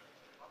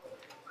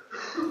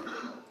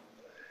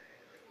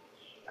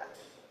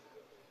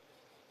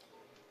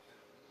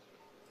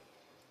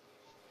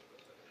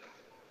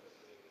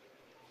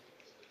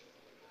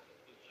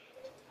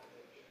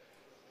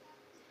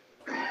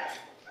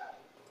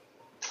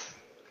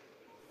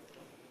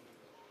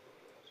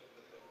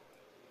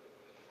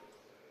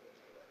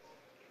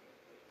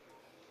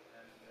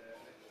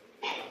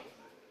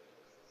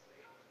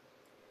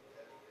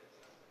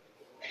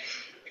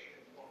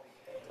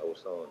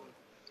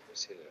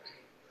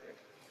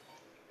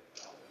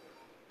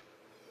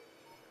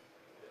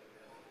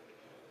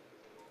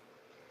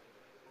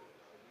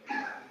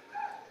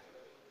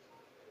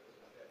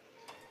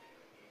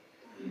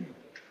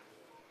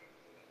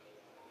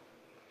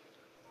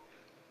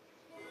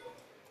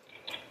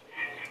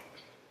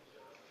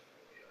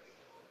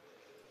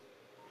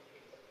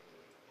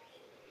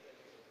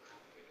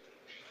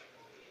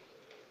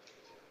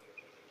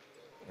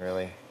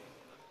 Really?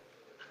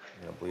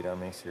 You're gonna bleed on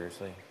me?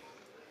 Seriously?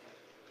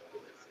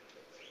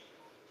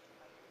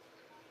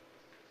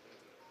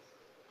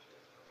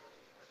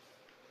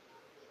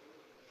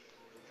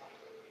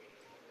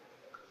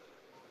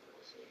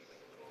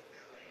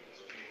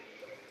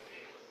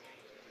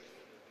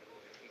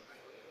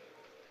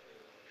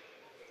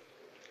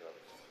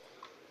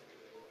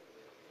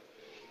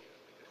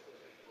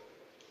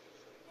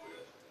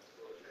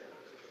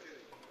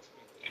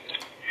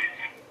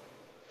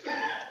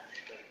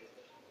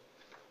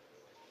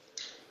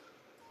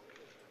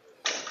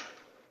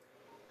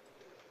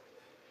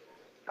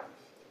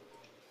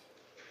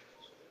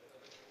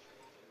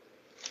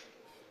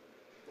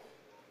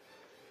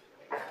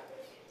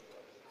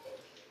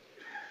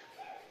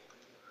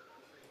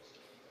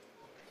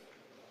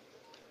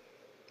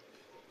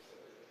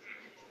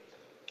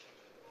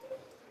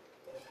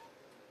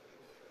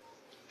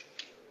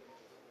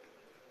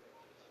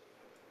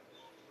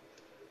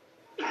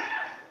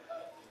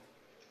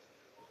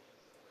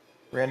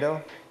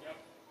 Rando?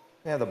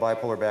 Yeah, the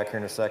bipolar back here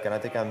in a second. I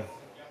think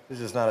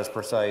this is not as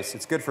precise.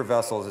 It's good for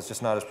vessels, it's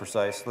just not as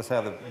precise. Let's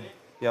have the,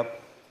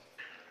 yep.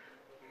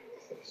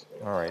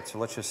 All right, so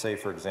let's just say,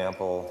 for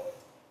example,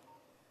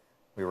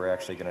 we were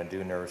actually going to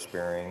do nerve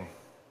sparing.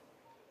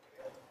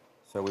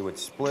 So we would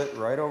split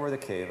right over the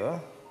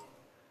cava,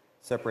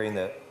 separating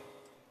the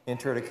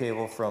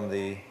intericable from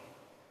the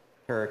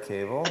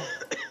pericaval.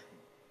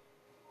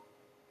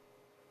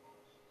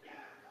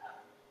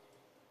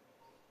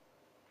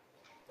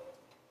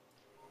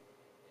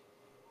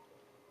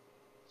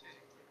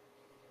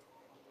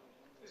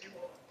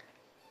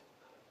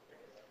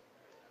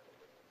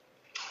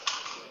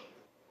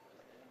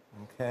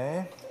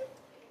 Okay,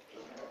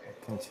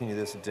 continue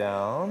this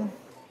down.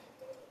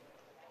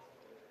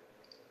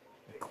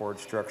 The cord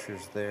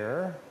structure's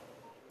there.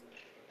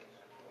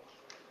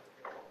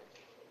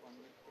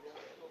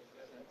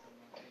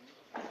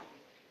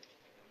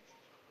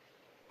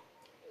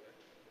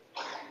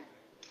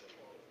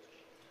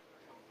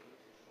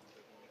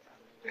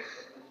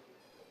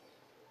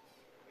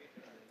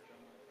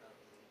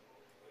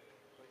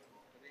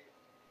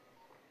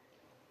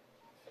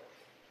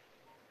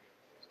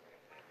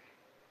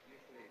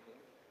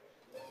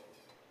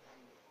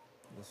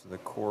 This is the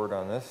cord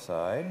on this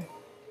side,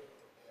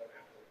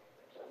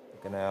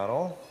 the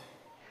gonadal.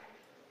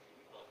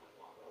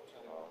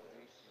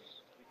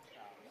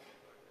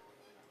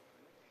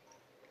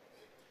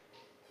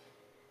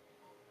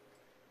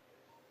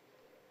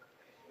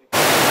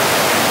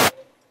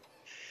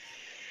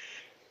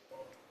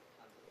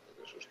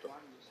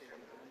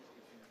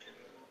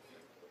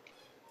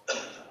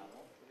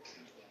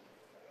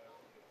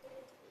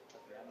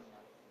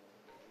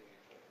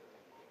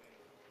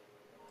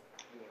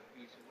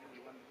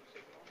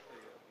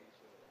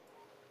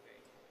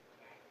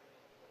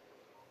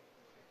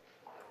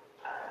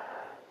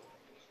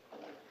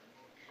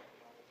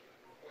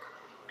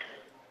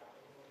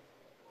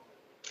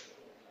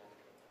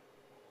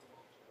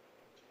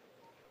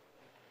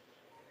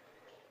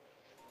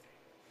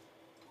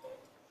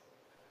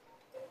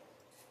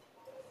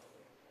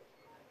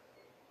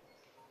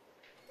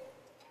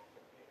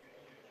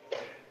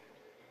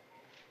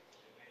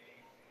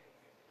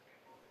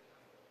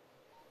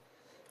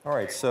 All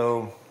right,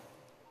 so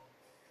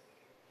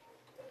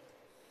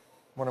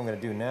what I'm going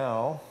to do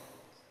now,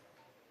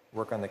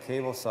 work on the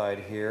cable side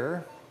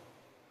here.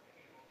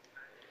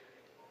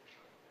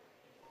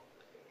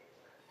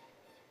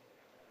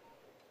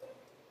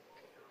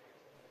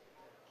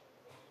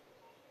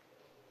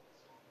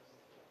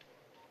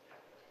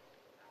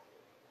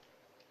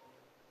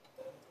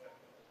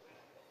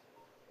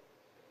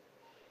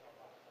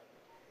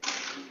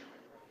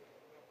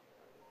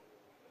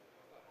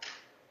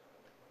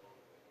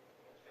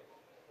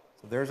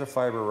 So there's a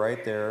fiber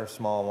right there,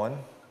 small one.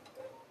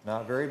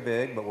 Not very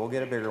big, but we'll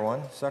get a bigger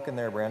one. Suck in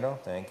there, Brando.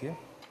 Thank you.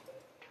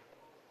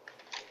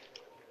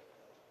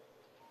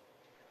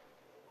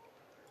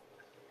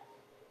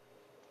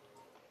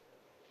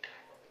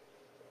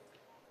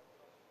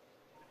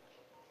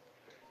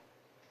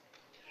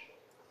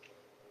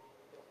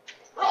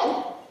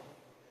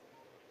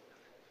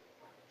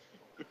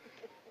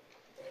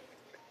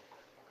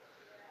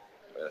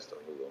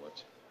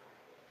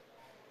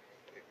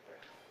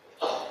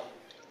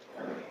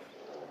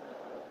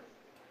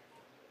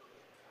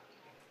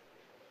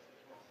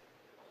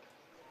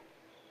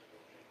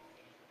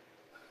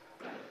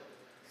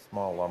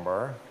 Small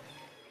lumbar.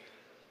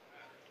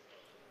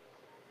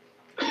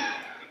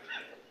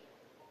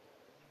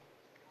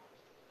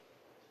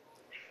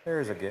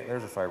 There's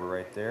a fiber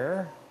right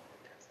there.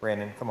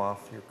 Brandon, come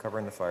off. You're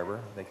covering the fiber.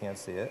 They can't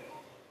see it.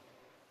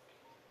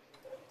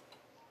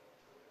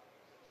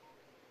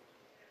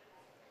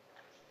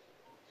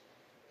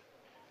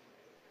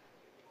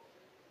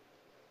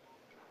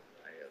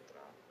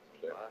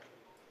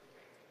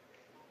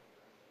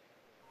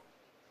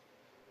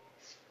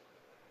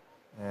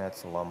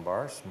 That's a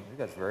lumbar. You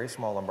got very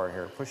small lumbar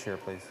here. Push here,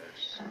 please.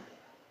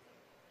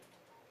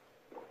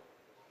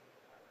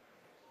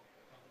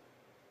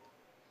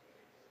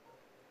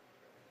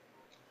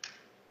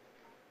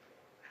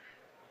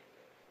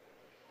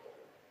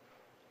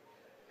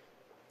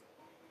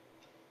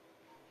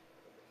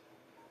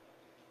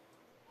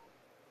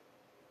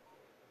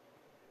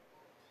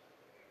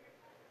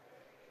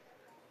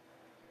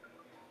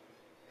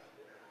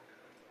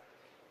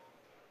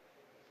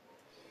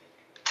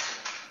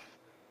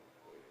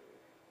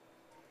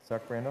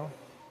 Suck, Brando.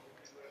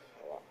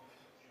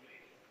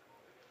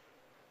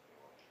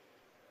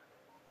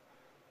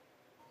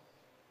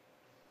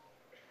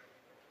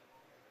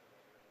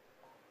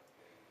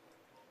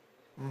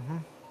 Mm-hmm.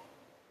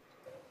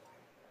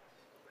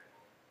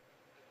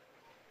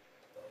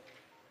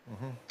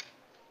 Mm-hmm.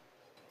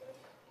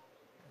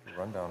 Where's the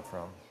rundown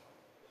from?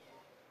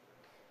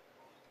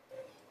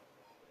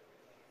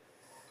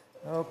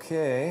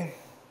 Okay.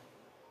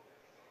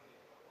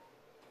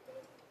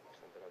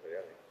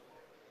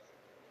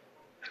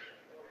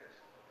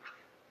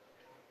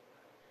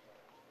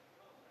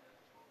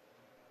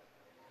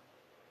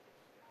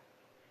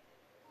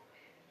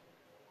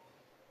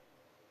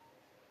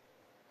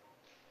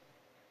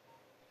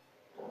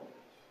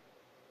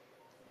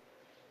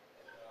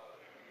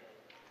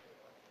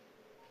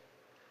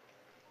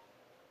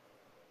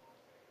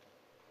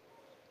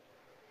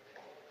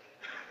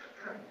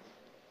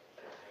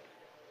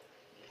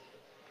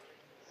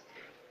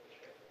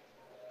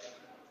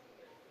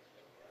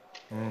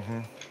 Mm-hmm.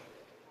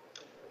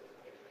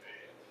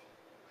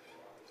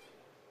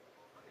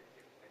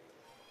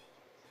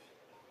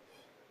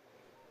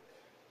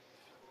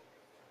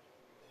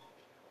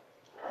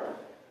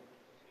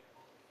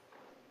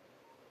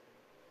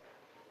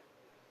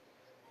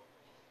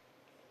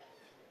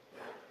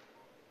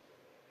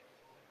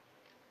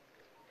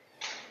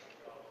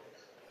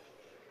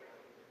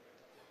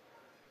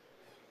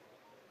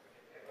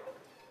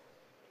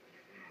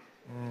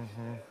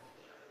 Mm-hmm.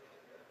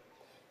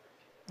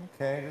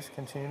 Okay, just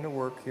continue to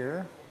work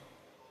here.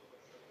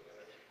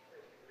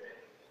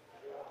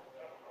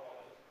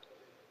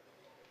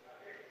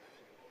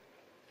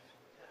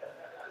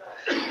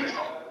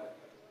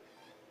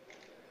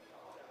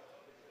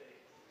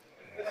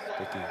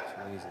 Sticky,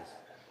 Jesus.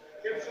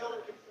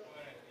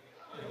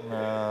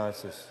 No,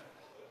 it's just...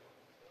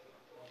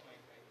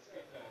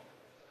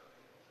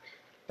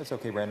 That's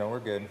okay, Brando, we're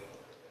good.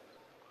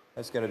 I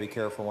just got to be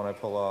careful when I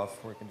pull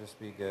off. We can just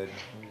be good.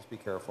 You just be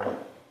careful.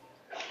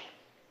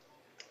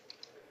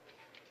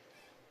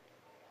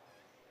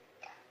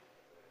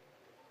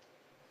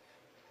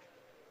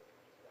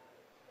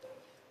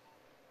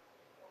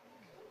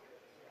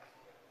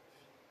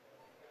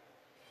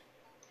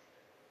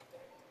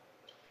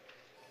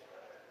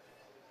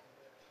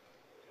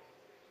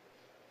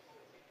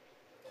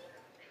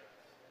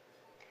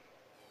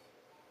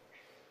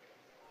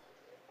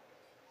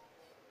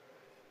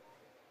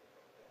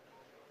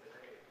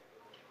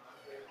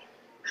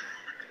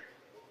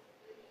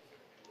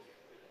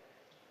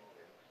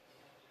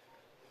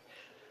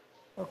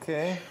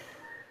 Okay,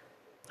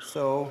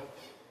 so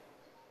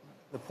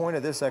the point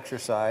of this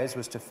exercise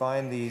was to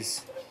find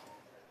these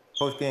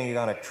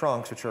post-ganglionic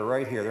trunks, which are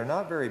right here. They're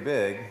not very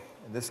big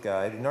in this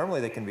guy.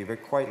 Normally they can be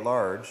quite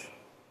large.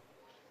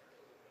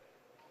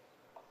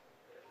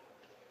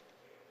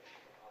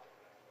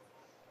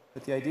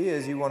 But the idea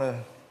is you want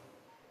to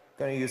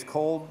going to use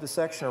cold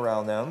dissection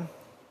around them.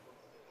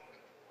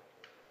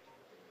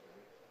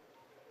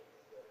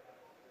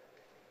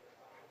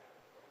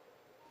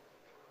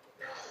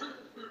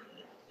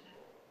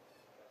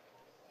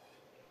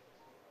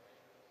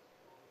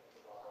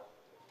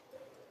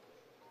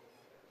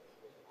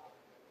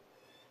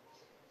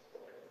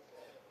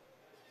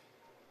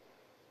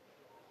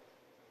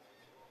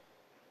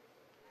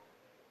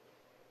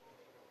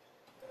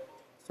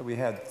 So we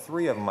had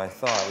 3 of them, I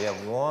thought. We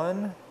have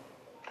 1,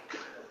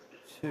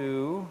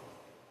 2,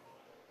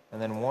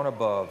 and then 1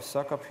 above.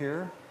 Suck up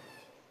here.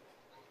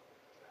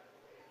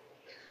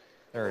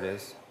 There it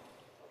is.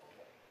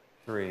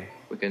 3.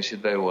 We can see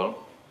it very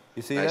well.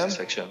 You see nice them?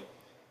 Section.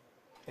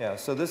 Yeah,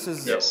 so this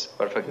is, yes,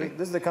 perfectly.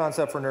 This is the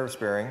concept for nerve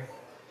sparing.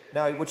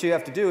 Now, what you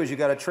have to do is you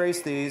got to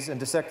trace these and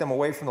dissect them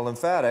away from the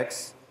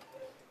lymphatics,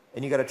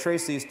 and you got to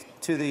trace these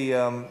to the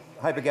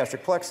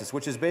hypogastric plexus,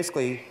 which is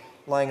basically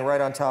lying right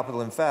on top of the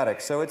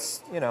lymphatics. So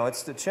it's, you know,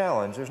 it's a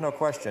challenge. There's no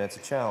question, it's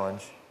a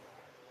challenge.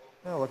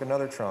 Oh, look,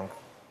 another trunk.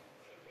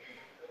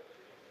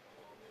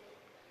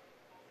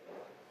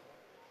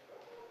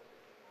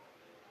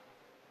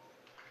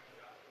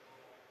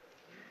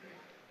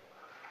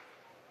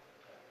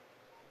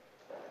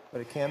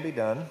 But it can be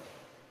done.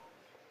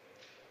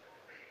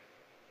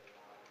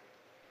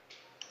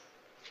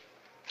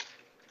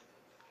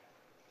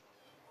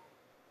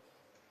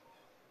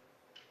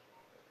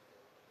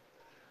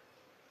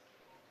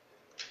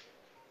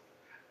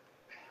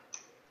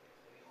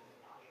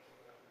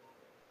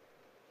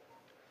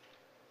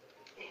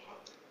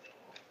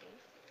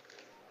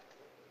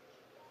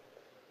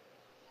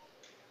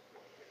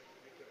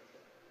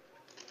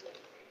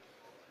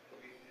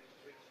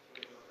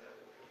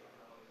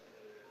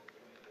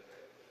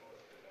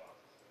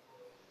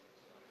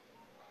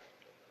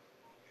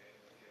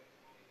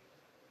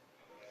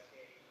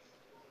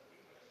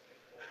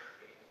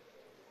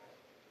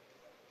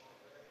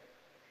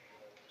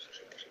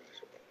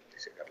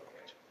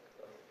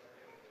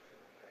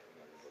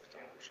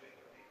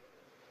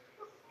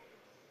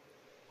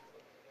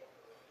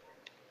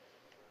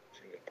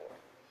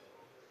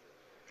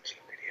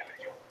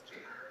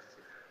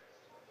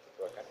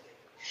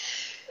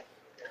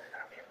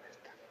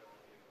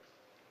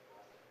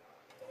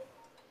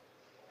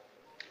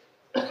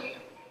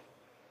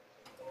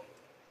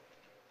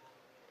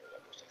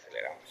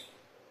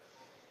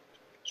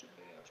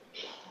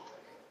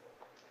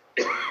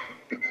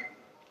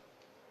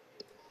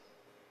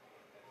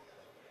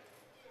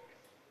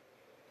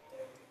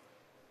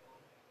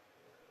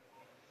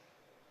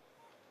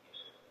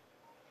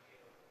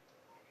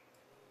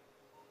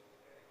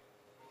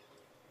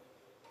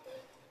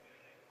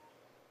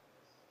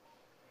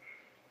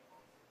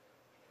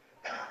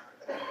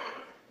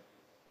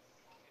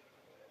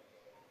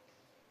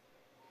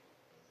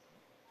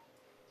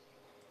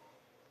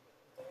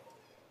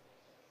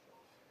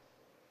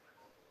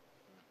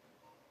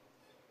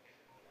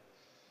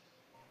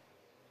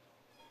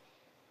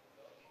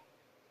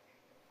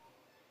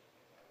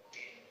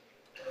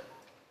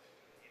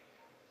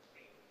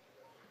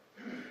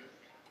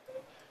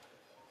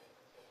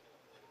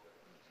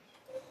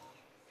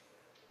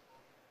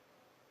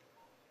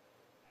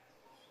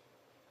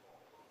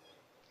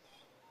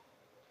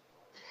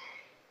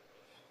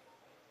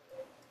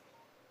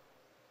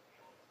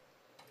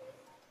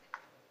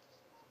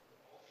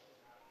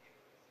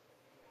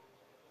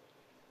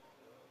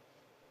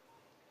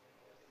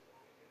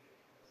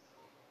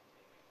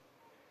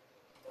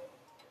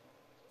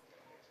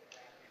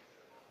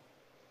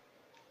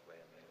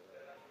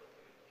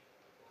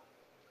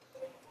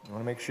 You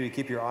want to make sure you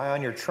keep your eye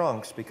on your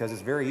trunks because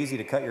it's very easy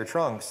to cut your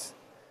trunks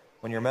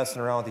when you're messing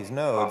around with these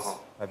nodes.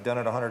 I've done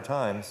it 100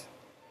 times.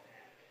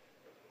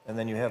 And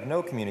then you have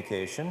no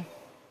communication.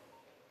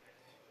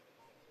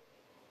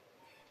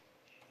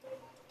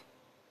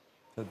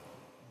 So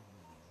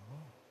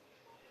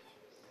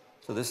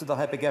this is the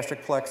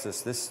hypogastric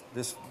plexus, this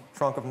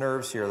trunk of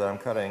nerves here that I'm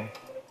cutting.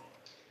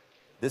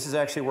 This is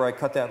actually where I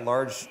cut that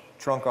large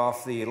trunk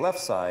off the left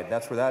side.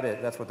 That's where that is.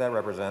 That's what that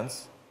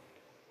represents.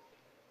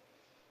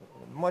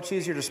 Much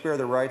easier to spare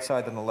the right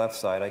side than the left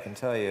side, I can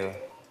tell you,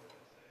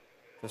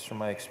 just from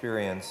my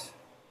experience.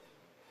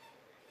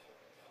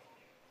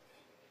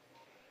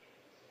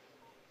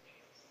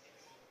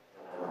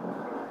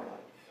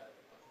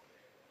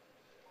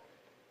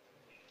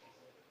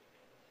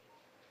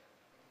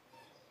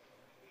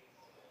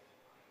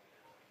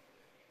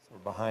 So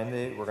behind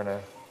it, we're going to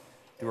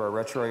do our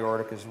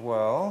retroaortic as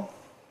well.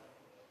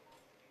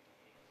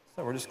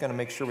 So we're just going to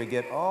make sure we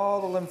get all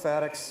the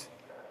lymphatics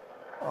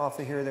off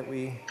of here that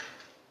we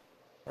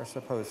are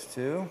supposed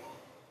to.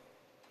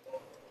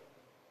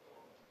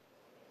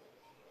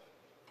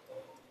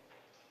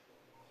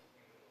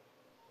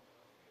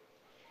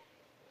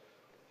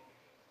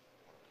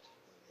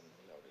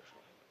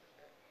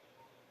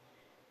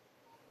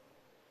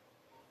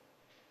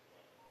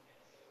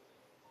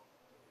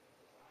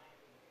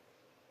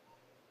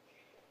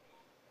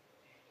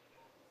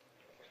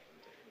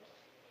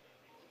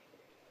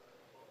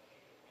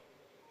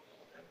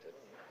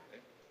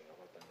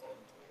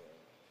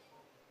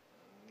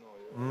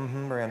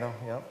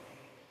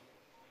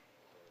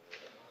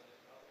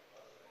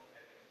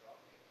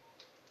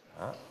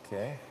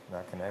 Okay,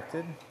 not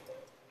connected.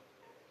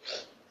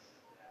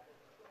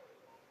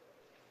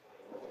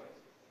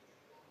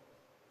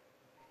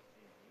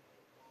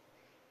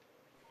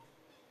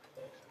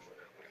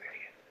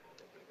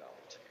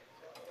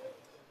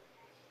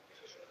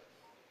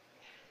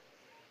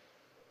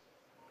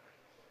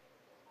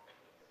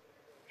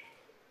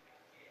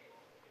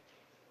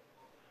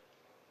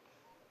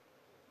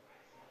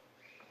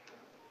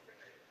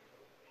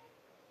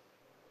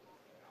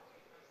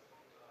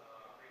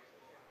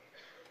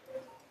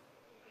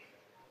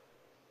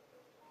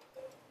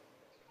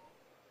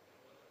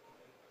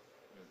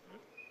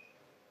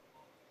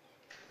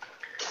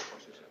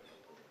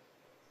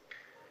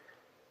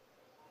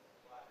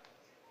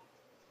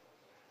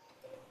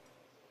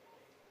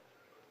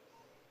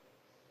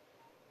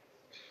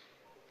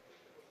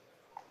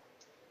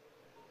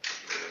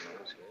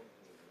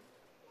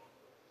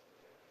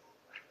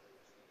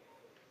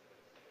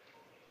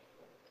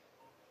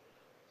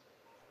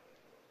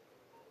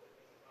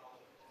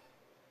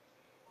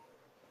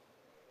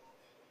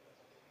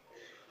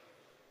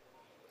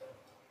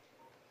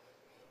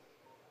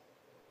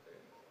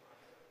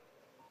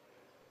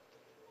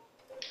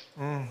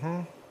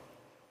 Mm-hmm.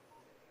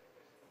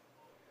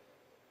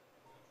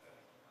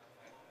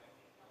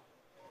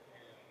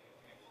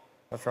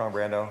 What's wrong,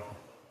 Brando?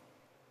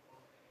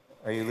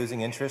 Are you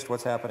losing interest?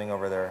 What's happening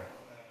over there?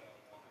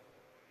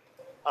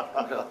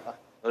 Not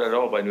at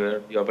all, but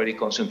you're very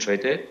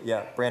concentrated.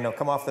 Yeah, Brando,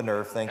 come off the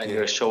nerve, thank you. And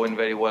you're showing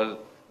very well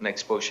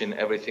next position,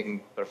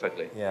 everything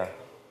perfectly. Yeah.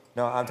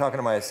 No, I'm talking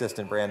to my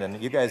assistant,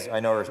 Brandon. You guys, I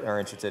know, are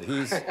interested.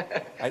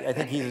 I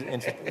think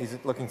he's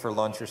looking for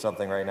lunch or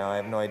something right now. I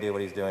have no idea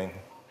what he's doing.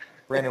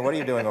 Brandon, what are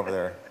you doing over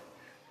there?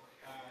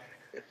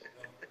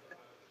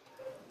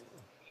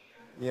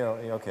 Yeah,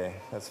 okay,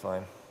 that's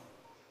fine.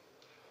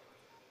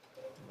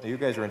 You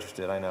guys are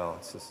interested, I know.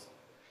 It's just...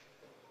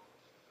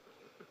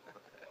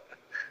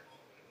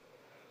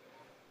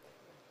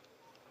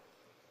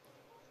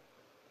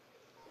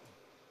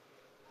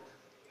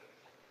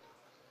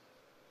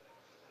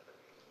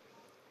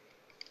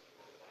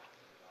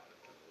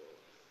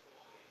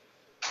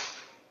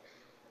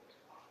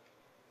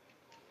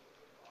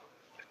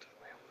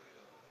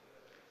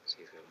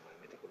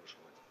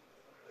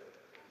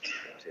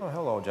 Oh,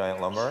 hello,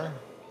 giant lumbar.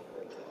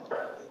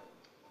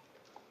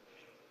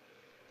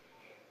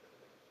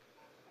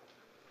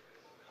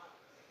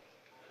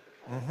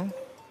 Mm-hmm.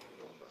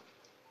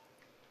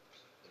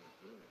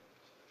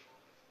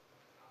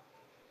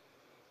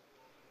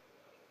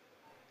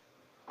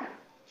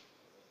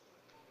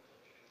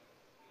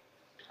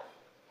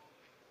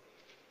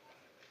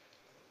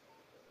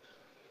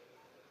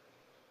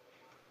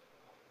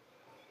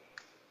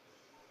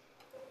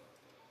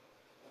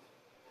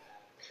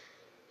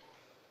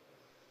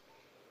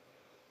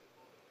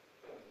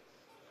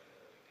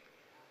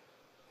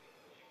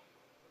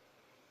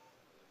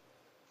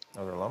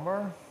 Other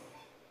lumbar.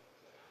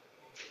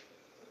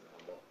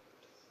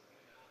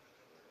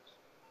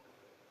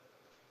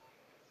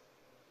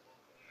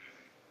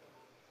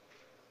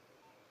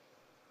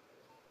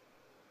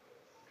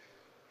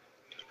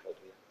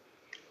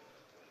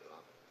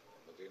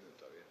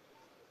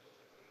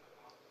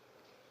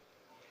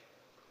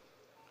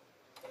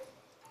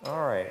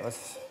 All right,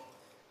 let's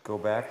go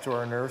back to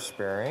our nerve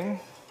sparing.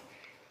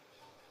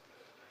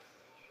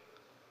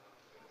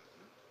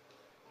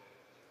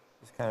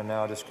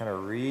 Just kind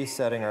of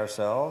resetting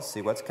ourselves,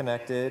 see what's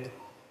connected,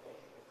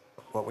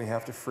 what we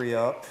have to free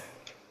up.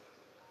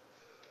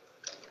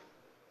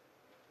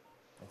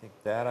 I think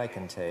that I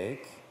can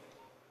take,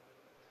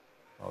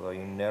 although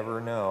you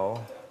never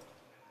know.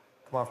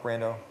 Come off,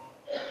 Brando.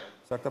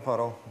 Suck the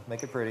puddle,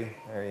 make it pretty.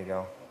 There you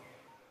go.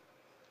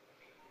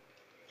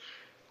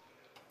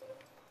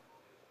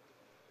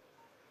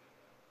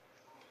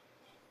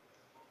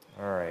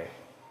 All right.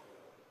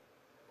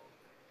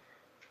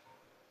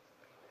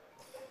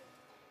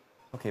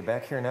 Okay,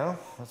 back here now.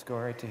 Let's go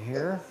right to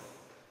here.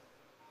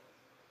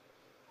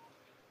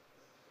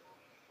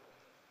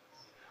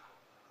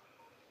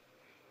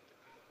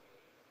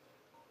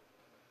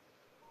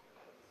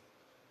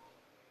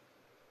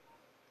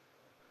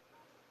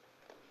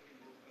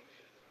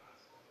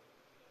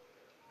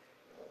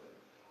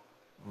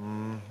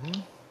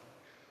 Mm-hmm.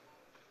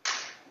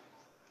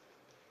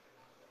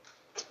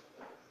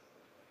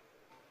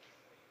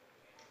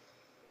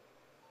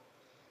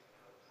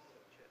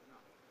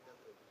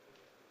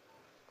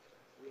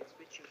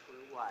 Switching for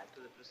a while to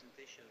the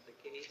presentation of the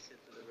case and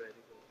to the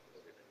radical.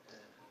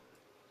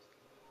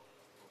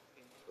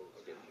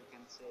 Okay. You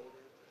can say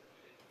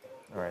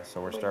that. All right,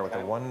 so we'll start with the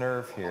one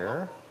nerve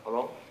here.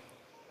 Hello?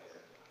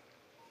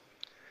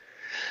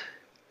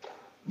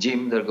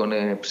 Jim, they're going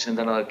to present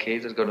another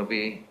case that's going to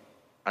be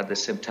at the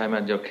same time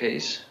as your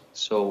case.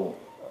 So.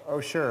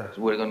 Oh, sure.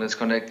 We're going to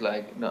disconnect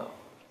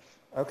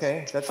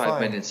Okay, that's 5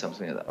 fine. minutes,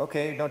 something like that.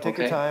 Okay, don't take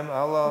your time.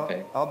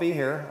 I'll be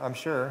here, I'm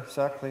sure.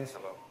 Suck, please.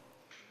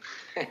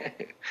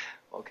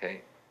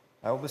 Okay.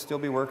 I will still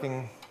be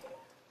working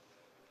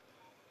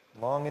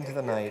long into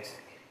the night.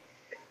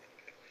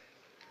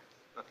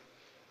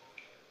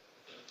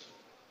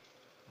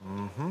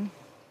 Mm-hmm.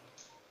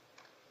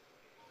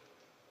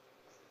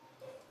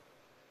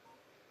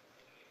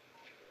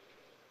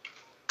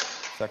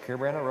 Suck here,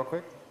 Brando, real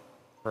quick.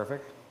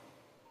 Perfect.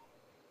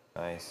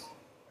 Nice.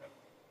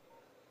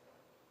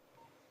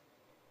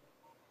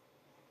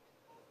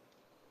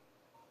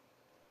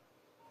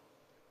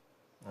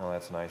 Oh,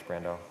 that's nice,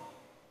 Brando. All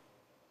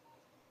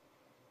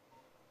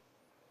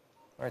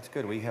right, it's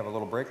good. We have a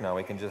little break now.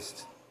 We can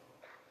just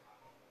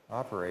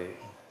operate.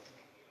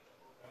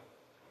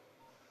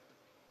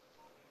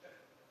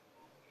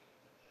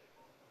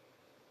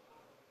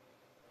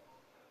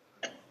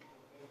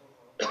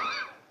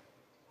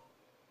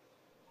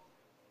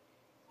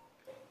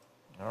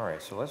 All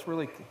right, so let's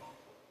really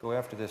go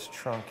after this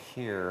trunk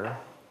here.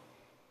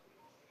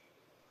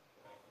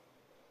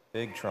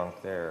 Big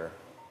trunk there.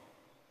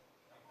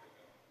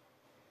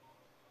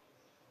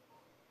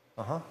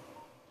 Uh-huh.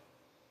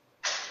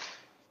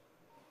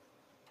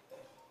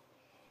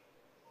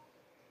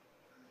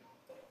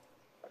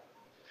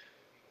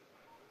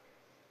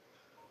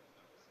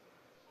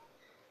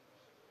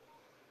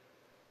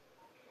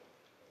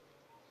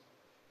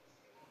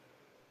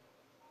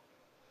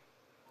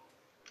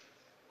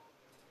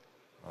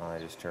 Oh, I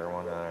just tear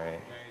one. All right.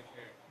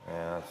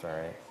 Yeah, that's all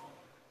right.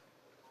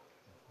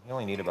 You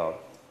only need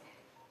about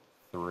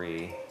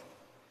 3.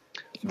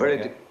 So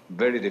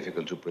Very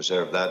difficult to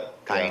preserve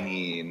that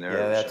tiny nerve.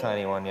 Yeah, that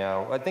tiny one,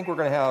 yeah. I think we're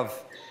going to have,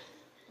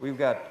 we've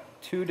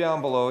got 2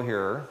 down below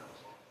here,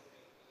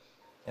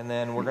 and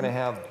then we're going to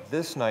have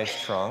this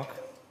nice trunk,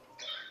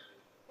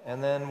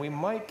 and then we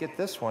might get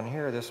this one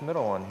here, this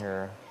middle one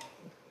here.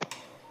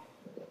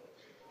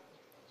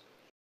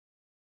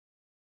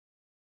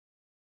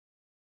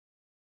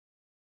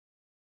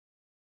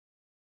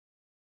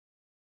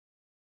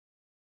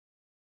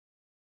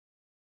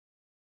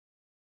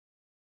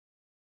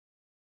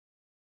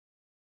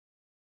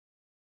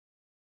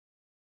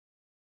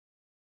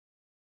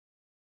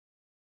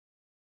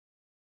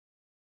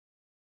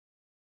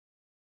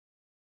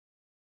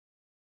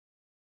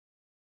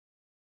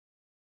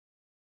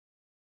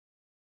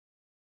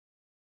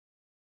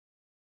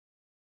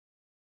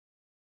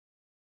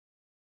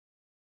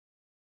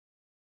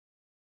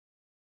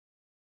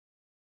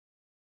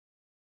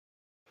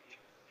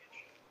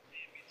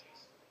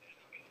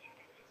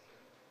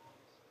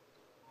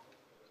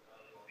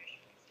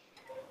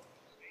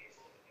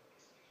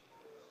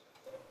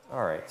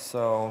 All right,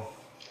 so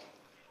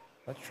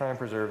let's try and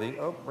preserve the,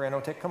 oh,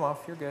 Brando, come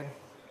off, you're good.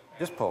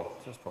 Just pull,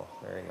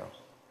 there you go.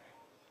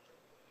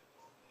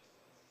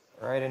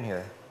 Right in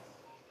here.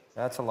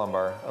 That's a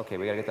lumbar. Okay,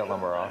 we gotta get that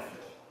lumbar off.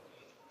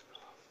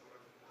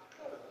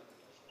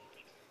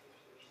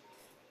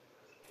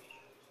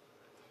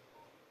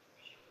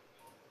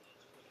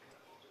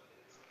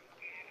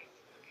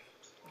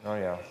 Oh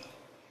yeah.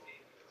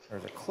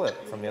 There's a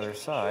clip from the other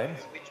side.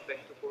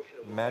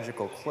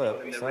 Magical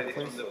clip. Is that,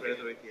 please?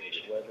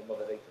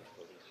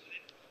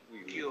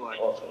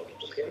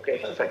 Okay,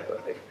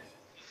 perfecto.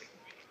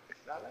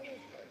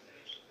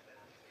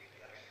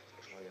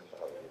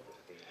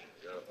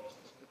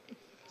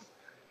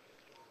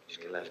 Es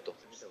que las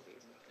 12 me tengo que ir.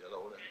 Yo a la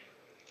 1.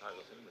 A las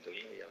 12 me tengo que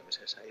ir y a la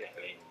mesa esa y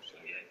hacer un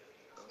seminar.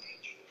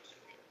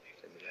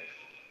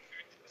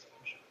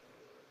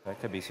 That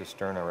could be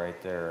cisterna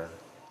right there.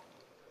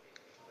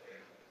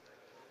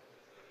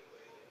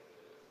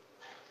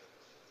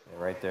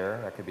 Yeah, right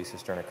there, that could be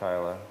cisterna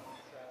chyla.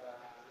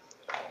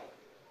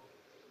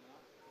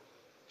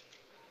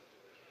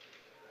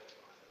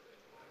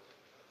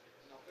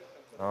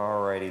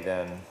 Alrighty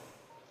then.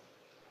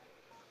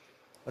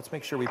 Let's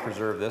make sure we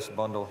preserve this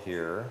bundle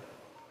here.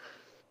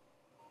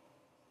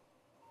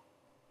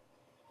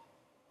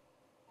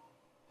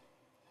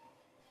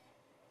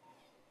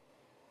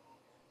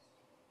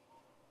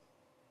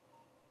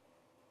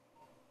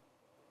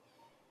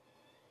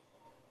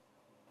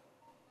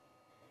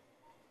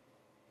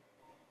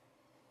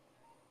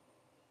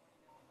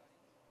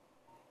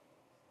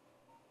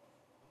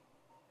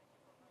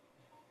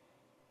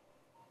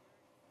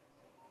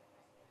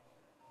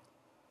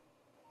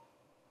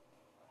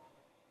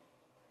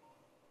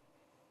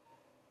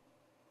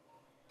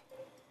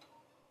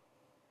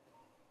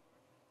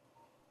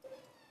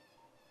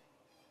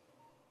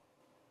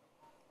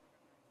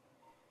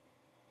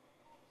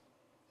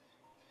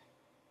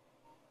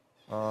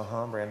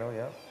 Uh-huh, Brando,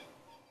 yeah.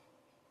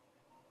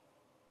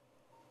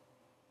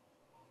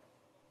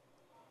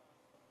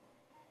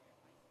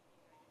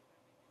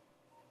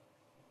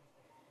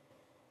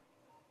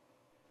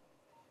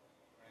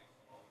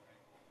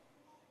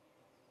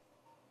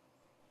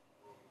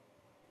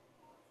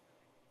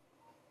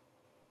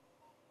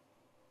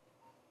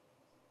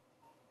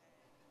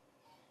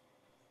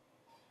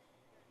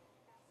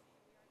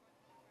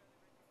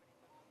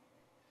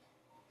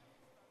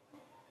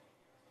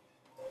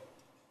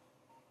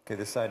 Okay,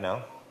 this side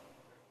now.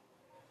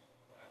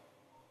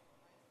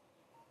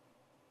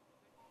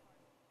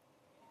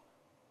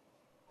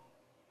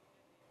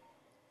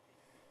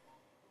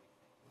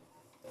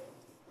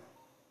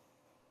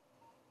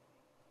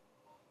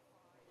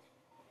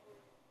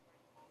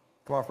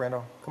 Come off,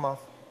 Randall. Come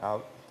off.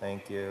 Out.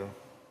 Thank you.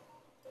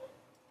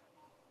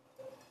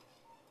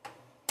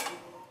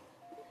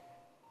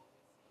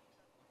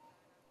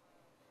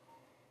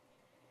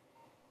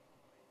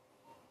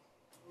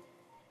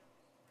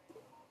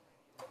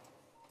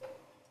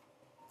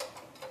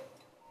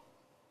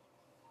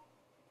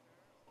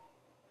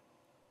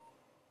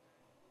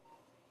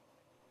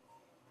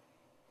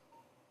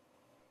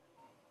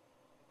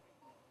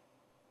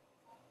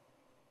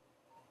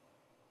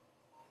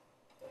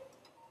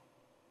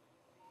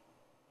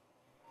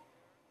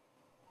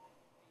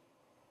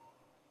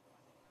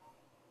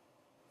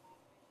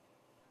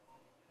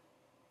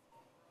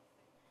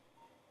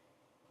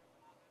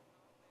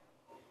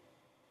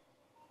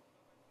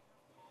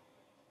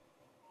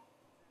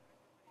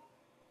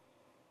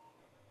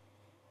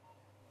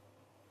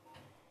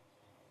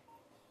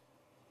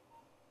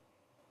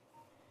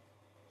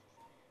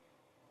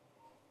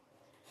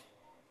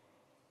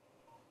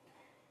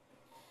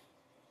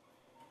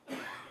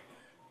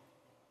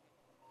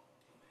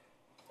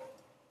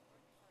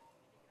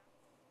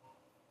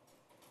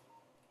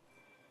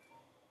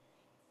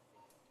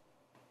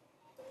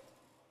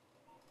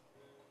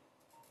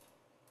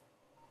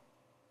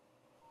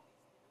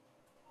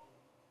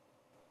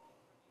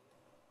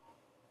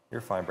 You're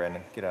fine,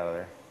 Brandon. Get out of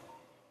there.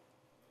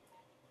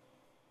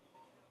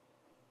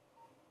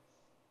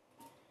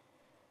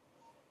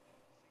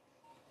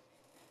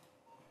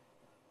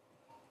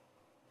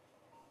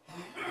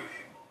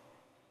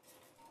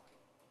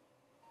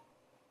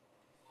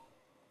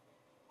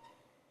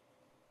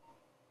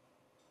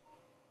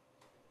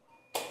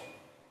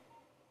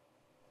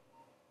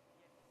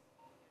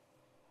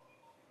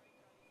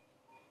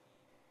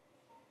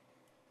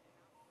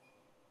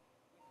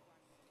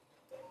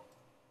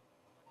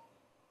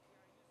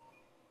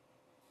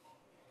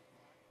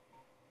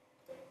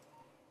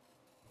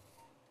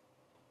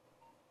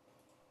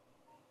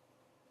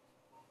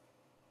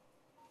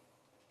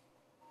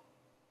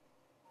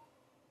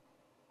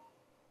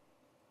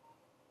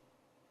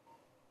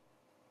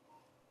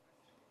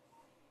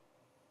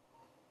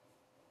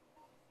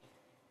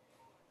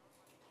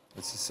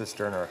 It's a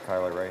cisterna or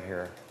chyla right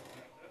here.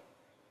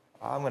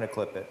 I'm going to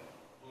clip it.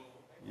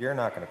 You're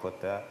not going to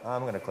clip that.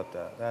 I'm going to clip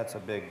that. That's a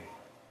big,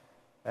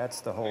 that's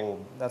the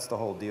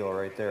whole deal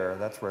right there.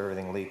 That's where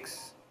everything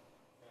leaks.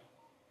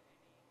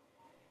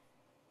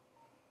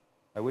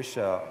 I wish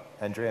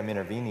Andrea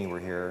Minervini were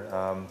here.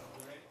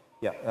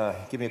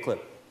 Give me a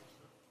clip.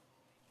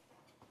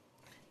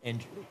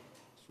 And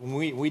when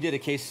we did a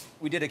case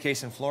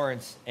in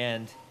Florence,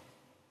 and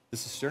the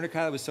cisterna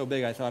chyla was so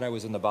big, I thought I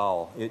was in the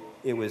bowel.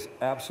 It was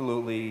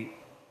absolutely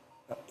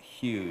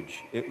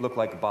huge. It looked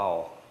like a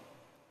bowel.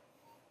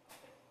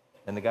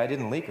 And the guy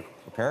didn't leak,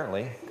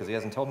 apparently, because he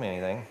hasn't told me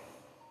anything.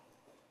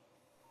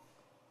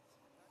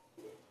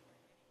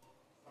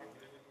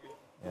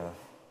 Yeah.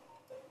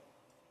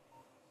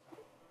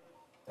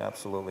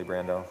 Absolutely,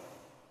 Brando.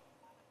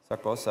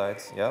 Suck both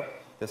sides. Yep,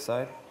 this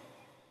side.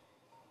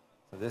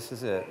 So this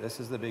is it. This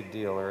is the big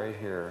deal right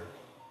here.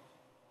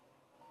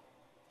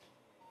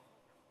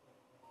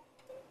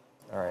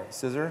 All right,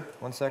 scissor,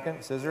 1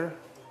 second, scissor.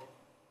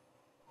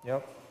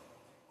 Yep.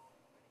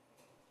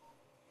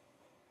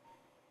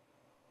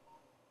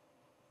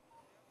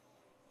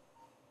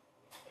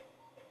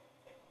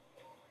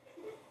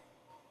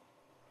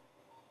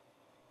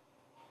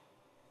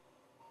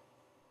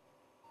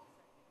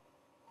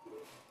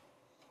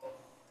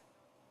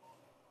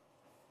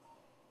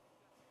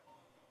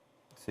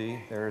 See,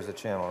 there's a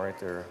channel right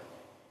there.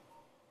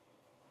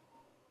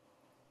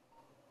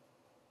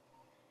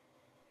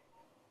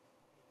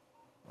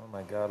 Oh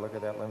my God, look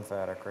at that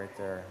lymphatic right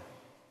there.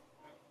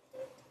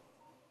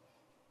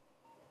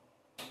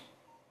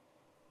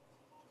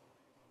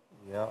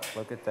 Yep,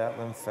 look at that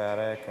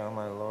lymphatic, oh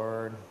my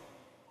Lord.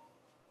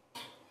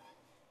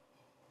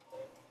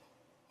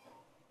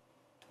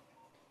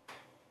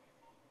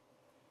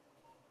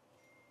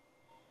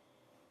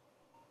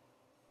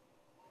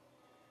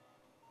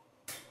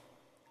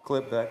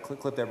 Clip that,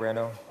 clip that,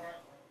 Brando.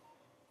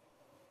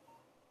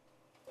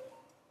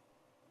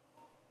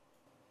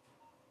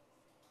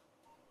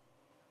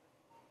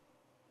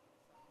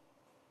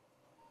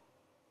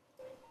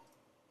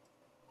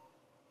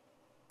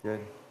 Good.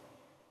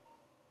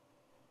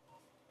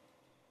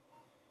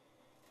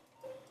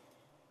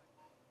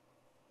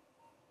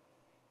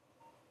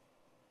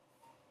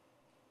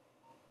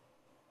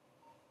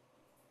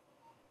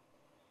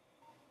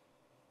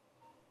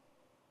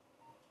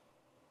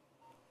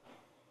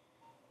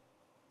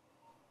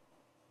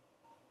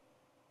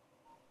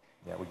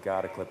 Yeah, we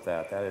gotta clip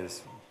that. That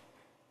is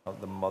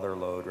the mother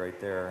load right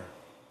there.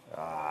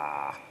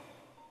 Ah.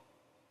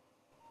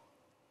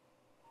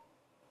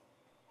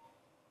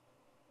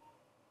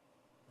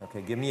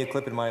 Okay, give me a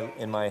clip in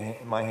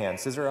my hand.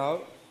 Scissor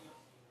out.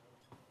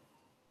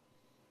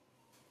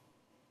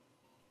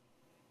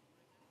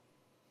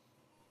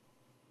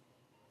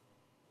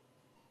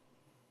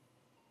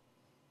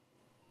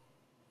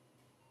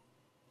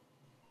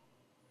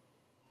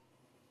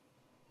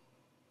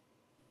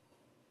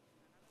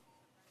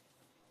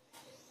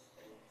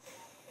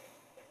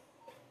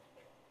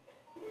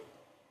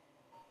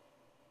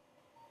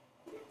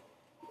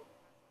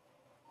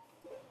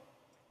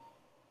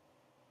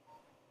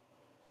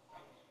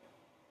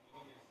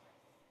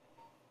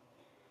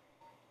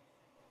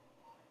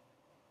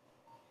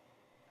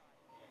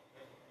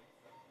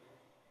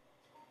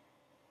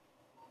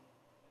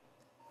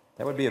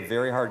 That would be a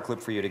very hard clip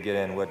for you to get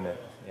in, wouldn't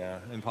it? Yeah,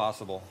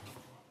 impossible.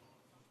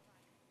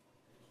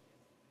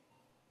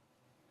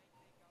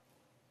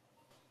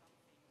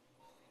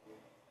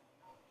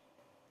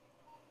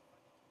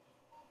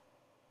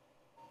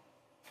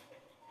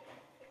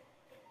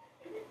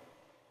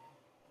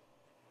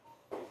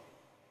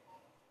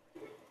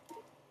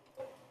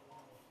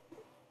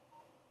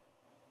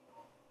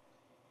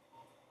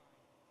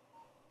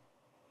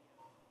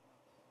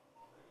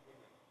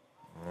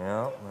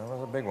 Yeah, that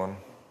was a big one.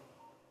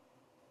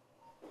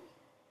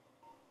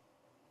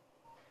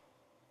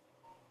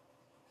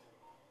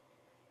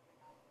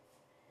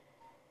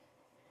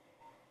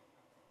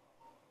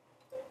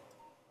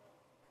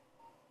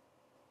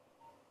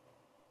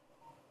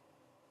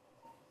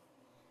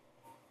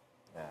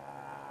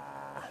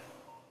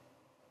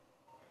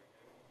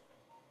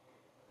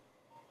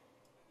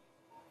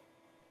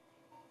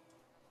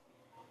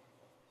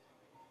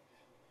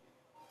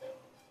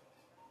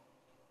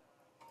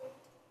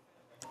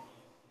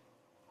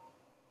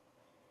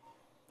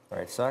 All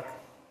right, suck.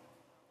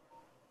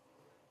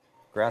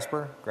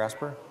 Grasper,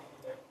 grasper.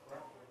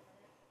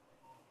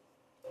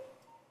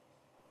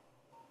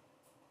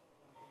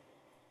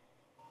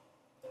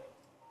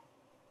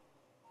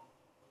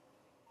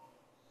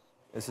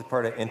 This is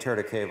part of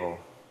interdicaval.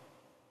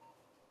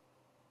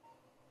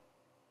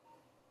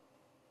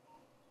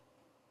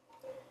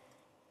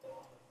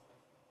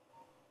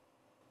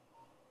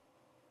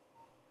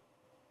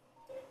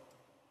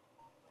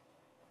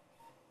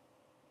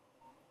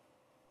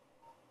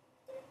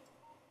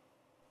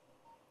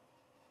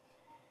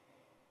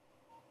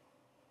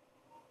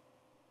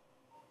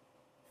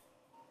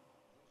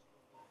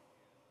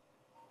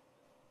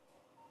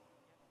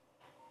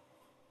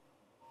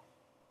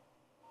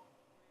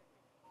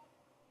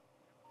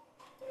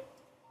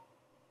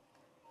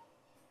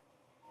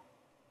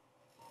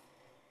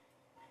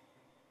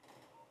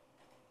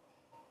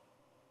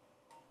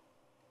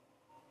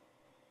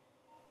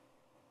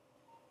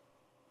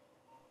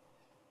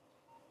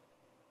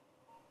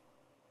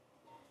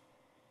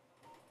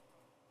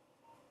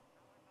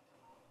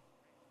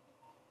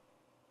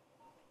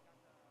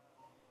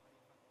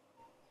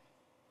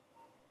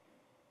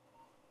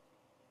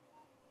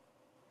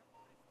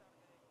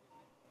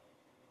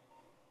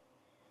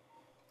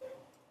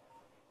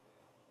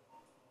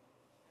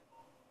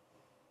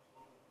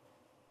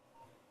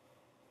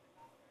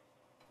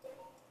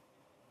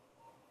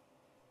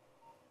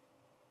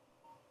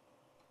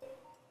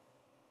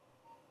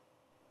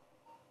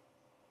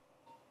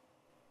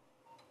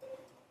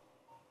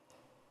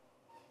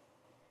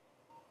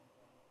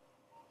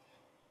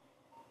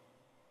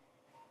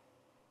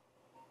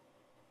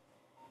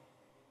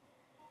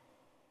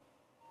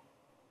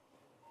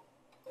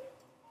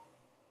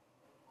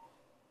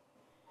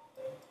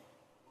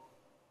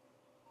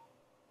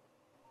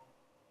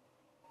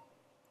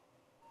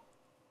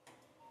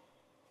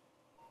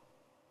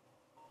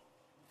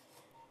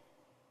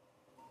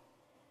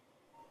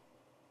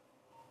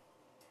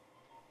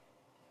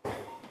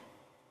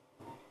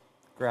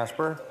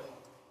 Grasper.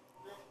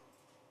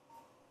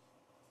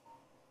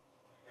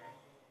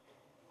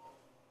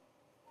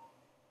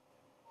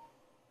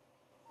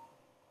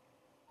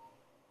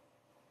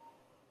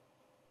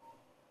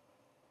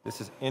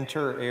 This is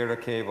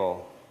interaortic.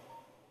 All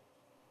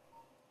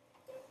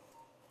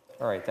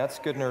right, that's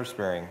good nerve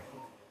sparing.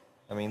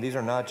 I mean, these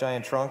are not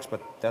giant trunks,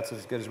 but that's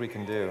as good as we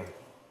can do.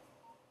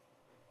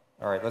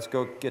 All right, let's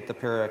go get the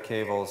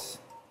paracavals.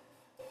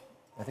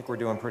 I think we're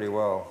doing pretty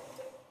well.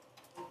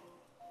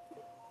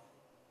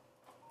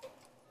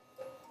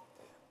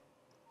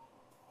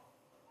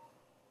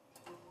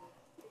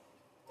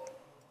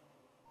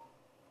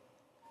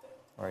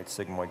 All right,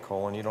 sigmoid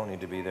colon, you don't need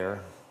to be there.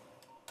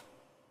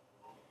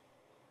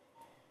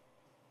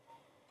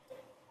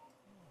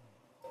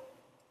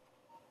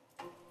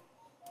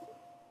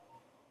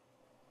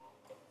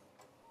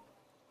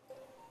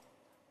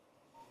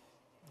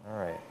 All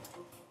right.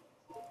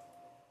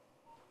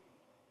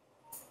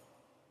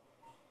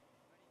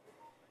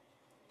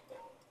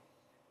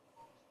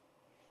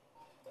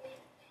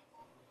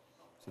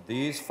 So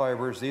these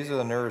fibers, these are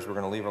the nerves we're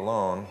going to leave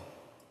alone.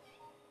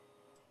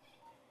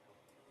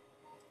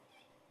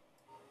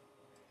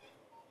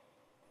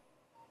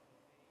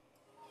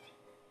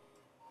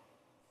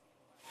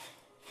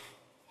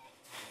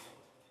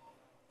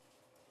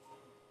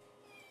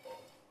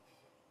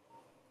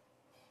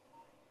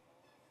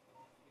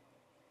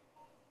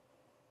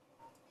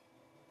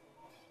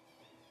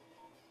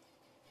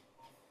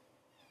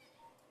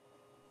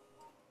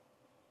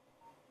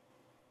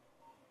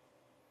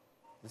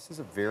 This is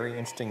a very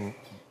interesting,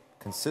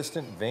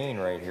 consistent vein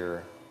right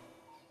here.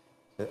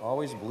 It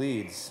always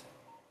bleeds.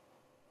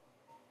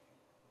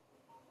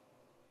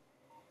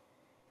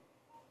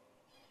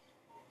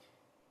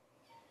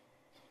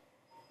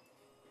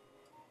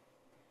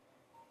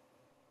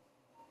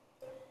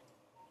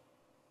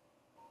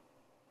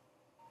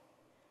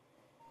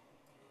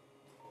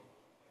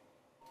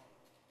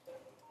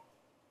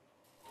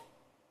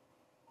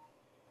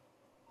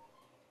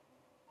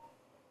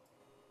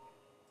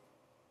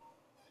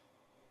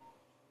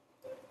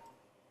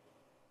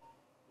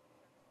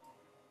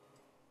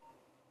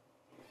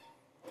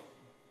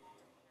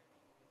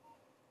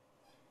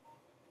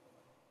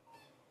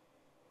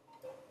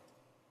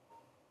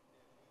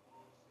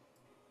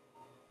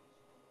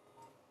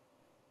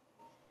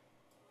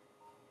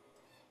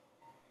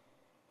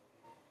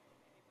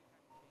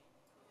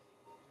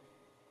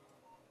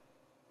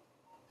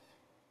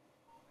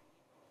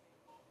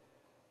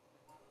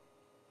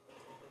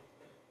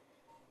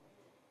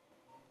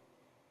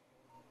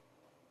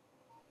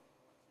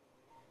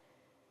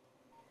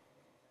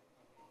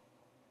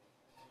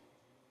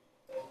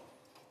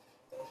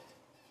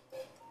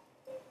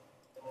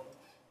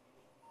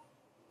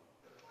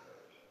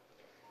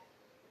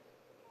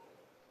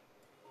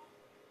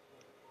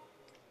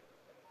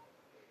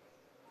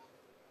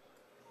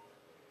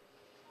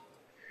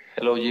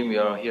 Hello, Jim. We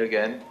are here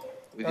again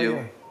with you.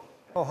 Yeah.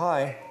 Oh,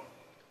 hi.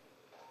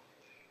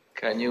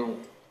 Can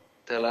you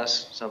tell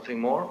us something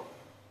more?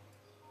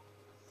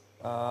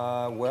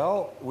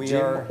 Well,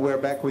 Jim, we're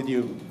back with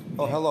you.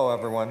 Oh, hello,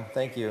 everyone.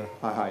 Thank you.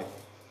 Hi.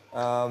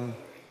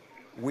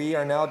 We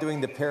are now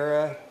doing the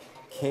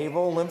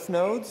paracaval lymph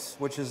nodes,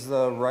 which is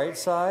the right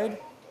side.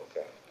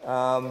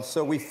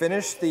 So we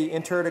finished the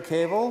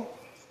interdicaval,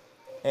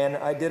 and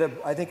I did,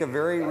 I think, a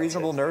very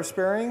reasonable nerve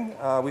sparing.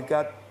 We've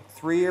got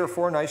 3 or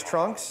 4 nice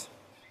trunks,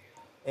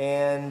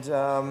 and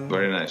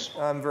very nice.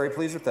 I'm very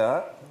pleased with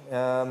that.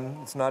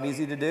 It's not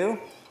easy to do.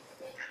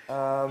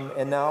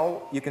 And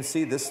now you can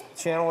see this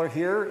channel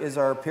here is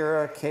our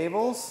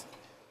paracavals.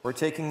 We're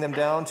taking them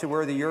down to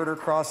where the ureter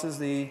crosses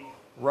the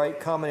right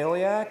common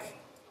iliac,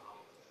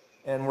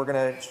 and we're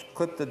going to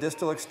clip the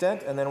distal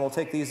extent, and then we'll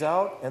take these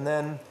out, and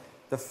then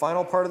the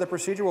final part of the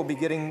procedure will be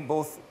getting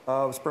both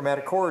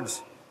spermatic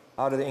cords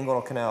out of the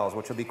inguinal canals,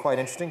 which will be quite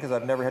interesting because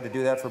I've never had to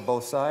do that for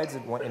both sides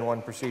in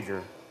one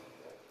procedure.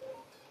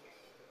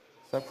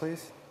 Step,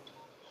 please.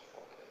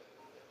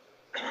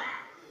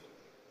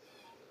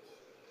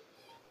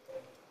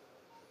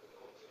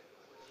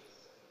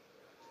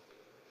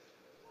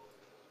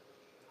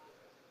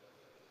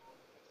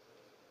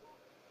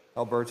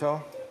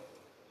 Alberto.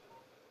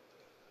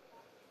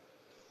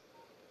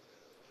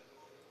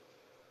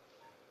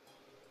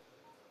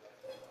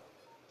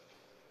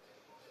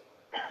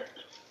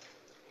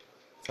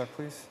 Check,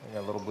 please. I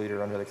got a little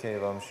bleeder under the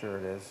cave, I'm sure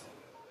it is.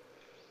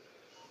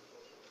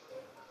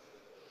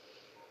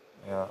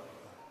 Yeah.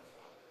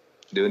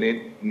 Do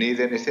you need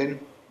anything?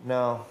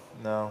 No,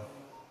 no.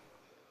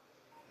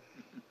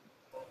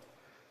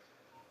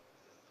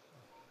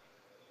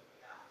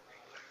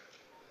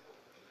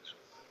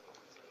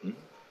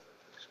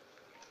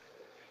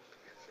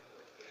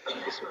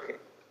 It's okay.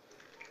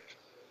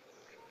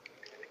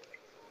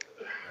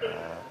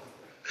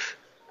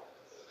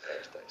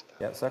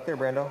 Yeah, suck there,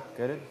 Brando.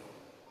 Good.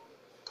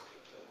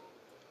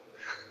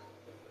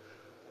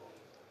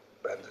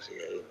 Brando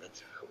sigue ahí,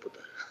 macho, hijo puta.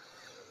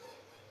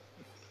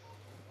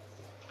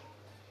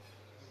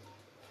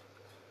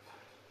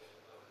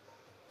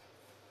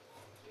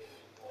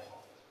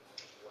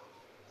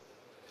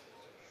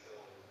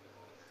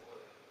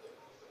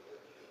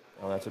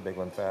 Oh, that's a big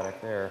lymphatic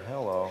there.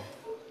 Hello.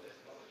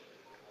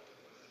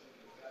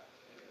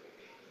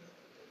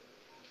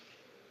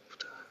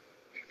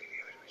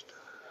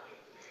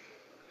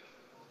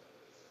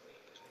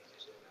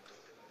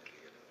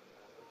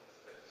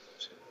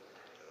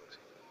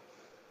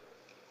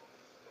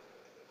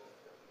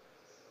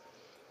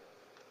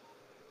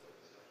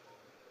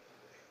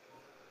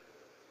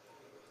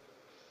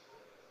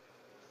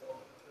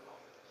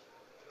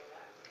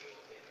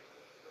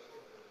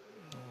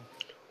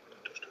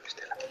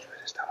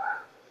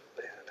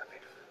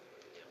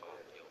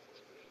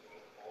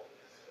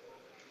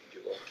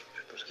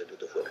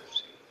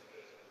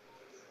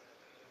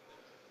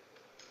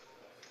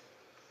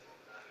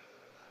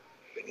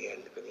 Venía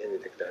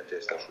directamente de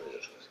Estados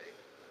Unidos.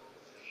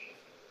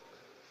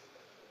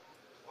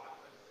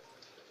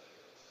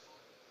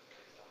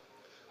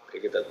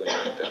 ¿Qué tal con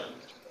el internet?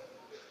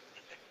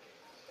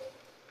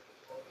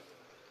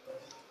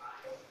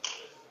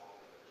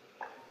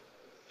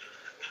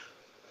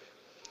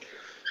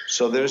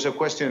 So there's a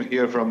question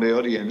here from the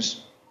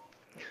audience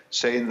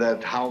saying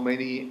that how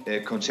many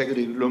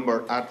consecutive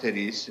lumbar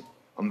arteries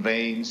and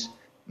veins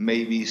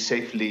may be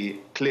safely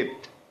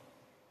clipped.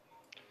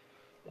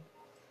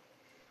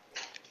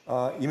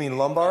 You mean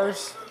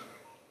lumbars?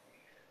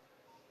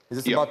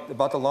 Is this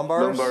about the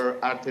lumbars? Lumbar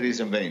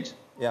arteries and veins.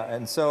 Yeah,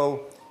 and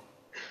so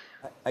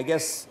I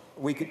guess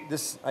we could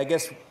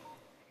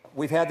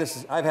we've had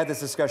this. I've had this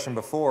discussion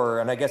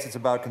before, and I guess it's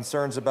about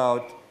concerns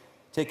about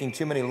taking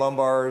too many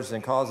lumbars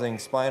and causing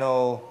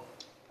spinal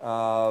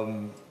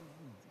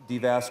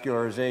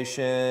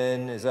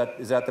devascularization. Is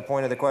that the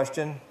point of the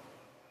question?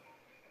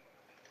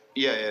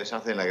 Yeah,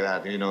 something like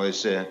that. You know,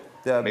 it's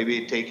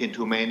maybe taking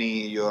too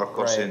many, you're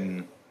causing.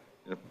 Right.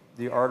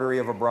 The artery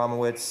of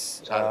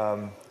Abramowitz.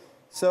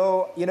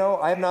 So, you know,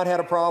 I have not had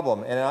a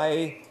problem. And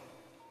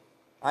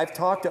I've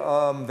talked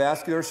to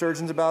vascular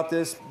surgeons about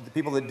this, the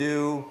people that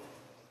do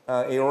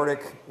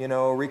aortic, you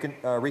know,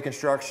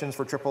 reconstructions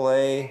for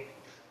AAA.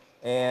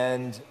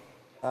 And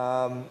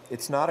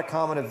it's not a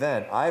common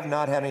event. I've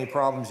not had any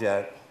problems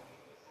yet.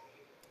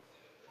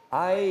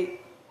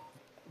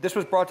 This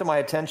was brought to my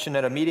attention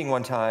at a meeting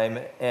one time,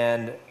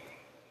 and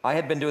I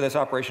had been doing this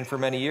operation for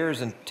many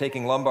years and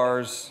taking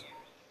lumbars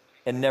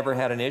and never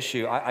had an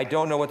issue. I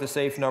don't know what the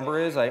safe number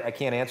is. I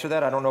can't answer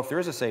that. I don't know if there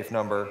is a safe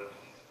number.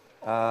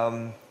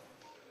 But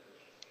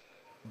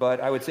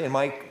I would say in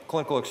my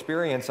clinical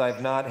experience,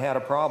 I've not had a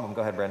problem.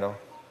 Go ahead, Brando.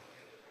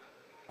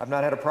 I've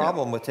not had a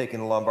problem with taking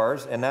the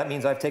lumbars, and that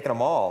means I've taken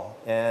them all.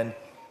 And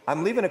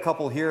I'm leaving a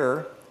couple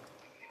here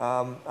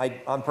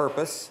on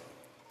purpose.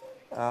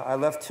 I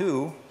left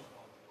 2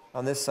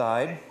 on this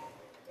side.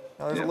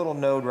 Now there's a little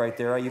node right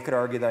there. You could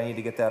argue that I need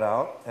to get that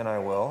out, and I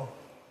will.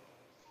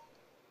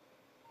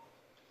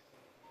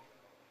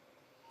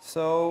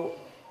 So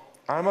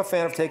I'm a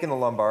fan of taking the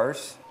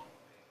lumbars.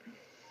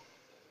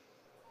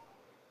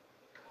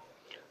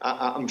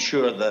 I'm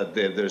sure that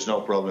there's no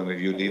problem if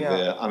you leave.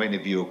 I mean,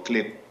 if you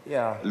clip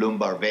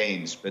lumbar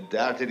veins, but the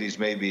arteries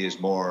maybe is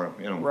more,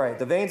 you know. Right.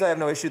 The veins I have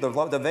no issue.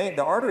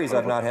 The arteries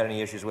I've not had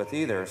any issues with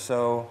either.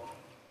 So,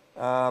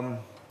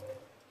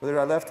 whether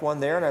I left one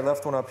there and I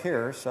left one up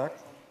here, suck.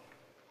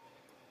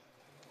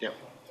 Yeah.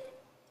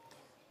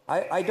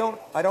 I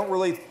don't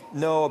really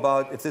know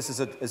about if this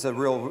is a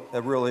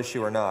real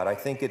issue or not. I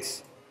think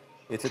it's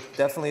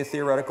definitely a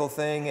theoretical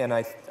thing, and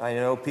I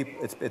know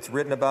people it's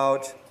written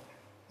about,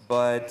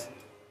 but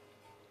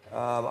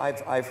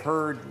I've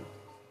heard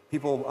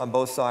people on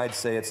both sides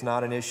say it's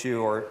not an issue,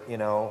 or you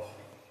know,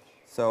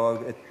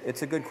 so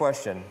it's a good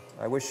question.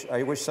 I wish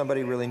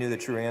somebody really knew the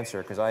true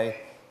answer, because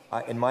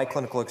in my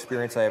clinical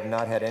experience I have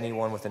not had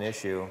anyone with an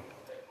issue.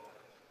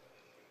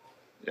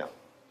 Yeah.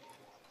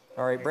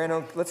 All right,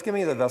 Brando, let's give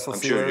me the vessel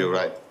sealer. I'm sure you're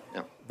right.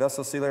 Yeah.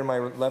 Vessel sealer in my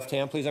left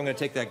hand, please. I'm going to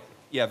take that.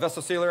 Yeah,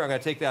 vessel sealer. I'm going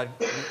to take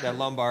that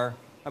lumbar.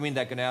 I mean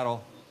that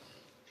gonadal,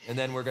 and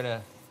then we're going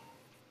to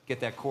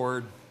get that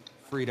cord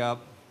freed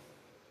up.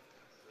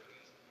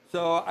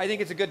 So I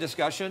think it's a good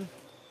discussion,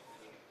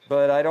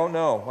 but I don't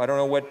know. I don't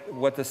know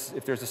what this,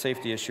 if there's a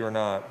safety issue or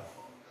not.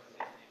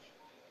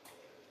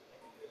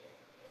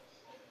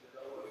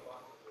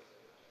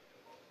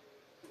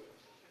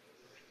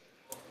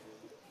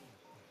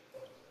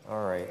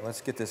 All right,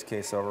 let's get this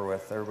case over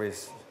with.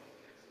 Everybody's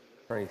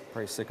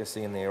pretty sick of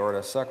seeing the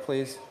aorta. Suck,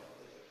 please.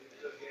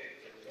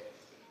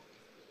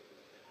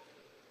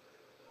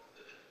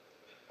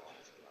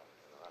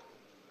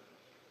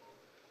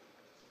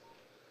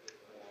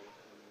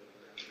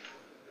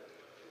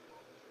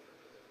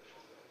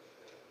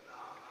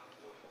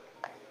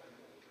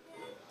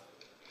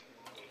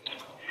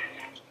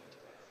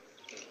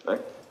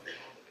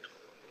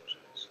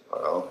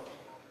 Hello.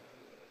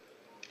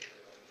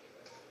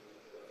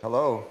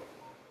 Hello.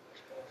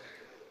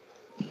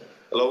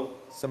 Hello.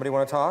 Somebody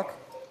want to talk?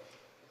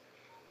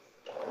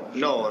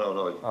 No.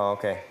 Oh,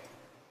 okay.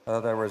 I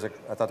thought there was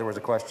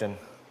a question.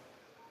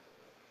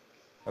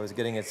 I was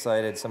getting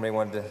excited. Somebody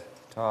wanted to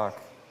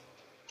talk.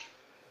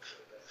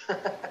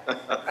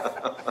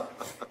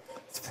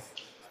 It's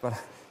been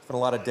a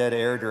lot of dead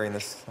air during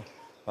this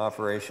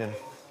operation,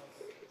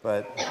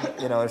 but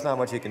you know, there's not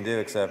much you can do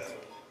except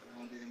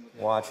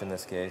watch in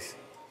this case.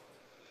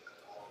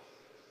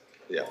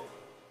 Yeah.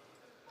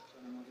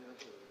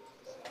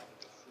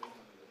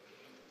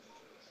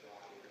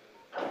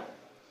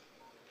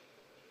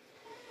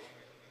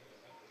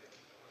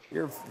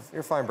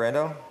 You're fine,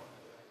 Brando.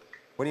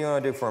 What do you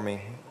want to do for me?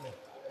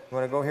 You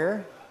want to go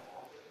here?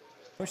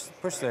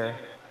 Push there.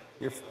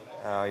 You're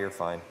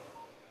fine.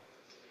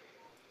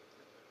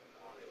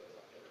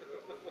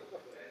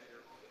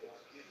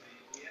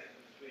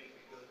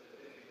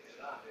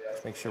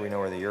 Let's make sure we know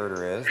where the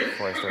ureter is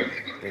before I start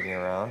digging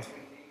around.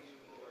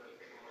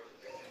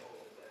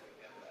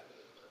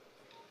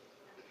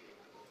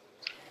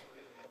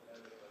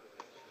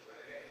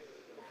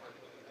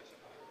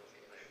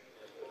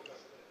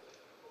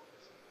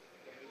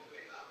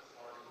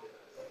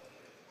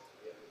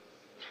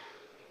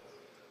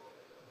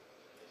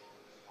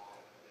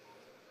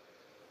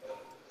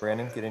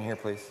 Brandon, get in here,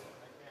 please.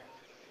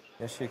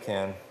 Yes, you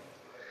can.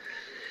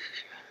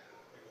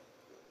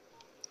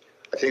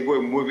 I think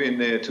we're moving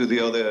to the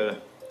other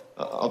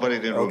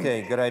operating room.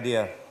 Okay, good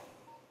idea.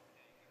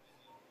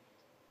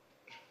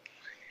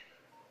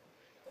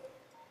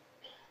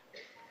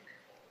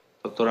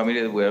 Dr.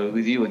 Ramirez, we are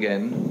with you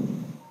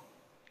again.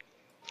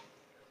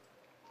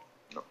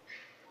 No.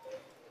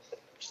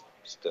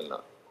 Still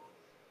not.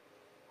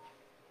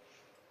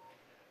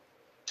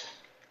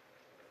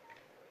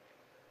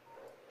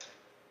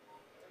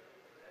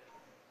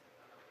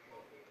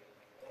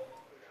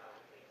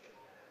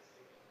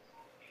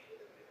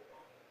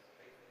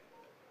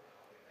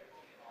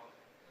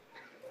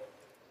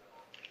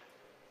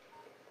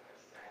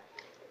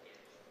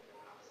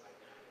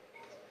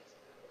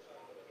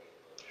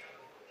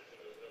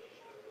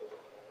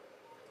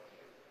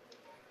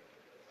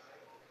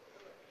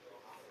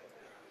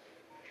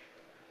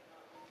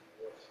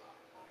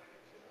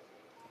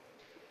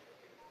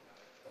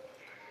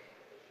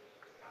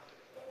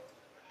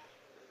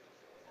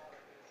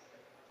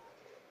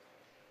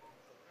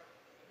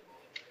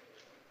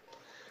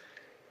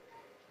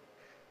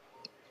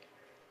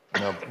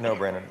 No,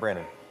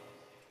 Brandon.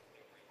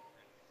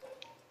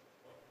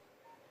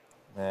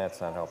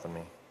 That's not helping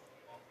me.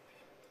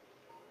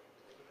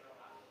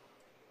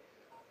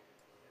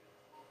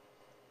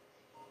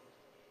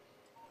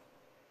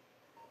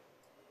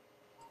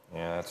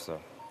 Yeah, that's the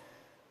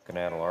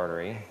gonadal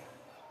artery.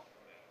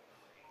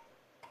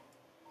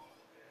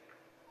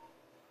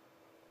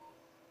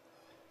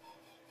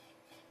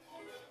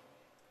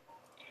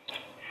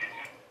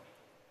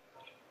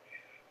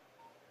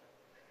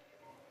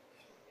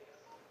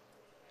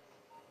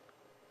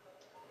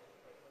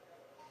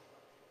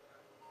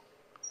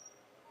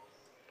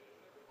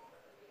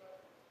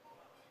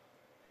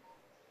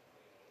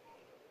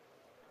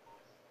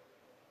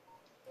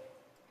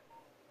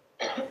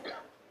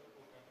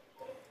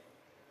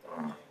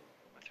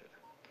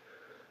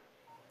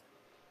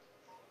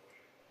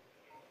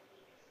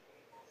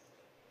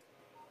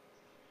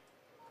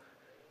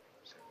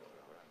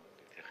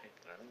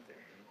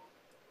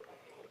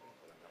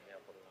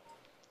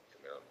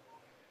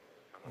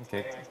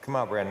 Okay, come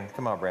out, Brandon.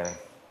 Come out, Brandon.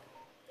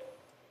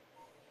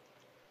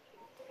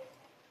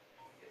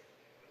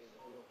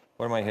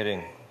 What am I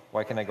hitting?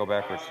 Why can't I go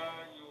backwards?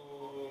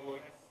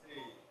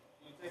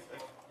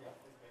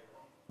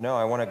 No,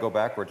 I want to go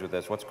backwards with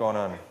this. What's going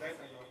on?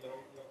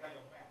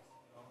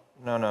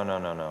 No, no, no,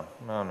 no, no.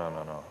 No, no,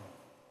 no, no.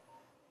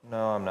 No,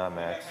 I'm not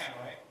max.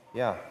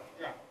 Yeah.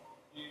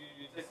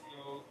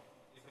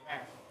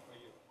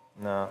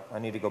 No, I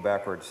need to go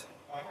backwards.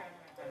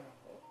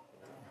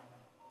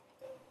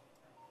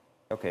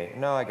 Okay,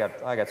 no, I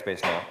got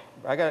space now.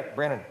 I got it.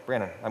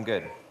 Brandon, I'm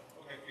good.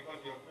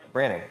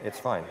 Brandon, it's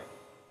fine.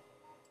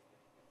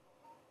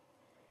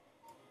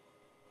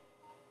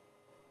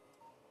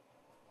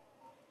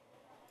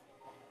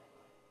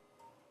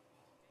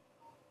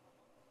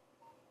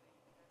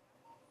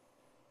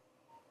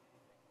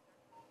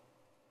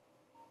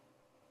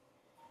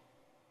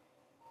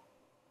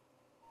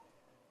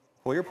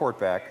 Pull your port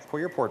back. Pull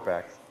your port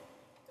back.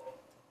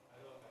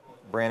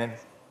 Brandon,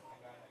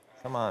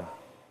 come on.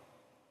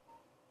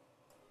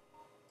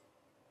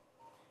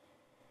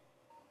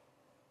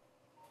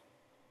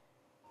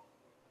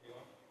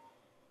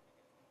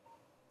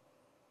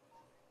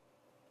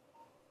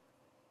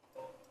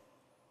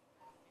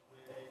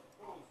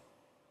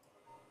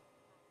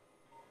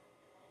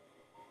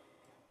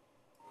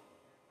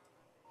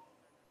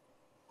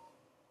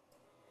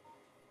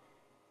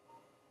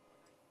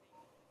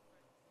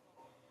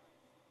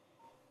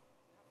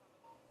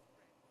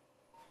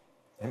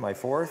 Hit my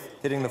fourth?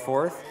 Hitting the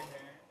fourth?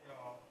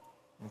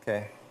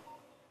 Okay.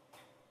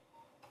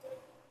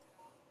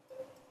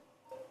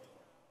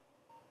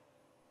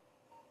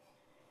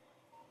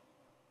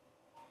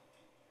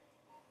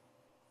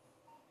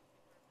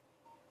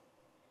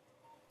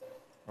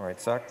 All right,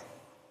 suck.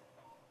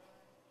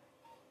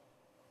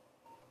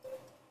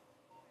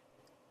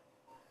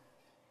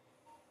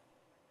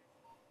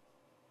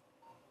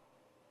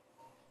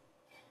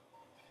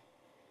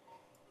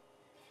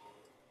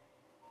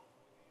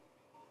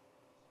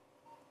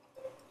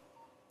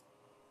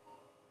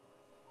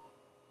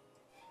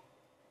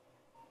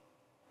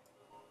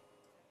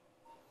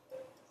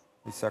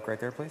 You suck right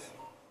there, please.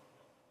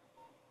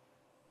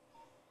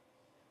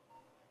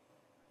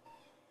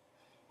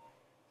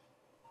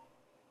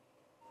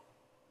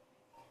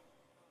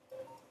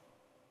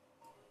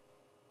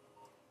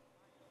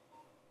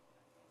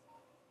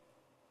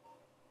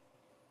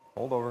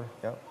 Hold over,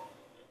 yep.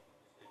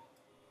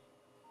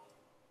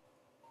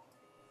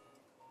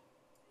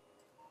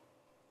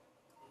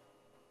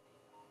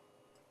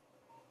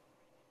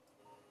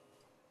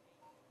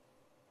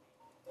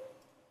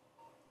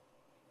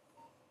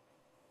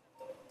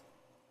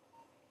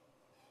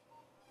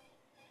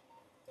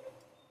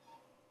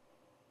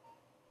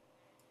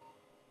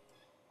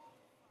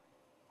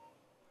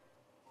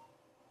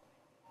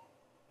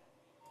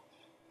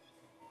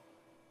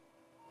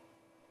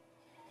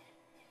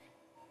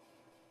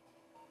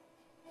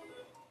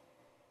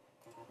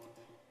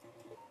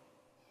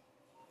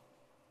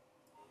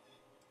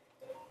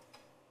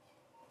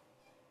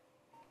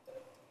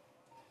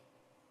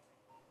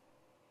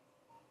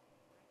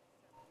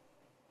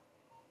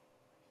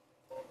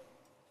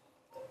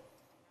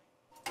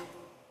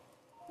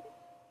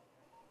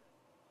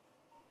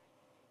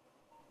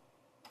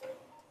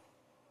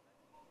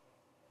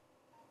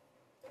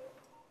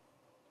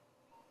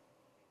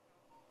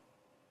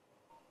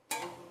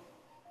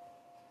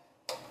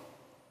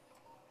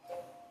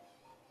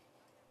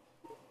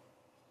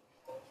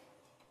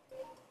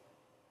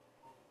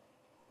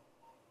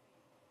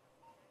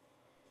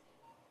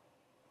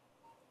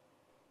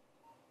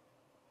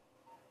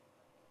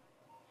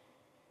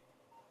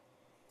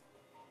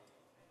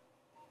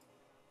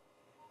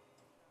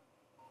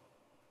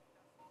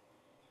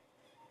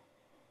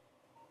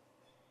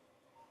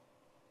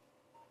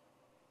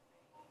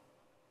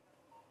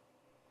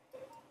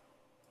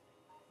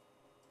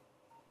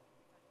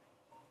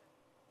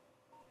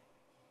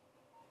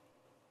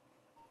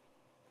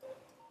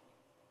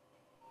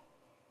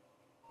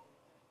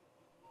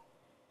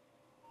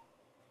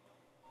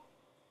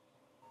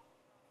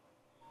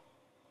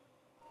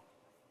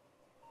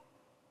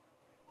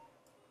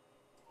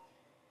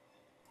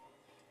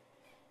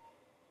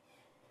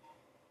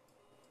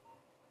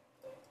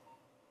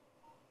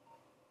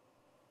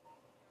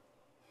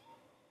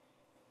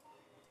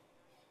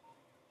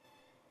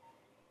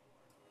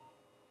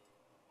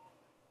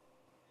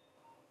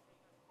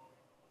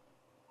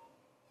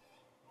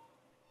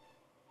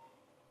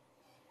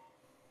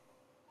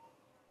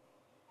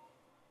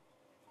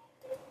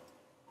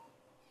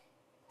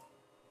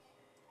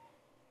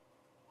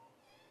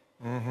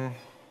 Mm-hmm.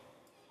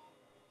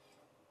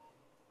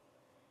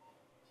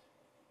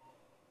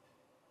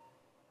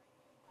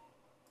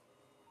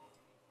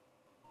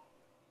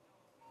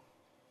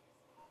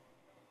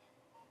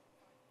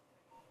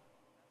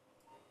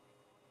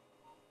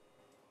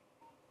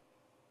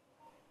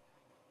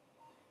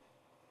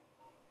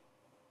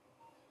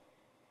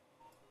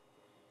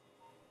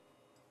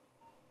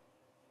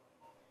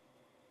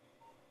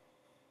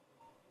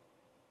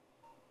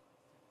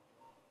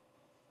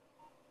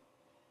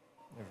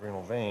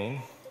 renal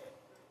vein.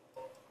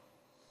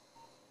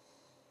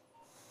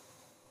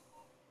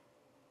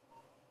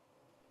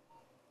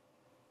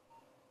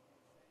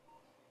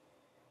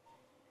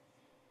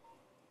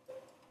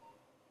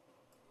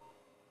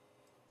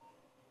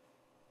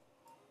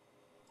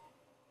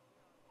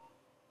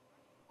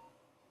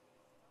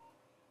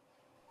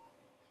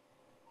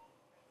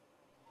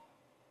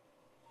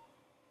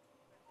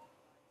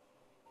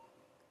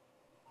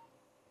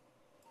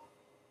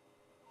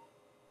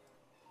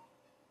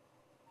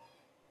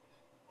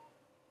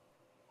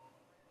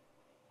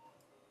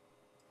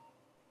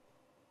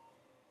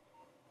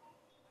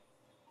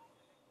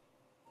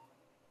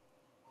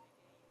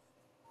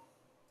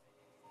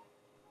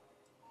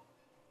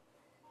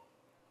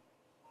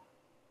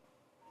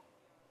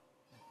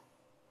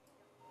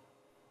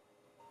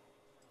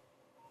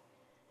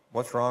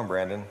 What's wrong,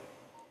 Brandon?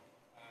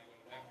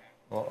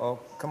 Well, oh,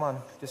 come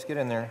on, just get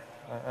in there.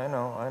 I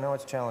know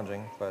it's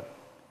challenging, but.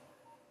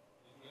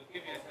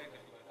 Give me a second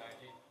because I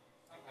need,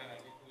 sometimes I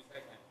need 2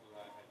 seconds to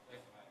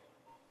adjust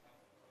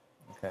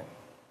my. Okay.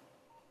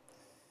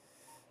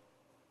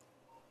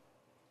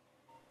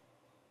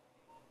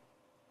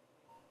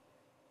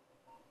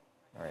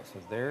 All right, so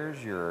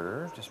there's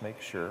your, just make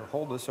sure.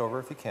 Hold this over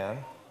if you can.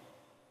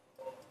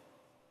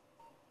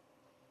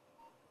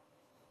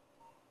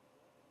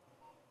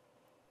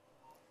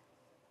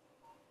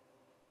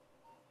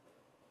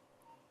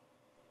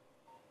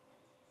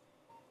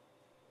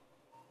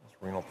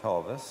 Renal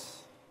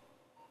pelvis,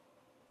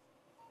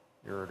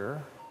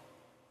 ureter,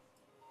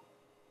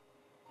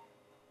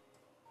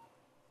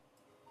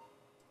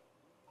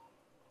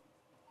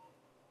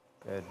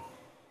 good.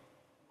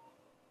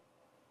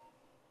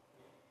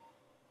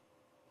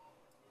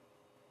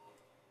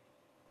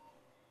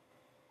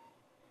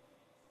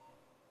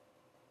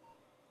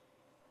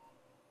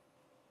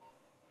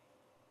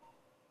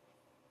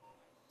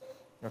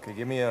 Okay,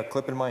 give me a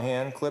clip in my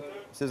hand,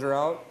 clip, scissor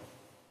out.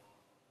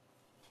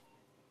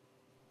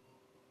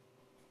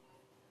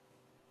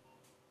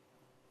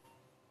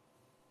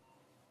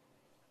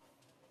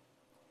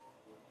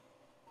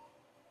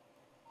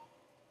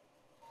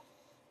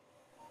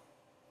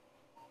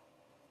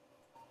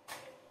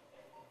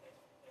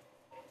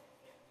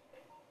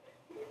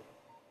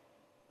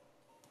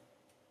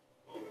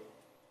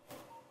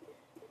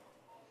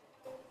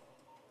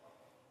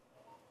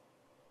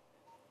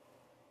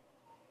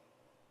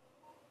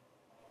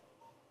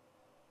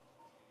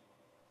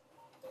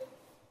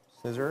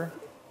 Scissor?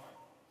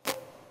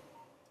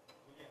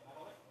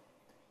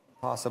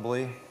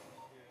 Possibly.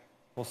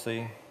 We'll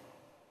see.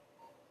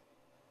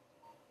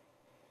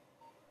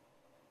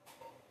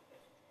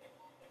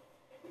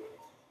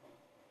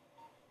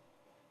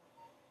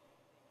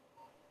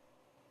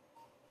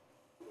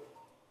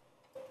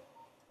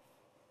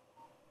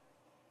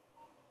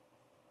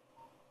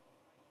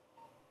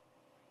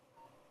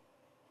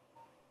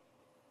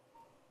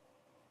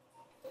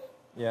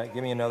 Yeah,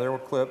 give me another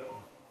clip.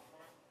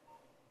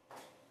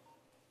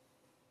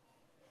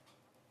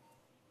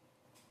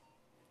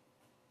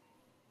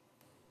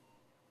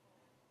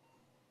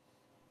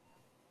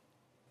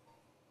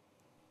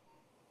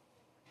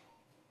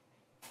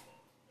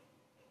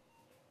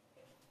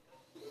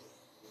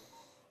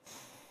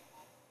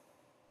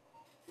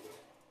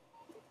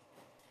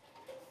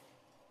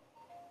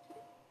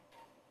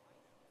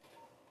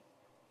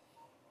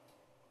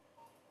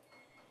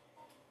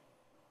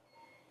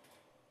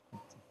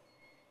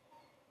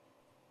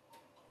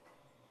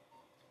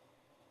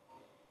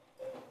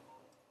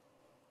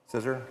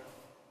 Scissor?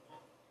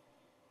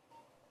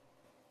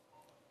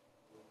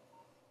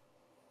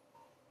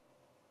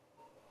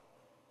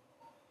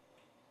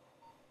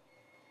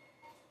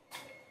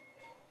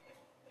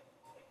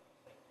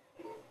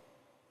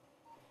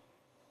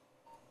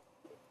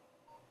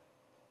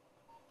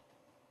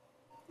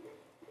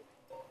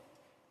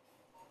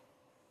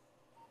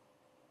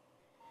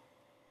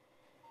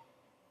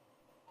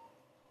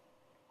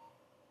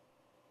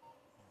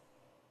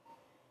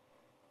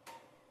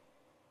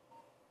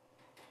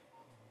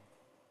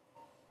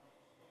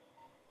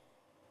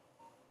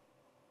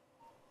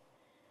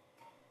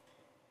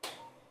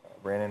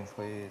 Brandon,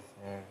 please.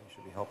 Yeah, you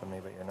should be helping me,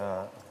 but you're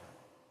not.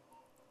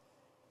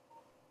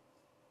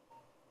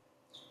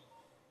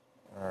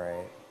 All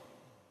right.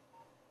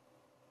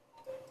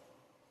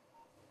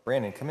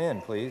 Brandon, come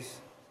in, please.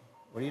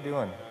 What are you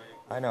doing?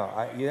 I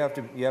know. You have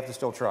to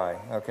still try.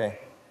 Okay.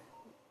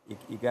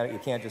 You got it. You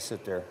can't just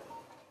sit there.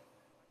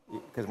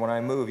 Because when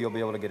I move, you'll be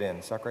able to get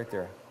in. Suck right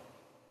there.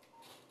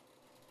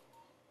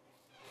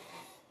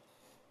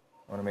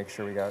 I want to make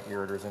sure we got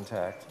ureters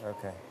intact.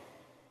 Okay.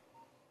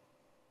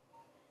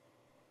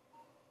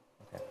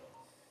 Okay.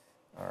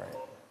 All right.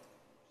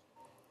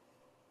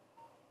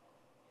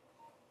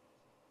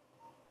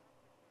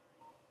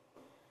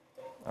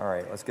 All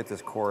right, let's get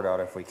this cord out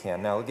if we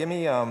can. Now, give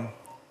me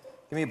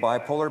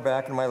bipolar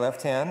back in my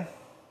left hand.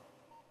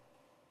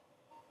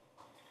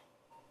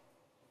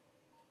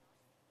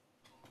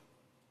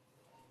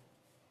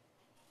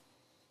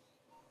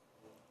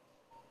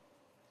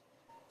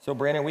 So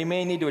Brandon, we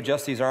may need to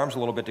adjust these arms a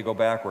little bit to go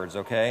backwards,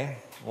 okay?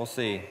 We'll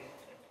see.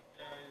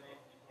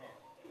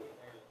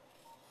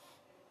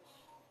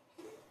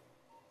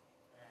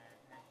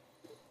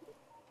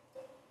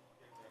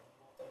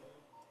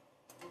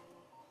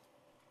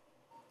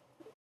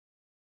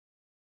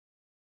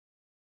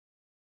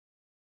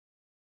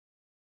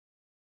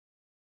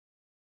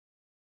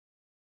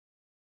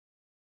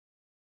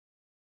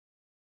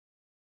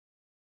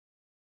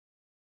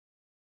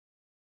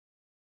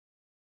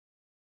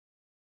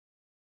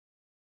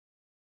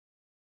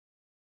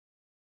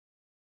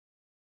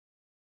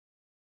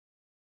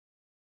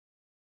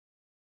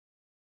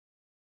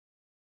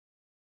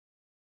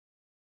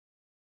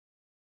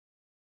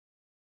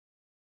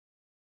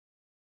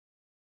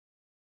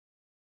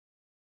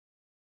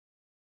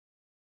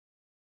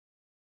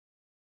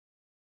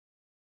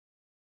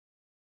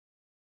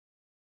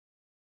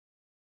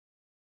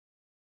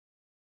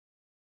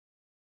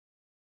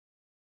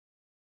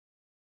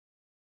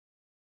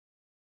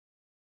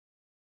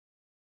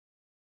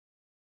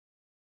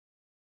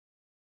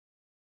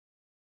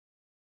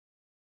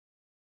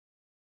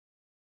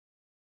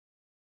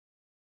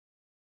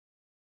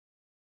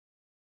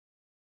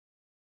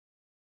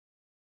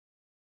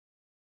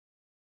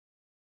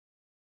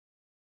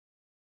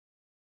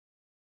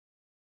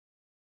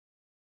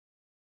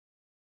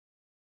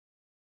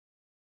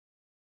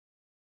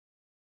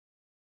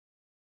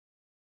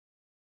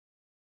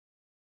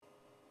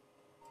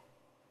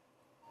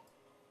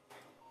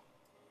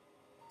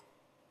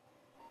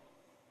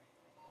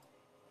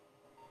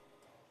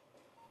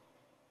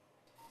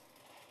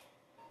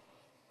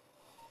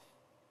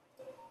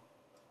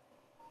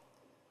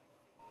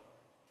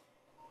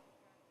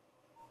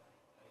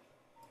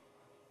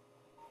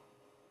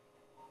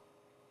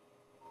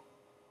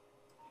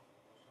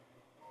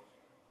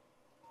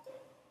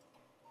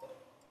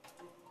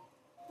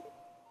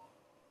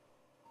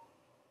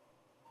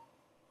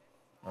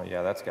 Oh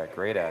yeah, that's got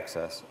great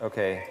access.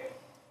 Okay.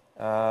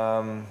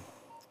 I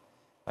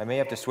may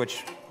have to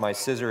switch my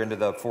scissor into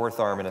the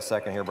fourth arm in a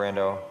second here,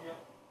 Brando.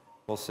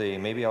 We'll see.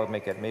 Maybe I'll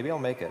make it. Maybe I'll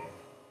make it.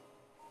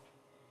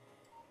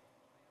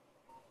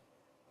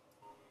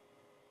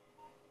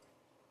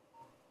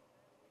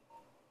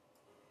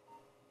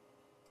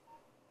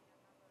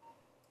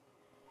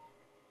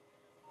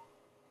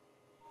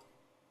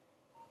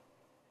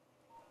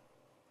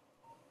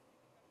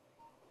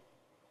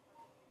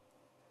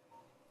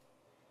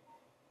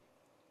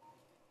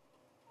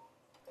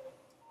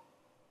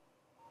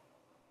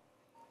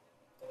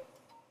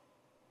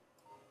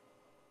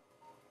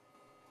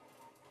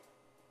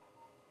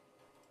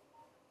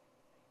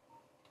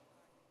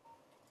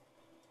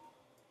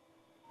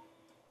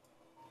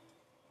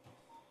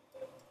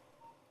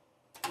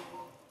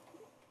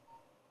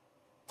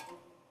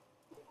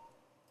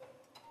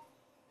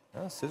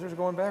 Well, scissors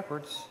going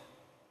backwards.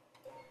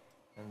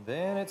 And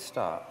then it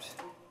stopped.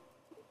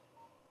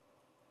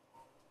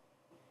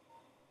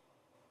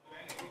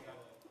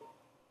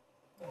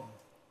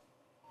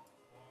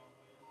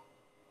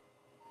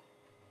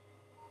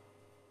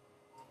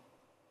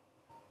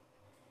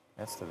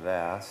 That's the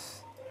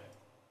vas.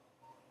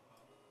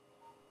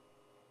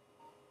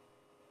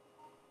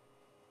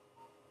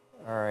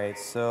 All right,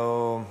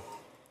 so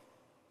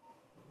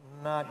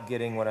not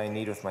getting what I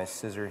need with my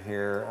scissor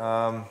here.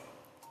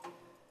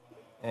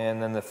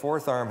 And then the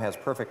fourth arm has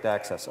perfect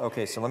access.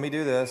 Okay, so let me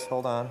do this.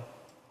 Hold on.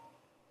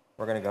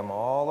 We're going to come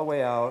all the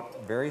way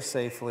out very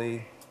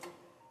safely.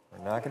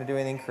 We're not going to do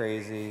anything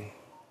crazy.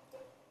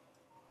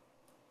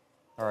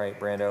 All right,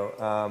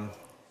 Brando.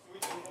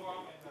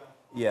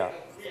 Yeah.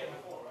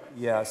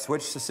 Yeah,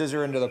 switch the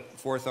scissor into the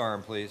fourth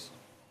arm, please.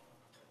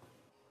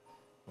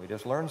 We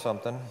just learned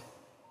something.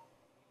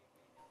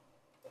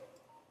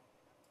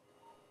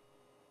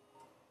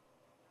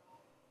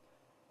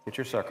 Get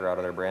your sucker out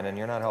of there, Brandon.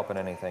 You're not helping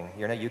anything.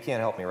 You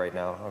can't help me right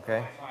now,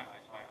 okay?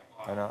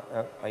 I know.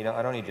 I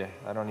don't need you.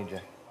 I don't need you.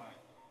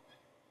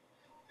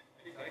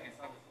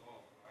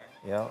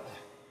 Yeah.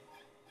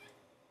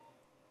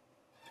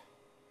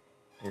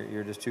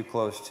 You're just too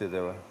close to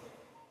the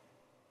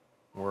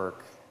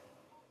work.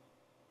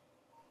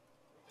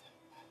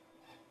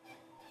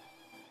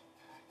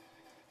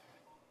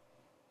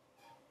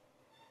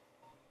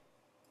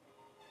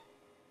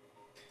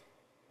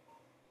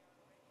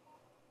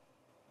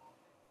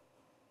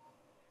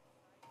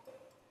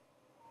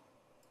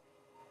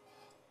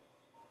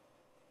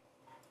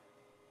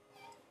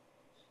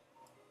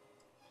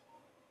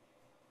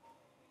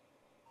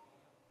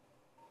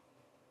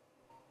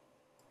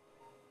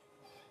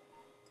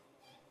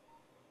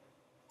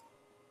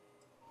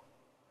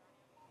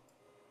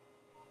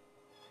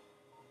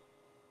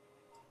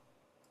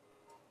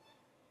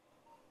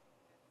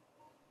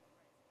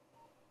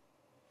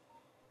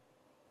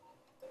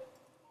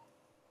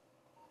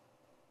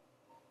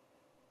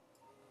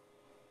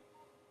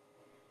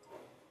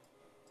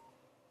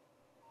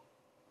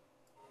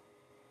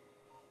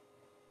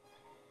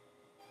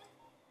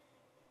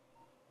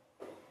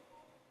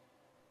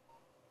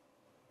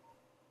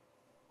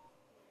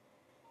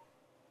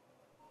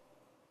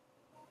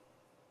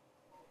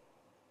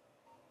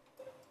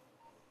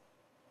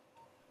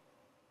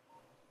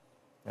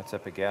 That's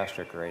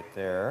epigastric right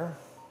there.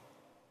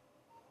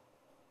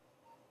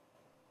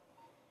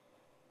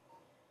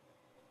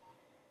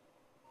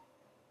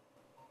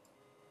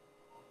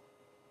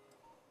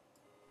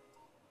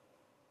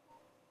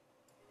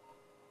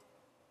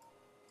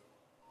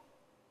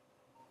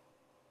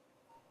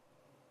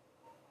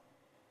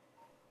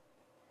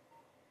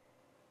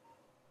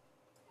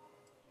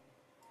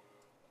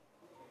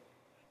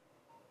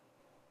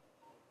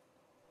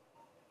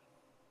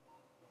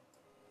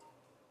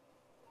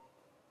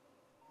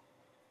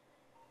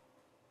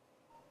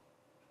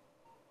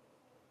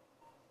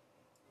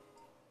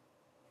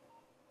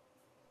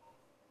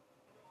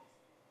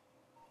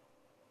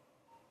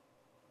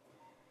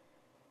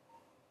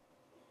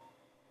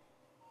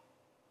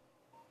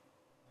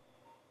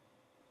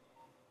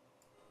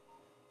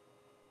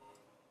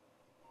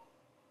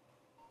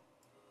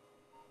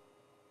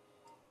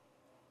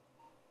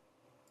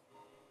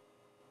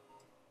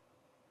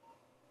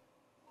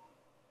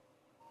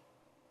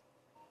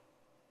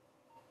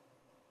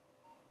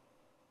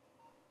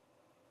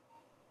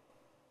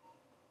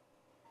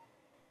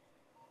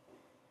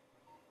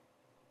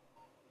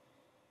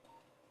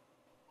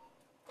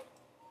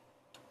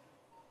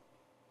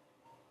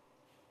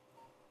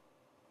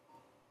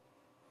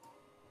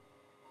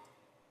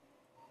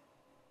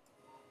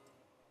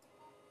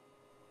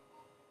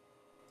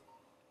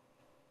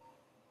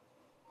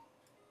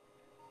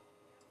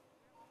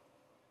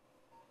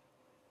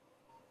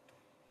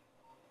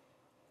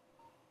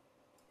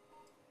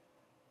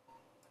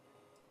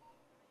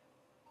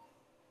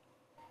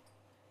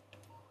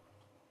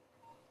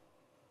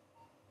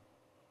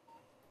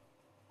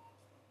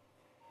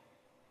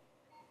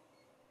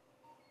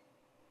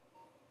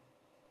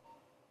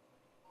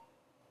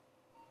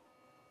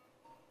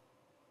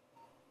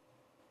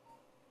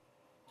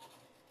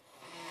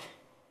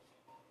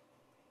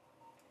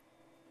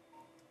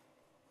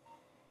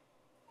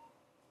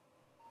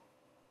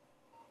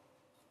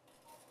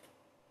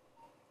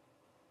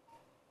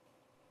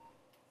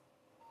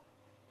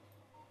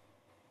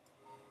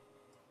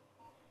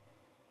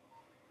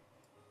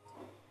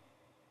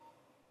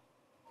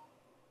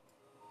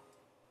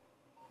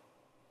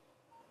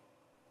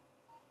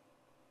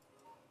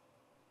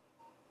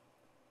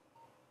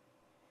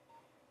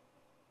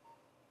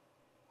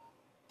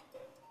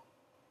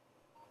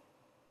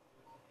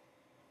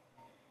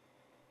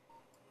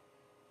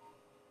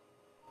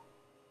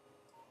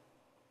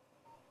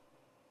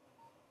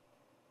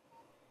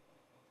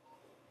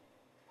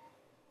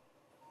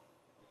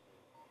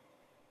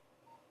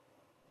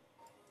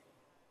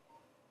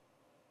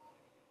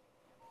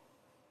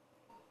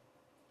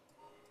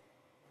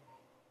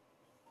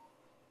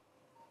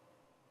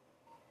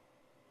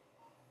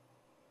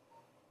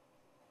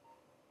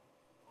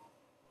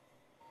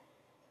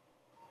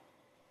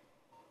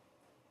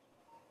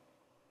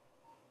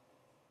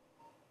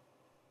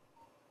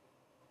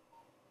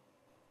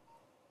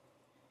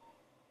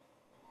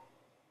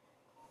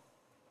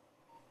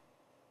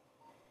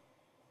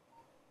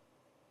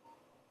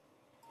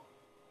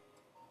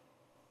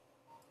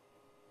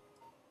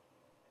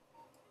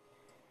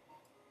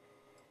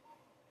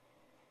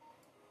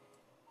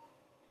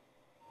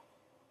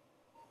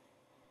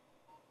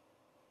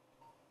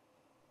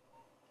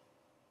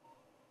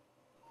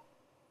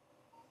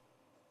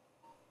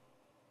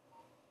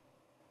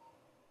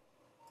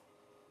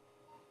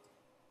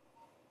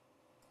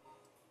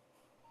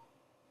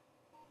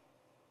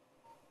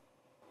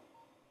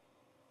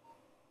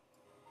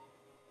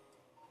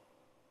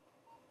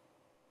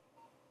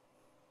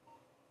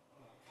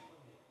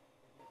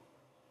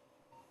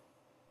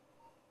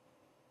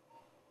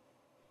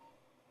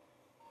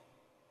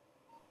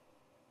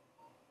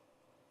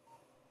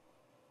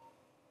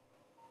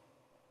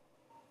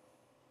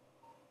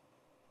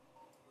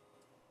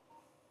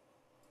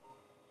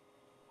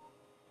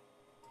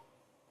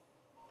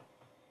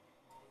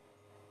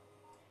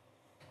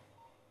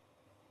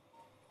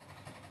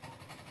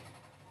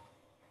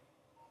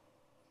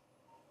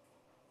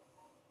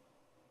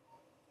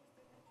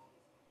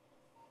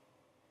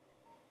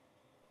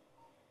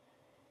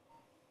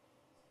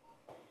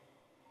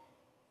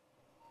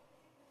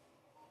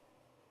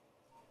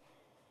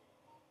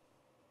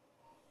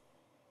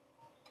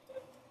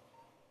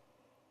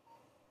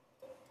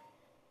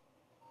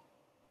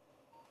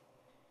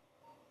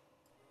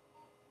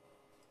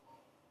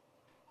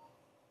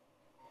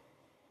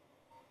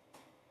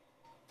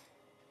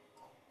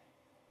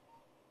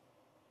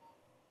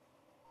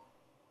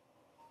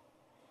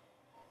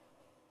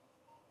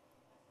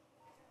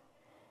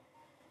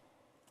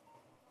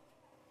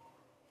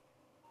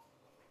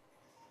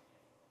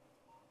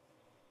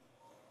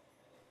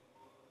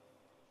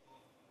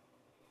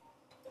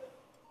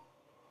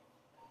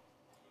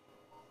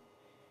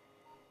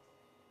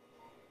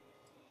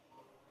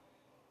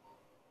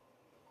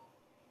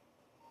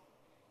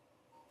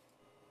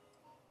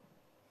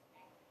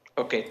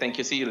 Okay, thank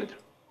you. See you later.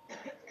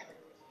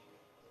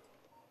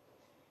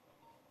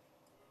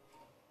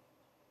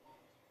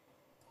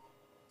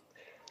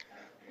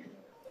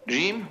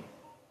 Jim?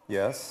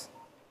 Yes.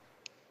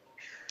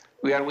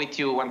 We are with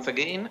you once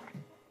again.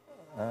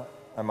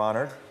 I'm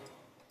honored.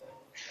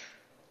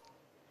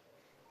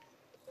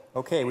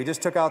 Okay, we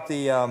just took out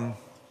the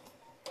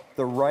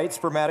right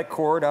spermatic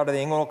cord out of the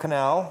inguinal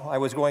canal. I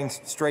was going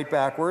straight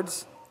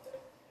backwards.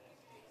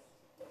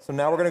 So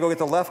now we're going to go get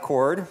the left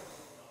cord,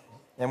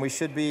 and we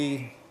should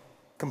be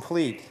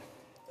complete.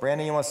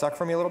 Brandon, you want to suck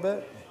for me a little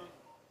bit?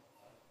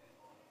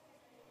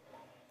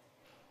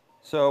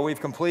 So we've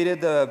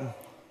completed the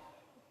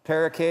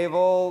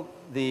paracaval,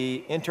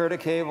 the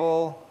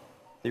interaortic,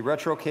 the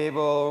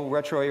retrocaval,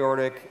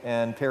 retroaortic,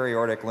 and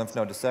periaortic lymph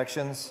node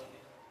dissections.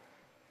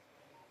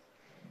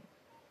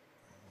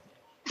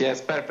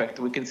 Yes, perfect.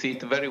 We can see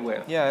it very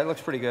well. Yeah, it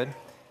looks pretty good.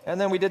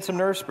 And then we did some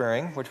nerve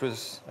sparing, which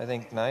was, I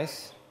think,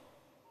 nice.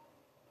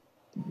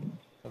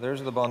 So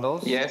there's the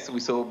bundles. Yes, we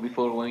saw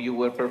before when you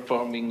were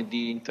performing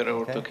the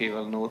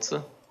interaortocaval nodes.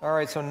 All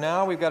right, so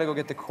now we've got to go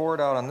get the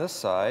cord out on this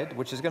side,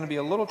 which is going to be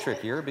a little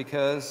trickier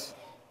because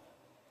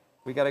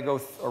we got to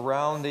go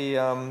around the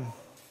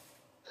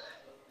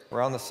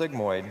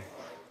sigmoid.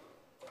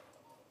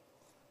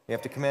 We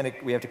have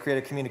to create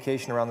a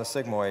communication around the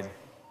sigmoid.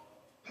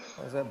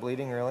 Oh, is that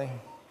bleeding really?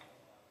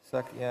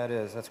 Suck? Yeah, it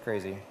is. That's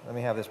crazy. Let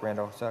me have this,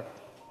 Brando. Suck.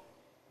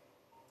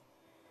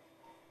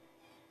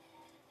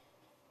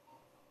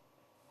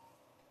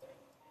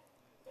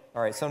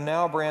 All right, so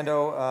now,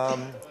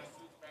 Brando,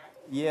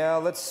 yeah,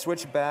 let's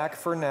switch back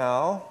for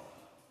now.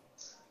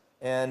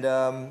 And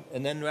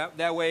then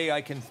that way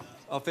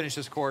I'll finish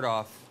this cord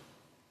off.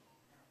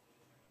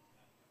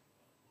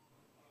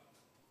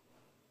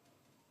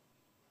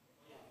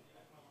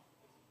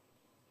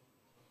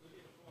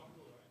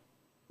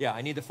 Yeah,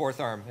 I need the fourth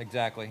arm,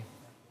 exactly.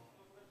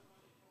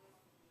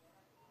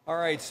 All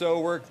right, so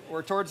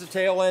we're towards the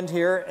tail end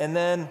here, and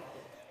then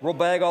we'll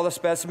bag all the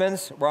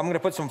specimens. Where I'm going to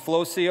put some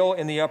flow seal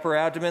in the upper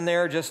abdomen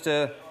there just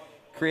to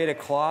create a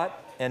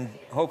clot and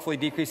hopefully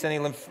decrease any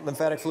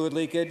lymphatic fluid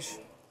leakage.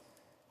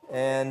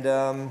 And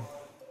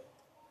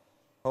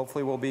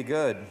hopefully we'll be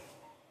good.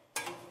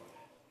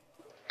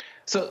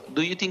 So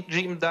do you think,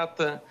 Jim,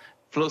 that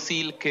flow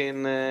seal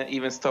can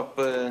even stop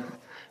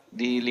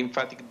the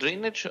lymphatic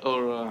drainage,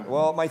 or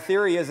well, my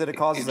theory is that it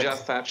causes it's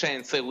just a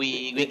chance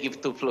we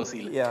give to flow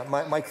seal? Yeah,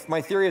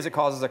 my theory is it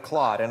causes a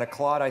clot, and a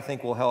clot I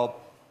think will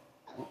help,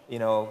 you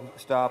know,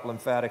 stop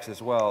lymphatics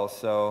as well.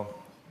 So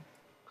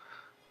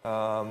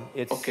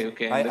it's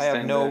okay. I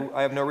have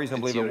no reason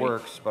to believe it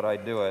works, but I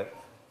do it.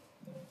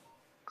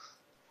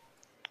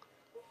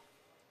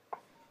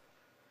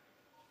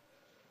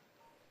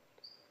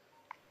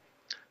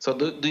 So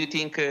do you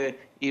think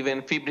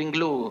even fibrin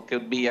glue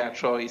could be a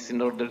choice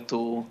in order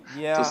to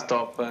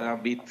stop a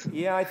bit?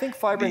 Yeah, I think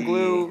fibrin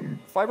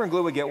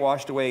glue would get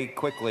washed away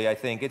quickly. I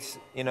think it's,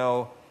 you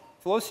know,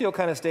 flow seal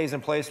kind of stays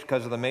in place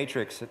because of the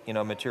matrix, you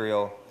know,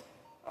 material.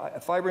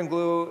 Fibrin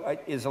glue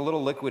is a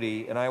little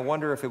liquidy, and I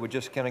wonder if it would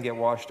just kind of get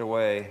washed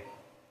away.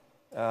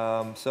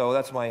 So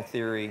that's my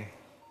theory.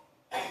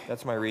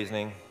 That's my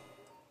reasoning.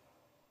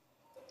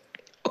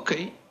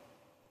 Okay.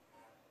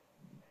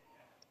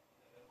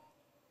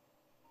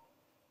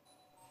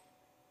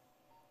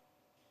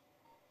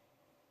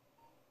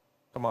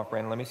 Come off,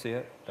 Brandon. Let me see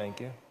it. Thank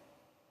you.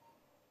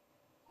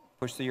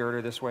 Push the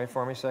ureter this way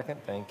for me a second.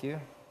 Thank you.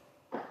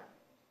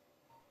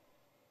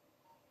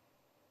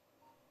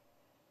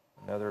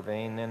 Another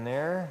vein in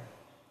there.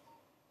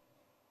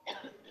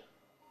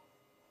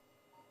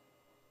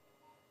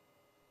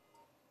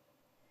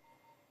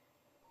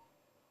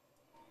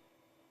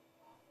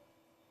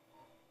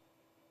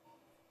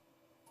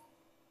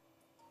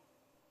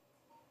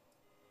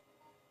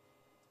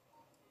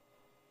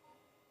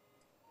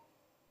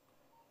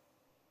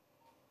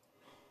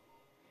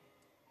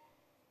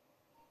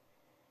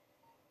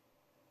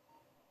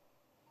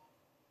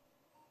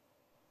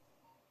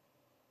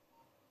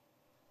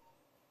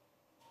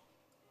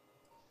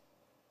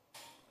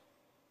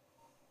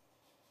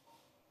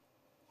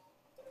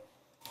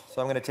 So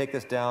I'm going to take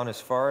this down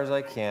as far as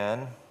I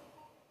can.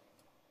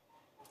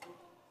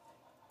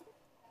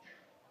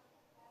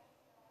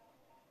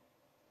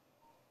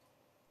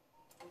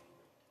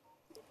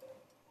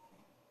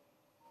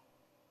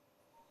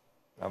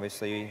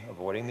 Obviously,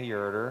 avoiding the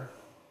ureter.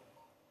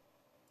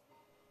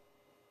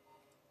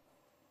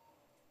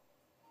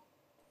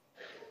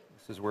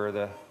 This is where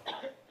the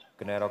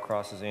gonadal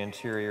crosses the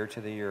anterior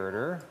to the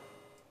ureter.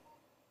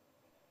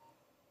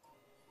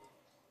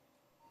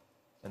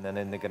 And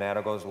then the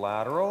gonadal goes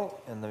lateral,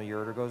 and the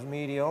ureter goes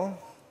medial.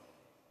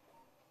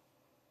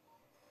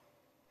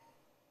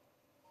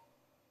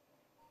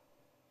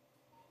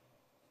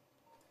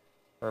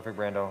 Perfect,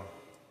 Brando.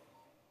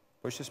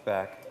 Push this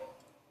back.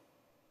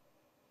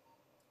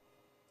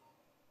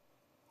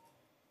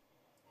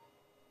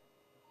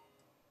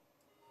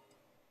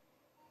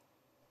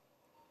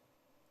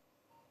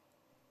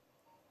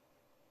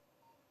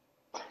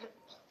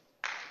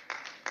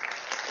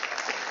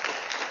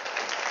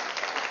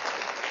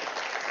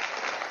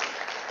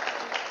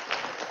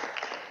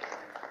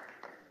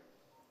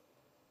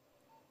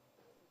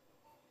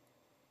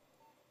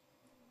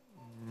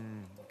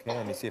 Okay,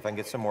 let me see if I can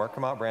get some more.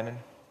 Come out, Brandon.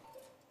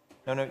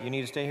 No, no, you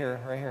need to stay here,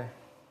 right here.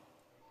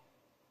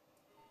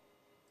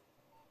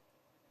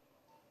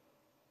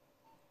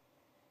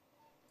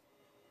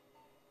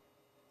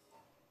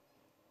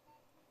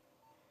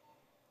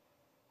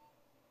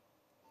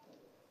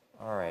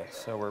 All right,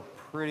 so we're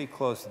pretty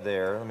close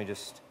there. Let me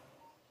just,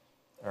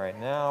 all right,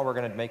 now we're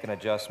going to make an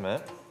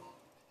adjustment.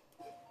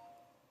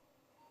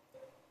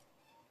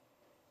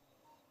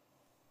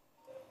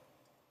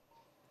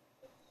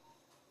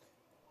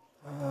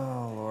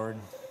 Oh, Lord.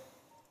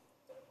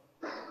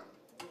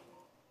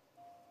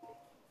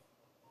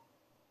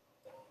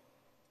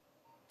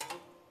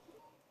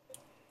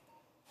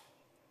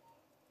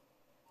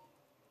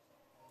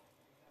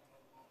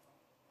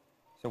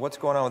 So what's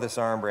going on with this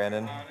arm,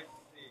 Brandon?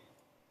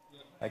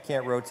 I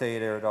can't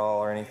rotate it at all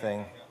or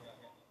anything.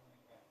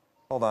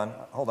 Hold on,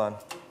 hold on.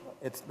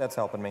 That's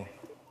helping me.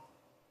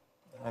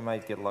 I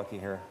might get lucky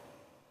here.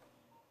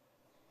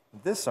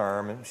 This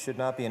arm should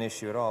not be an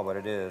issue at all, but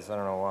it is. I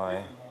don't know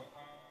why.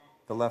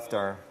 The left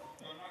arm.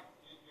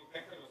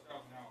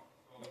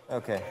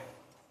 Okay.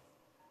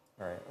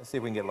 All right, let's see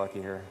if we can get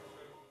lucky here.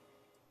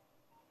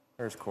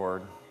 There's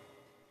cord.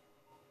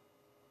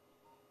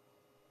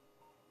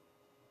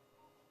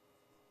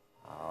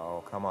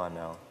 Oh, come on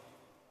now.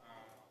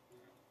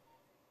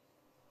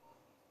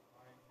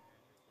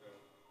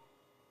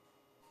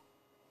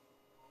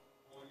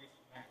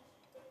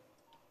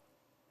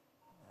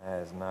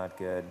 That is not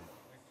good.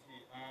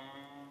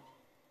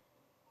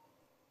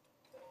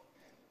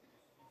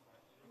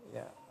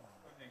 Yeah.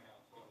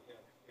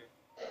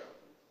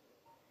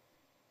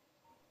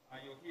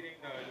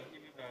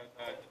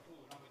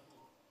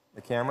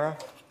 The camera?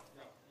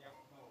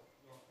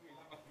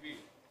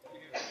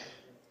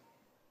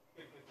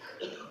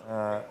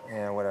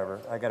 Yeah,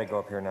 whatever. I got to go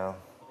up here now.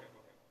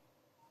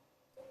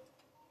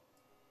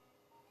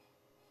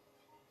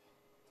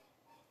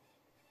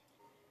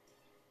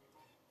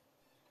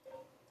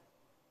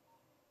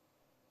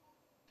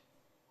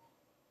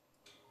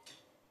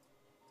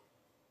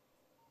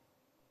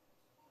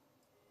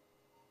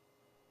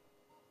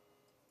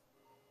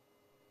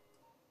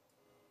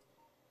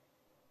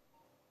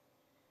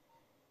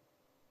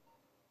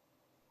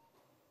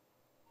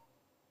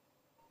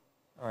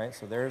 All right,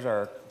 so there's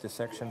our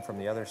dissection from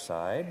the other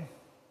side.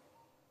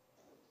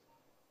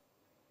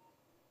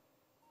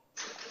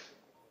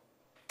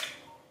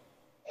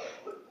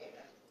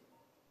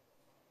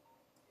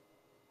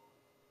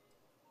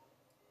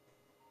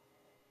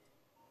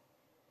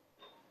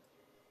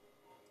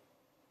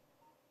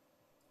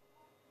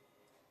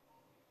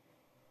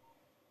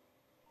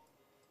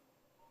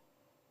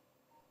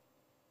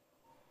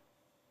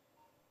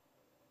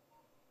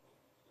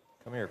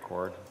 Come here,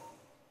 cord.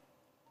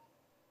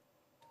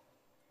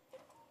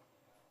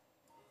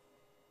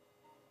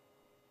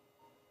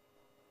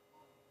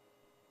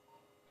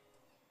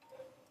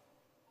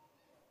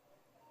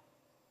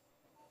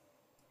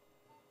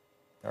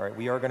 All right,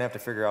 we are going to have to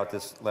figure out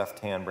this left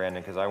hand,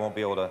 Brandon, because I won't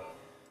be able to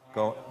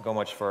go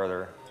much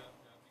further.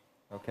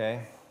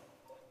 Okay?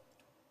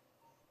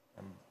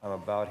 I'm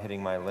about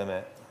hitting my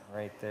limit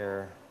right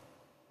there.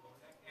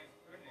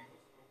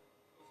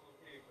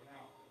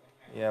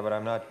 Yeah, but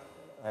I'm not.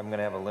 I'm going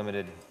to have a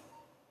limited.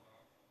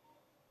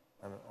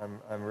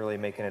 I'm really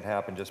making it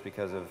happen just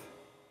because of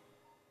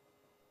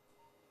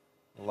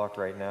luck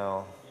right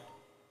now.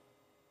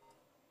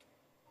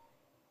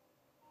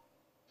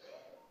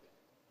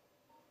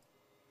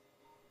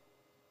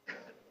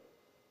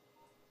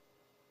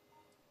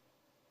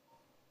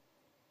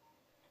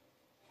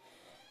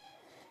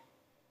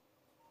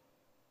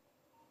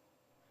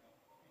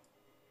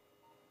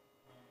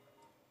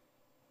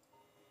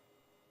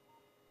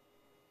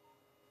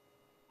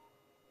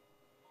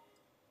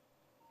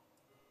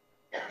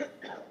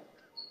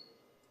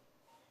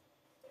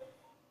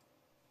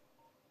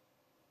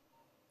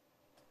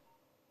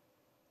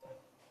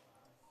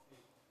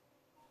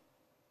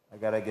 I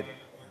gotta get.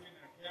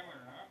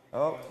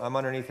 Oh, I'm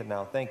underneath it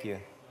now. Thank you.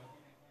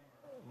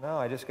 No,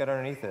 I just got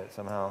underneath it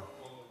somehow.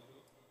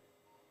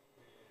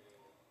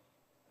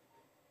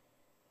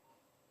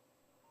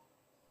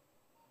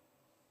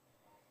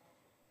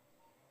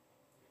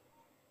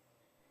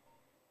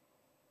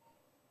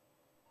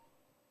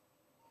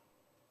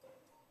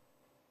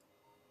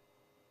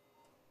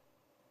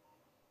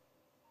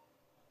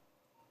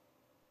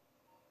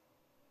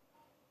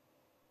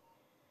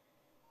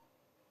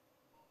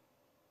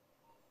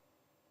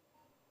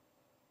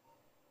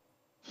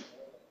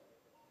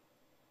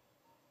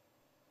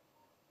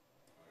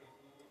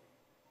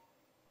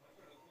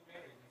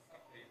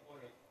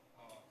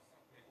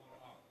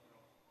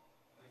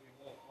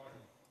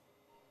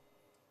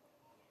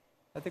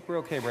 I think we're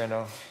okay,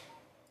 Brando.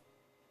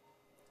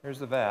 Here's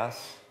the vas.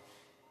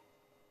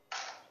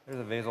 There's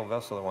a vasal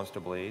vessel that wants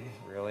to bleed,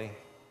 really.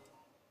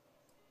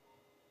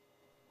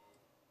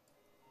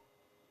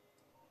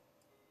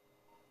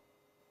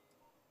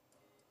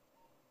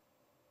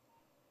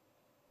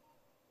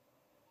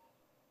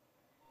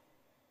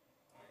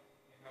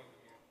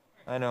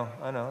 I know,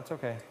 it's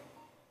okay.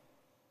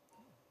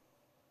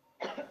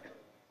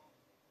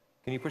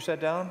 Can you push that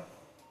down?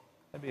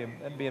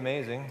 That'd be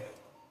amazing.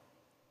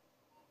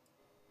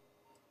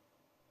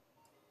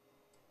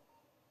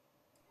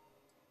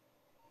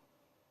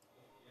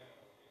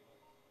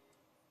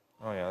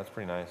 Oh yeah, that's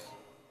pretty nice.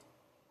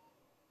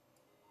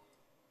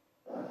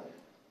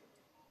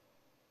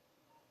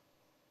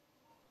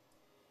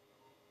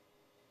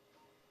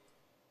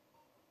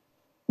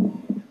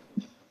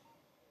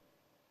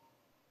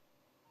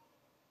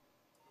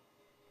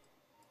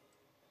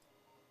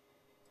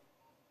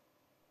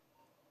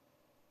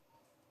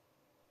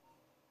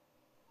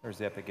 There's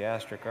the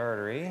epigastric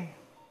artery.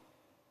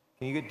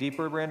 Can you get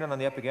deeper, Brandon, on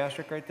the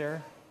epigastric right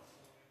there?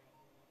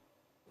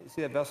 You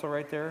see that vessel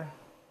right there?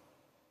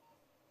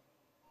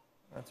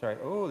 That's right.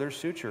 Oh, there's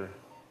suture.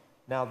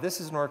 Now, this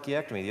is an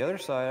orchiectomy. The other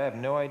side, I have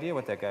no idea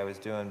what that guy was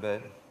doing,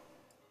 but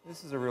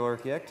this is a real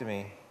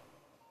orchiectomy.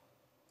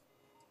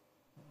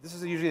 This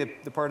is usually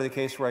the part of the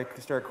case where I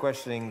start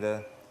questioning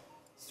the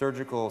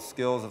surgical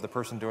skills of the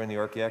person doing the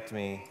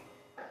orchiectomy.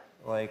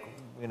 Like,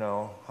 you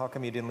know, how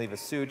come you didn't leave a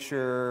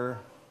suture?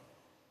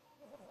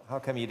 How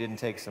come you didn't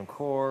take some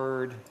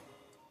cord?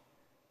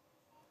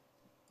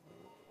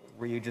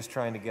 Were you just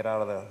trying to get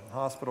out of the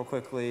hospital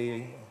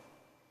quickly?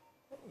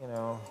 You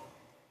know.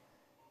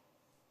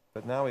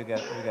 But now we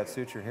got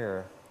suture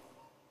here.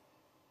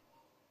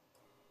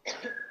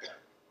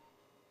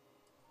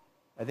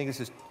 I think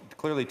this is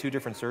clearly two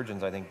different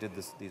surgeons, I think, did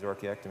these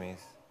orchiectomies.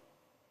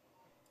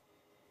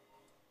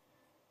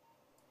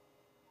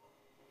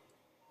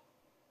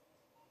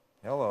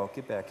 Hello,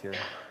 get back here.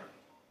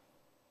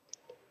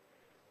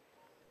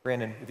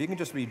 Brandon, if you can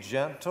just be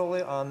gentle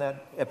on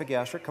that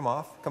epigastric, come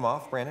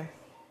off, Brandon.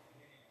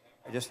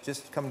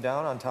 Just come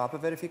down on top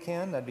of it if you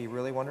can, that'd be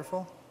really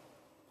wonderful.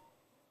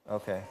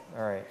 Okay,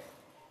 all right.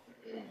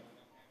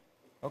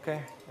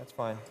 Okay, that's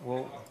fine.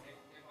 We'll,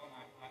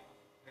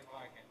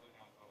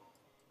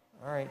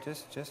 all right,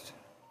 just.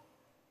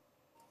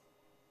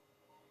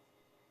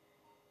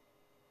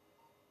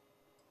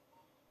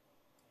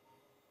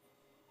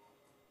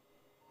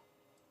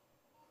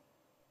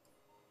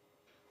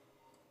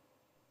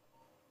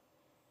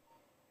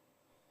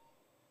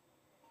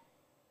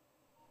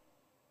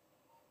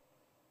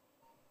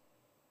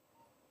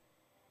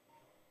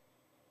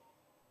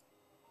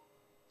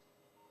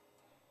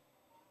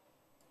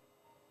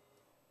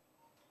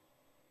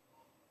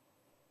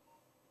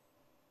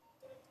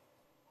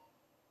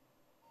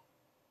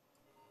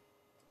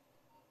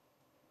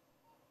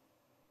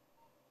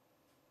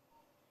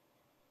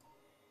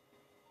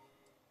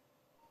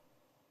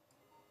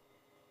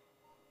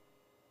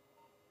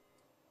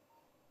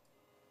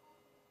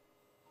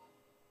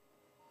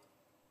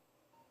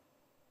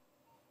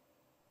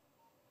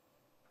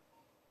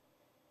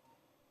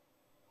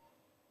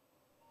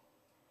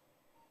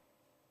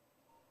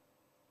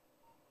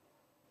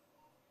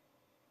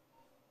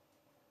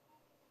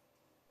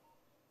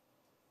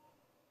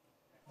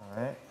 All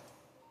right.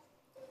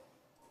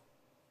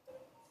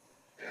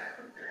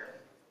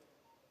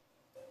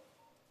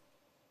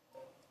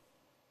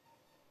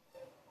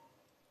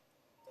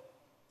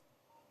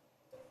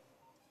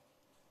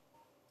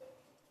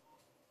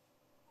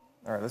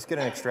 All right, let's get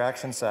an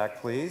extraction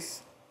sac,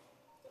 please.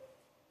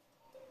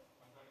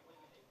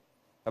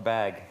 A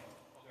bag.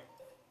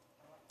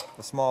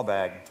 A small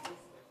bag.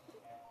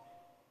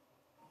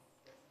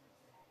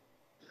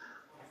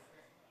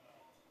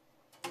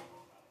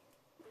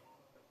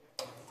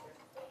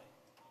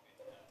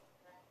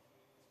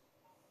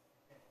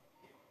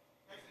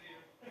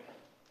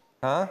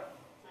 Huh?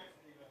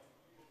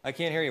 I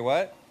can't hear you.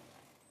 What?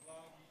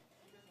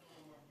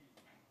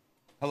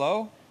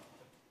 Hello?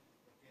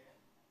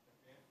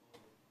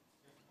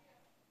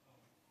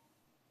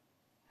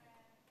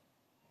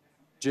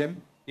 Jim?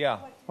 Yeah.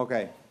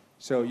 Okay.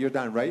 So you're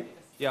done, right?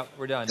 Yeah,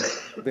 we're done.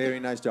 Very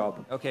nice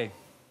job. Okay.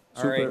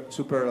 All right.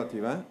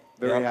 Superlative, huh?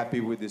 Very happy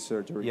with this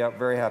surgery. Yeah,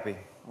 very happy.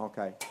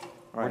 Okay.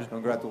 All right.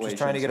 Congratulations.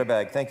 Just trying to get a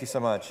bag. Thank you so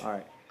much. All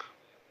right.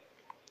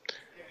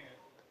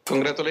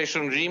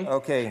 Congratulations, Jim.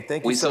 Okay,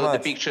 thank you we so much. We saw the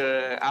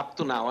picture up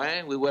to now,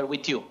 eh? We were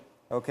with you.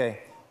 Okay.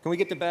 Can we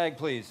get the bag,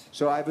 please?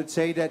 So I would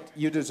say that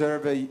you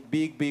deserve a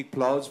big, big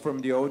applause from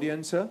the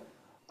audience. Thank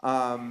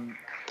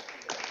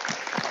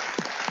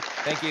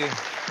you.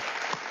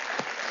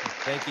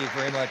 Thank you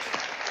very much.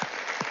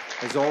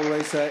 As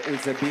always,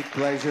 it's a big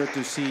pleasure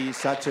to see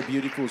such a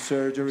beautiful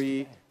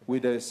surgery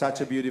with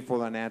such a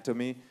beautiful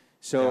anatomy.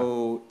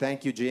 So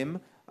thank you,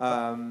 Jim.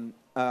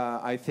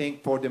 I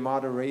think for the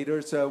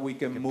moderators, we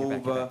can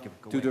move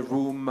to the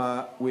room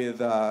with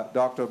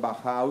Dr.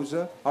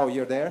 Bachhaus. Oh,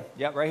 you're there?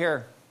 Yeah, right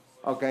here.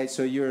 Okay,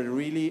 so you're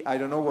really, I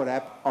don't know what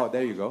happened. Oh,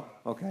 there you go.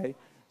 Okay,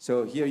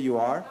 so here you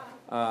are.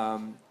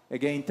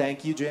 Again,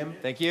 thank you, Jim.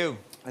 Thank you.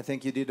 I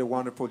think you did a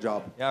wonderful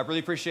job. Yeah, I really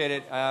appreciate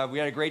it. We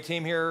had a great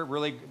team here,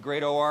 really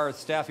great OR. The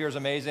staff here is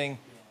amazing.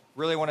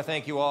 Really want to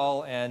thank you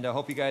all, and I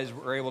hope you guys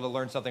were able to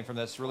learn something from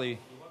this. Really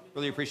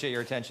appreciate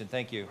your attention.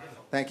 Thank you.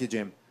 Thank you,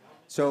 Jim.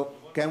 So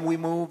can we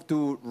move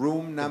to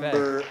room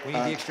number we need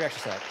the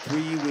extraction sac.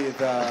 3 with... Is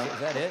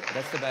that it?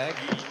 That's the bag?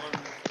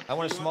 I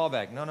want a small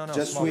bag. No,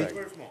 just small with, bag.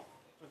 Very small.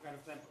 Some kind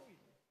of sample.